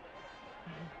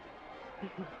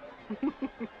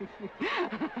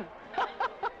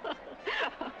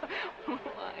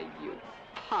 Why, you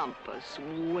pompous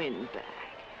windbag.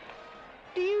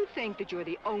 Do you think that you're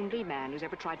the only man who's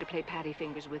ever tried to play patty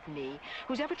fingers with me,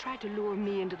 who's ever tried to lure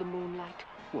me into the moonlight?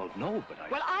 Well, no, but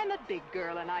Well, I'm a big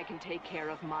girl and I can take care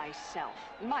of myself.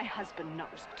 My husband knows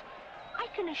it. I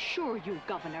can assure you,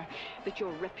 Governor, that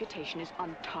your reputation is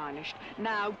untarnished.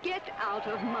 Now get out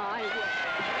of my way.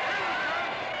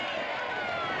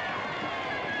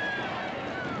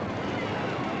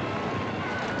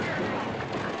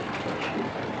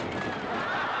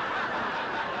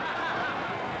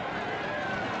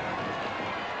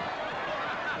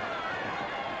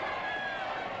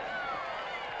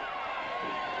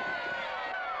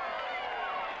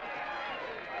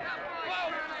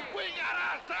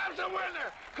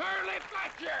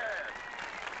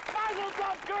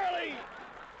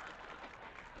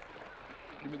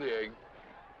 Give me the egg.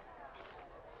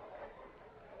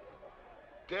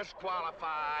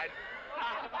 Disqualified.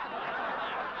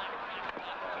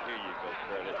 Here you go,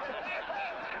 Curly.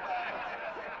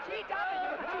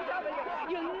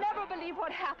 GW, you'll never believe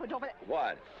what happened over there.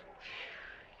 What?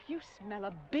 You smell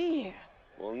of beer.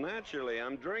 Well, naturally,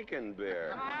 I'm drinking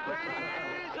beer.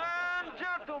 Ladies and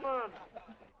gentlemen,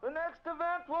 the next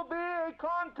event will be a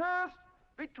contest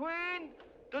between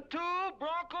the two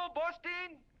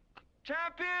bronco-busting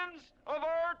champions of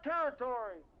our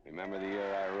territory. Remember the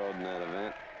year I rode in that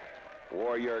event?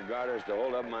 Wore your garters to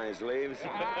hold up my sleeves?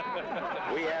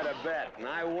 We had a bet, and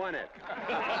I won it.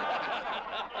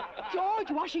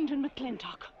 George Washington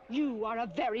McLintock, you are a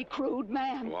very crude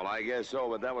man. Well, I guess so,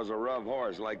 but that was a rough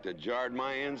horse, like to jarred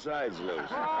my insides loose.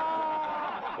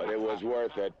 But it was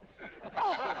worth it.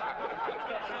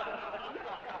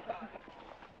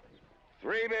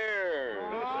 3 beers.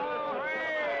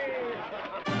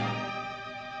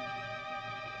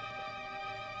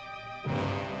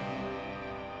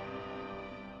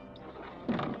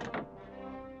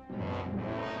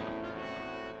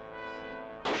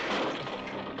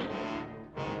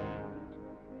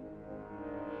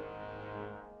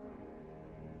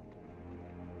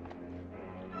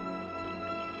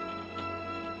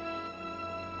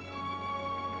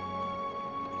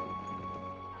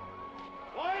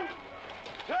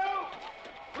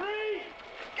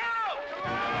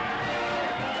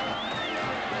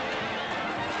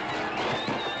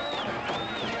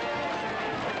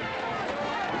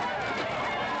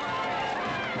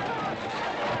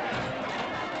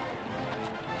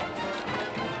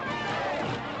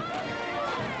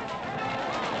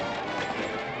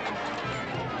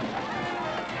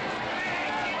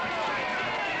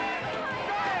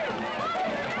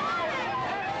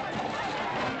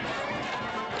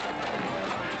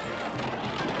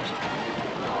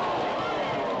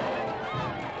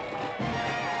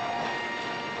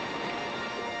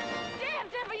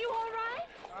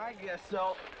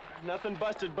 so. Nothing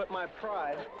busted but my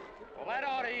pride. Well, that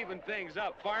ought to even things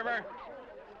up, farmer.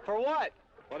 For what?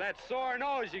 Well, that sore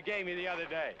nose you gave me the other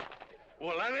day.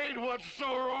 Well, that ain't what's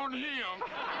sore on him.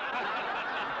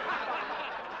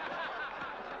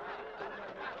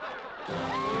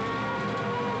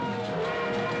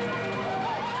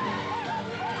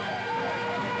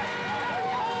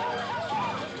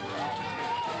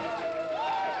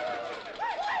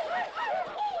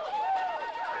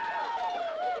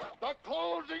 The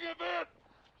closing event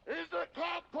is the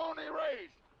cow pony race.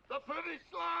 The finish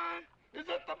line is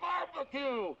at the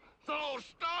barbecue. So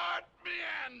start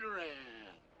meandering.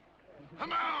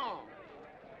 Come on.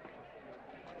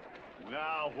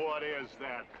 Now what is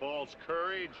that, false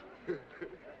courage?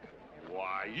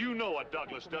 Why, you know a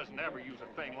Douglas doesn't ever use a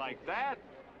thing like that.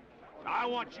 I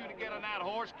want you to get on that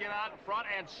horse, get out in front,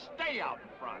 and stay out in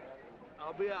front.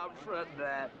 I'll be out front,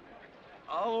 Dad.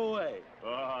 All the way.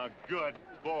 Good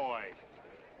boy.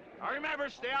 Now remember,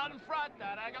 stay out in front.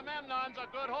 That Agamemnon's a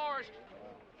good horse.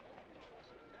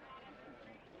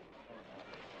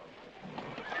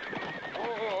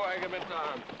 Oh,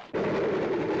 Agamemnon.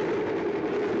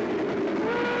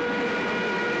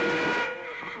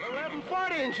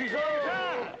 11:40 and she's on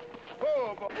time.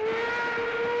 Oh, boy.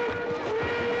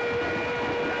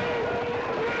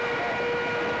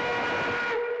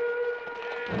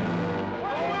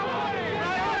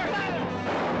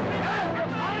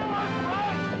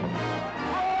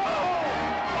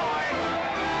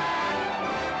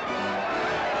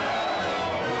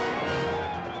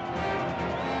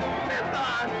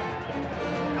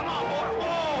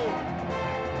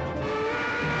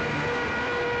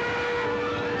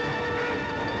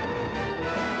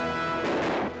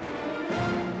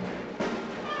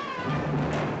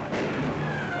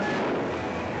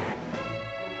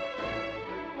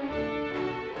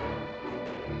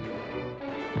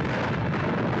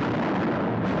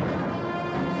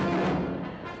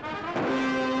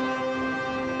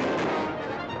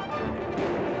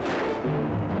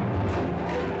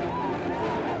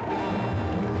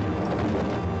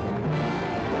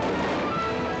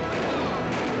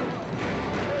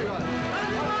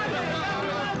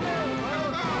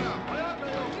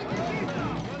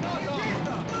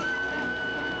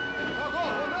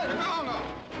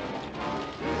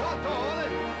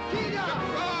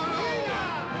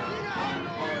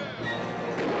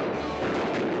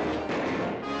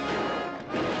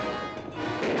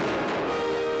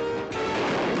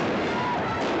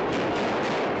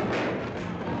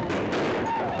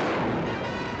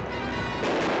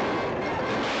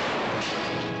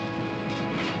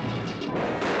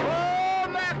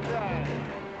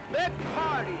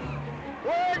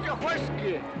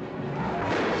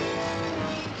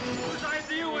 Whose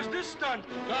idea was this stunt?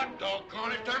 God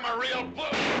doggone it, I'm a real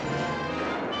book.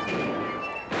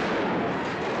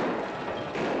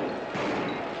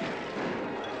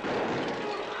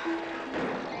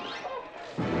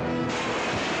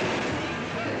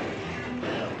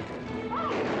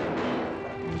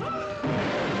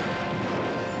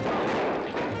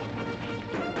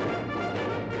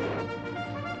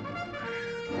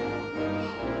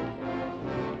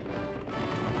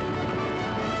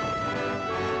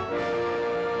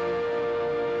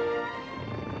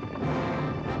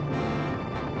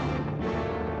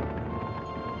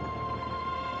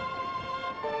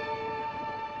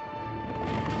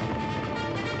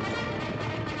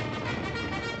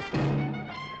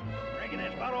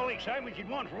 Excitement you'd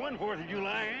want for one 4th of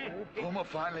July, eh? Puma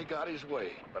finally got his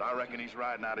way, but I reckon he's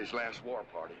riding out his last war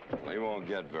party. He won't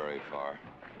get very far.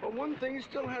 But one thing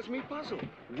still has me puzzled.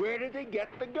 Where did they get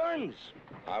the guns?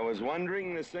 I was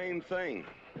wondering the same thing.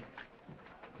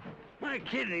 My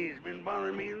kidney's been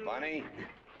bothering me. Funny?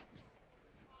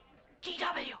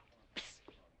 GW.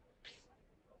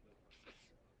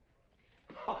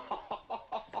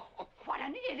 What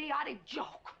an idiotic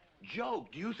joke.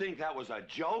 Joke? Do you think that was a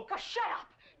joke? Oh, shut up.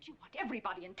 You want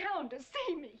everybody in town to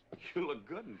see me. You look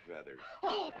good in feathers.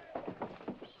 Oh.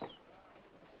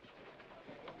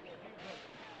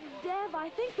 Dev, I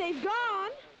think they've gone.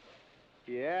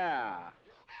 Yeah.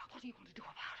 What are you going to do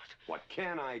about it? What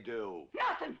can I do?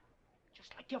 Nothing.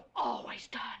 Just like you've always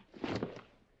done.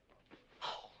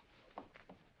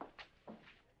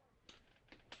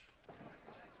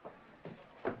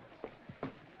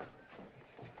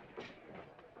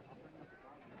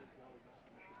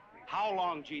 How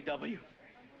long, GW?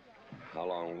 How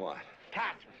long what?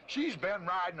 Katherine. She's been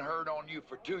riding herd on you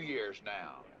for 2 years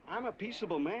now. I'm a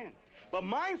peaceable man. But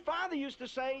my father used to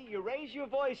say, you raise your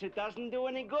voice, it doesn't do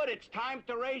any good. It's time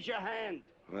to raise your hand.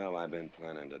 Well, I've been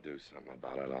planning to do something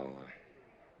about it.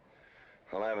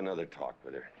 I'll have another talk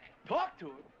with her. Talk to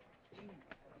her?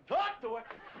 Talk to her?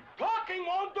 Talking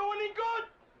won't do any good.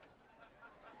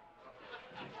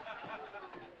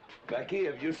 Becky,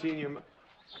 have you seen your...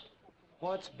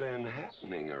 What's been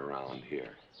happening around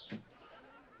here?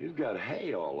 You've got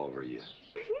hay all over you.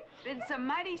 Been some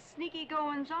mighty sneaky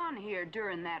goings-on here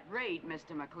during that raid,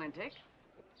 Mr. McLintock.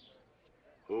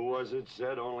 Who was it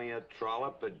said only a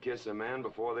trollop would kiss a man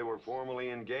before they were formally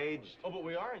engaged? Oh, but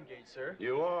we are engaged, sir.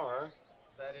 You are?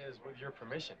 That is, with your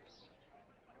permission.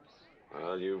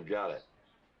 Well, you've got it.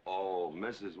 Oh,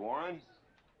 Mrs. Warren?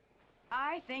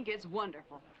 I think it's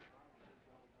wonderful.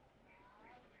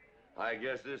 I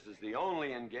guess this is the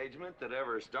only engagement that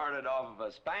ever started off of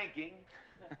a spanking.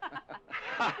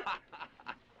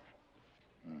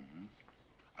 Mm-hmm.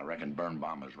 I reckon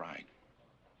Birnbaum is right.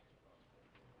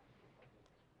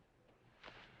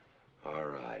 All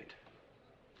right.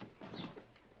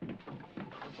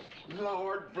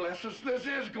 Lord bless us, this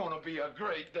is gonna be a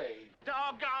great day.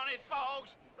 Doggone it, folks.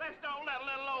 Let's don't let a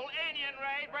little old Indian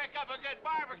raid break up a good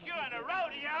barbecue and a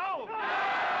rodeo.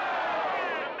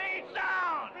 The meat's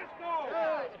on. Let's go.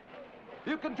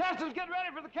 You contestants, get ready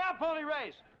for the cow pony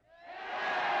race.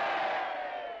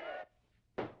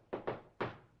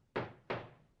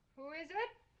 Who is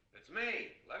it? It's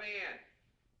me. Let me in.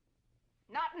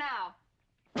 Not now.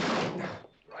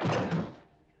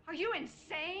 Are you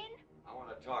insane? I want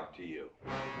to talk to you.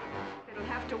 It'll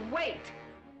have to wait.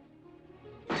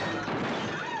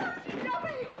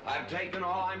 I've taken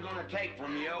all I'm going to take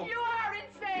from you. You are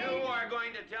insane! You are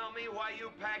going to tell me why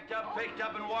you packed up, picked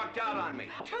up, and walked out on me.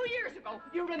 2 years ago,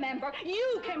 you remember,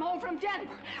 you came home from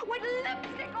Denver with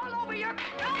lipstick all over your...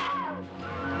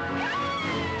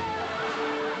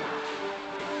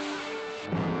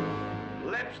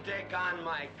 Lipstick on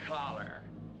my collar.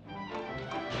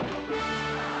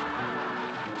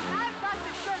 I've got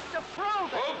the shirt to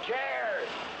prove it. Who cares?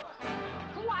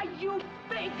 Why, you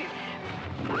big...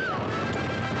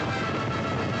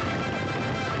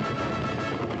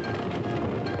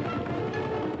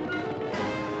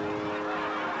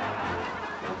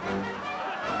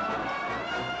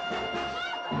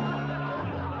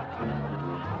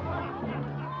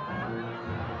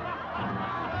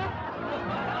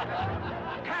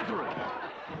 Katherine!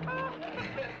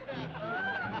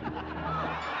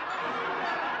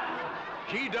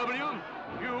 G.W.,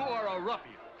 you are a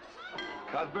ruffian.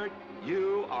 Cuthbert,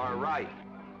 you are right.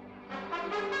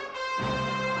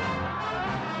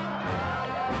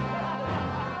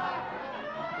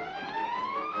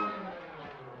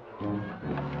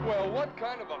 Well, what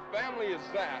kind of a family is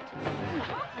that?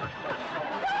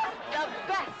 The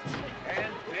best!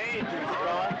 And dangerous,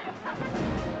 son.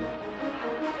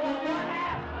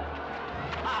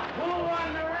 Who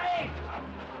won the race?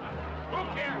 Who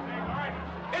cares, Ingrid?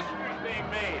 History's being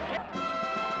made.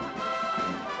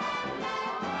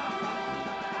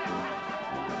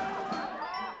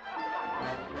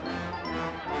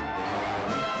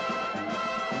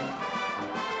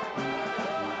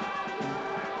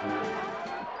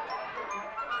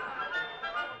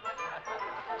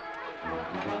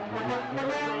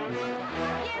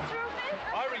 Yes, Rufus?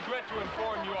 I regret to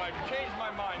inform you I've changed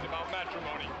my mind about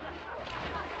matrimony.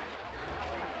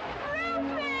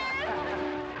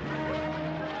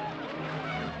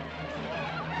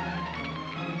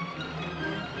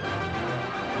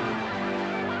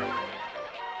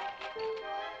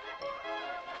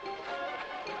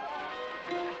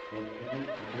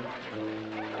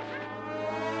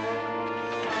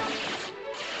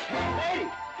 Hey,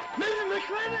 Mrs.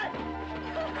 McLintock!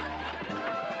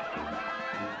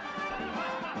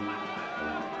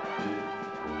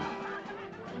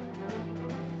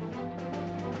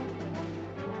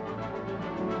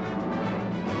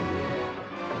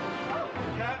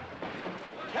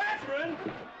 Katherine!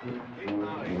 Keep him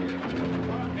out of here.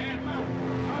 Hands up. All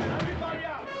right, everybody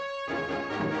out.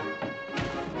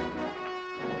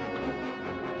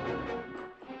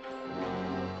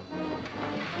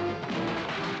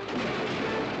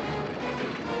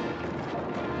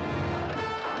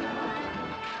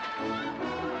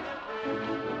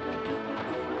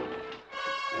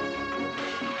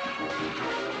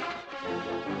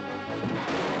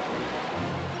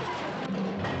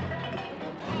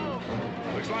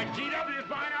 Looks like GW's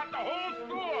buying out the whole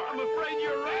store. I'm afraid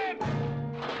you're right.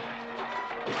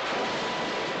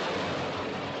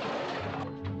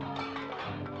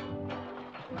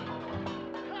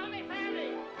 Clowny family!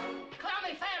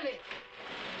 Clowny family!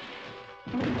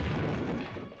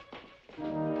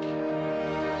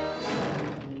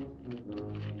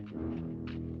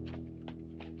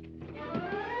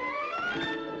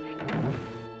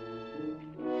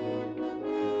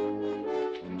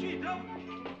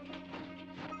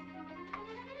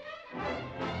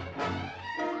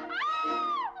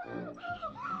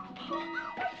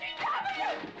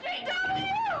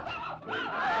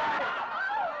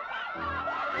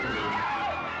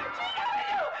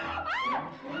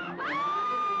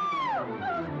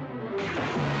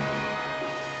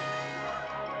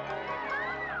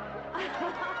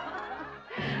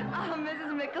 Oh,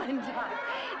 Mrs. McLintock,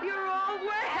 you're all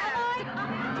wet.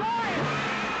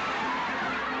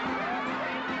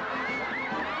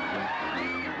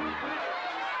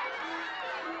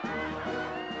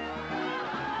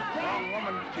 Wrong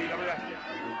woman, G.W.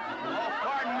 Oh,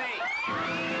 pardon me.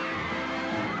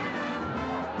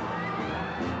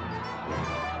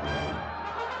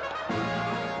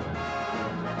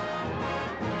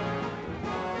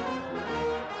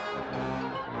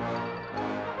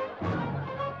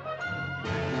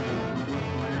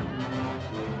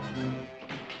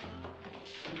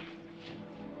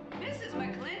 Mrs.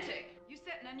 McLintock, you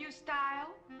setting a new style?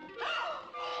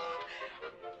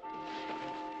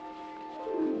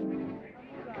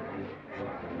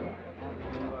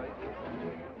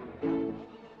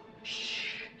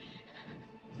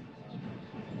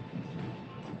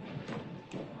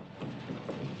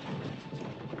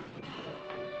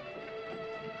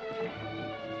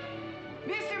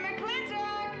 Mr.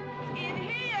 McLintock, in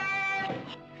here!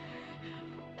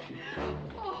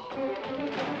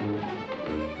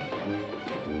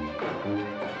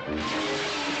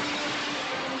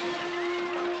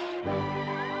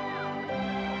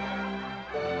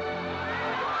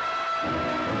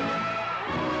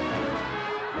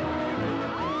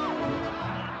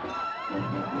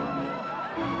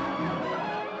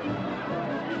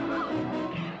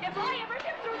 If I ever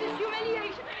get through this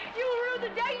humiliation, you'll rue the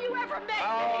day you ever met me.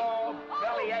 Oh,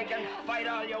 belly aching, fight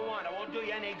all you want. It won't do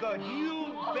you any good.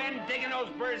 You've been digging those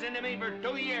burrs into me for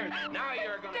 2 years. Now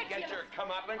you're gonna get your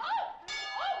comeuppance.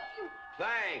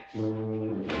 Thanks.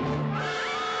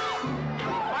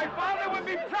 My father would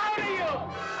be proud of you!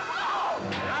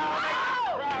 Now make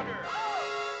him prouder.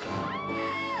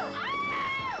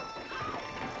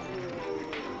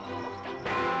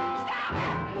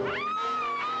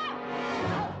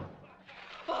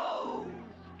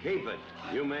 Keep it.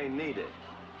 You may need it.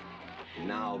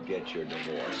 Now get your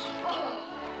divorce.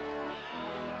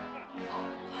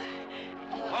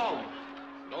 Home.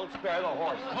 Don't spare the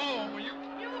horse. Home, you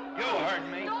heard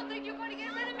me. Don't think you're going to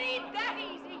get rid of me that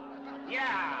easy.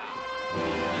 Yeah.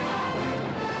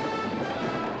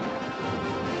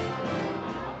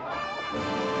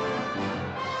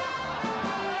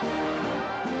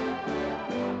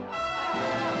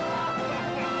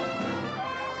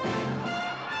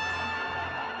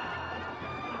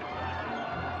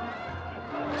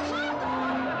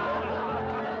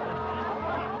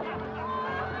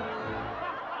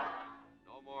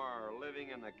 No more living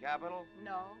in the capital?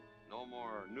 No. No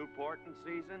more Newport in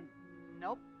season?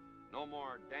 Nope. No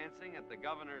more dancing at the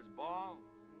governor's ball?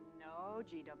 No,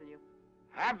 GW.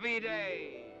 Happy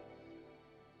days!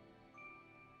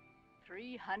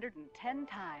 310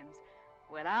 times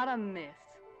without a miss.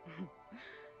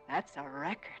 That's a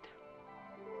record.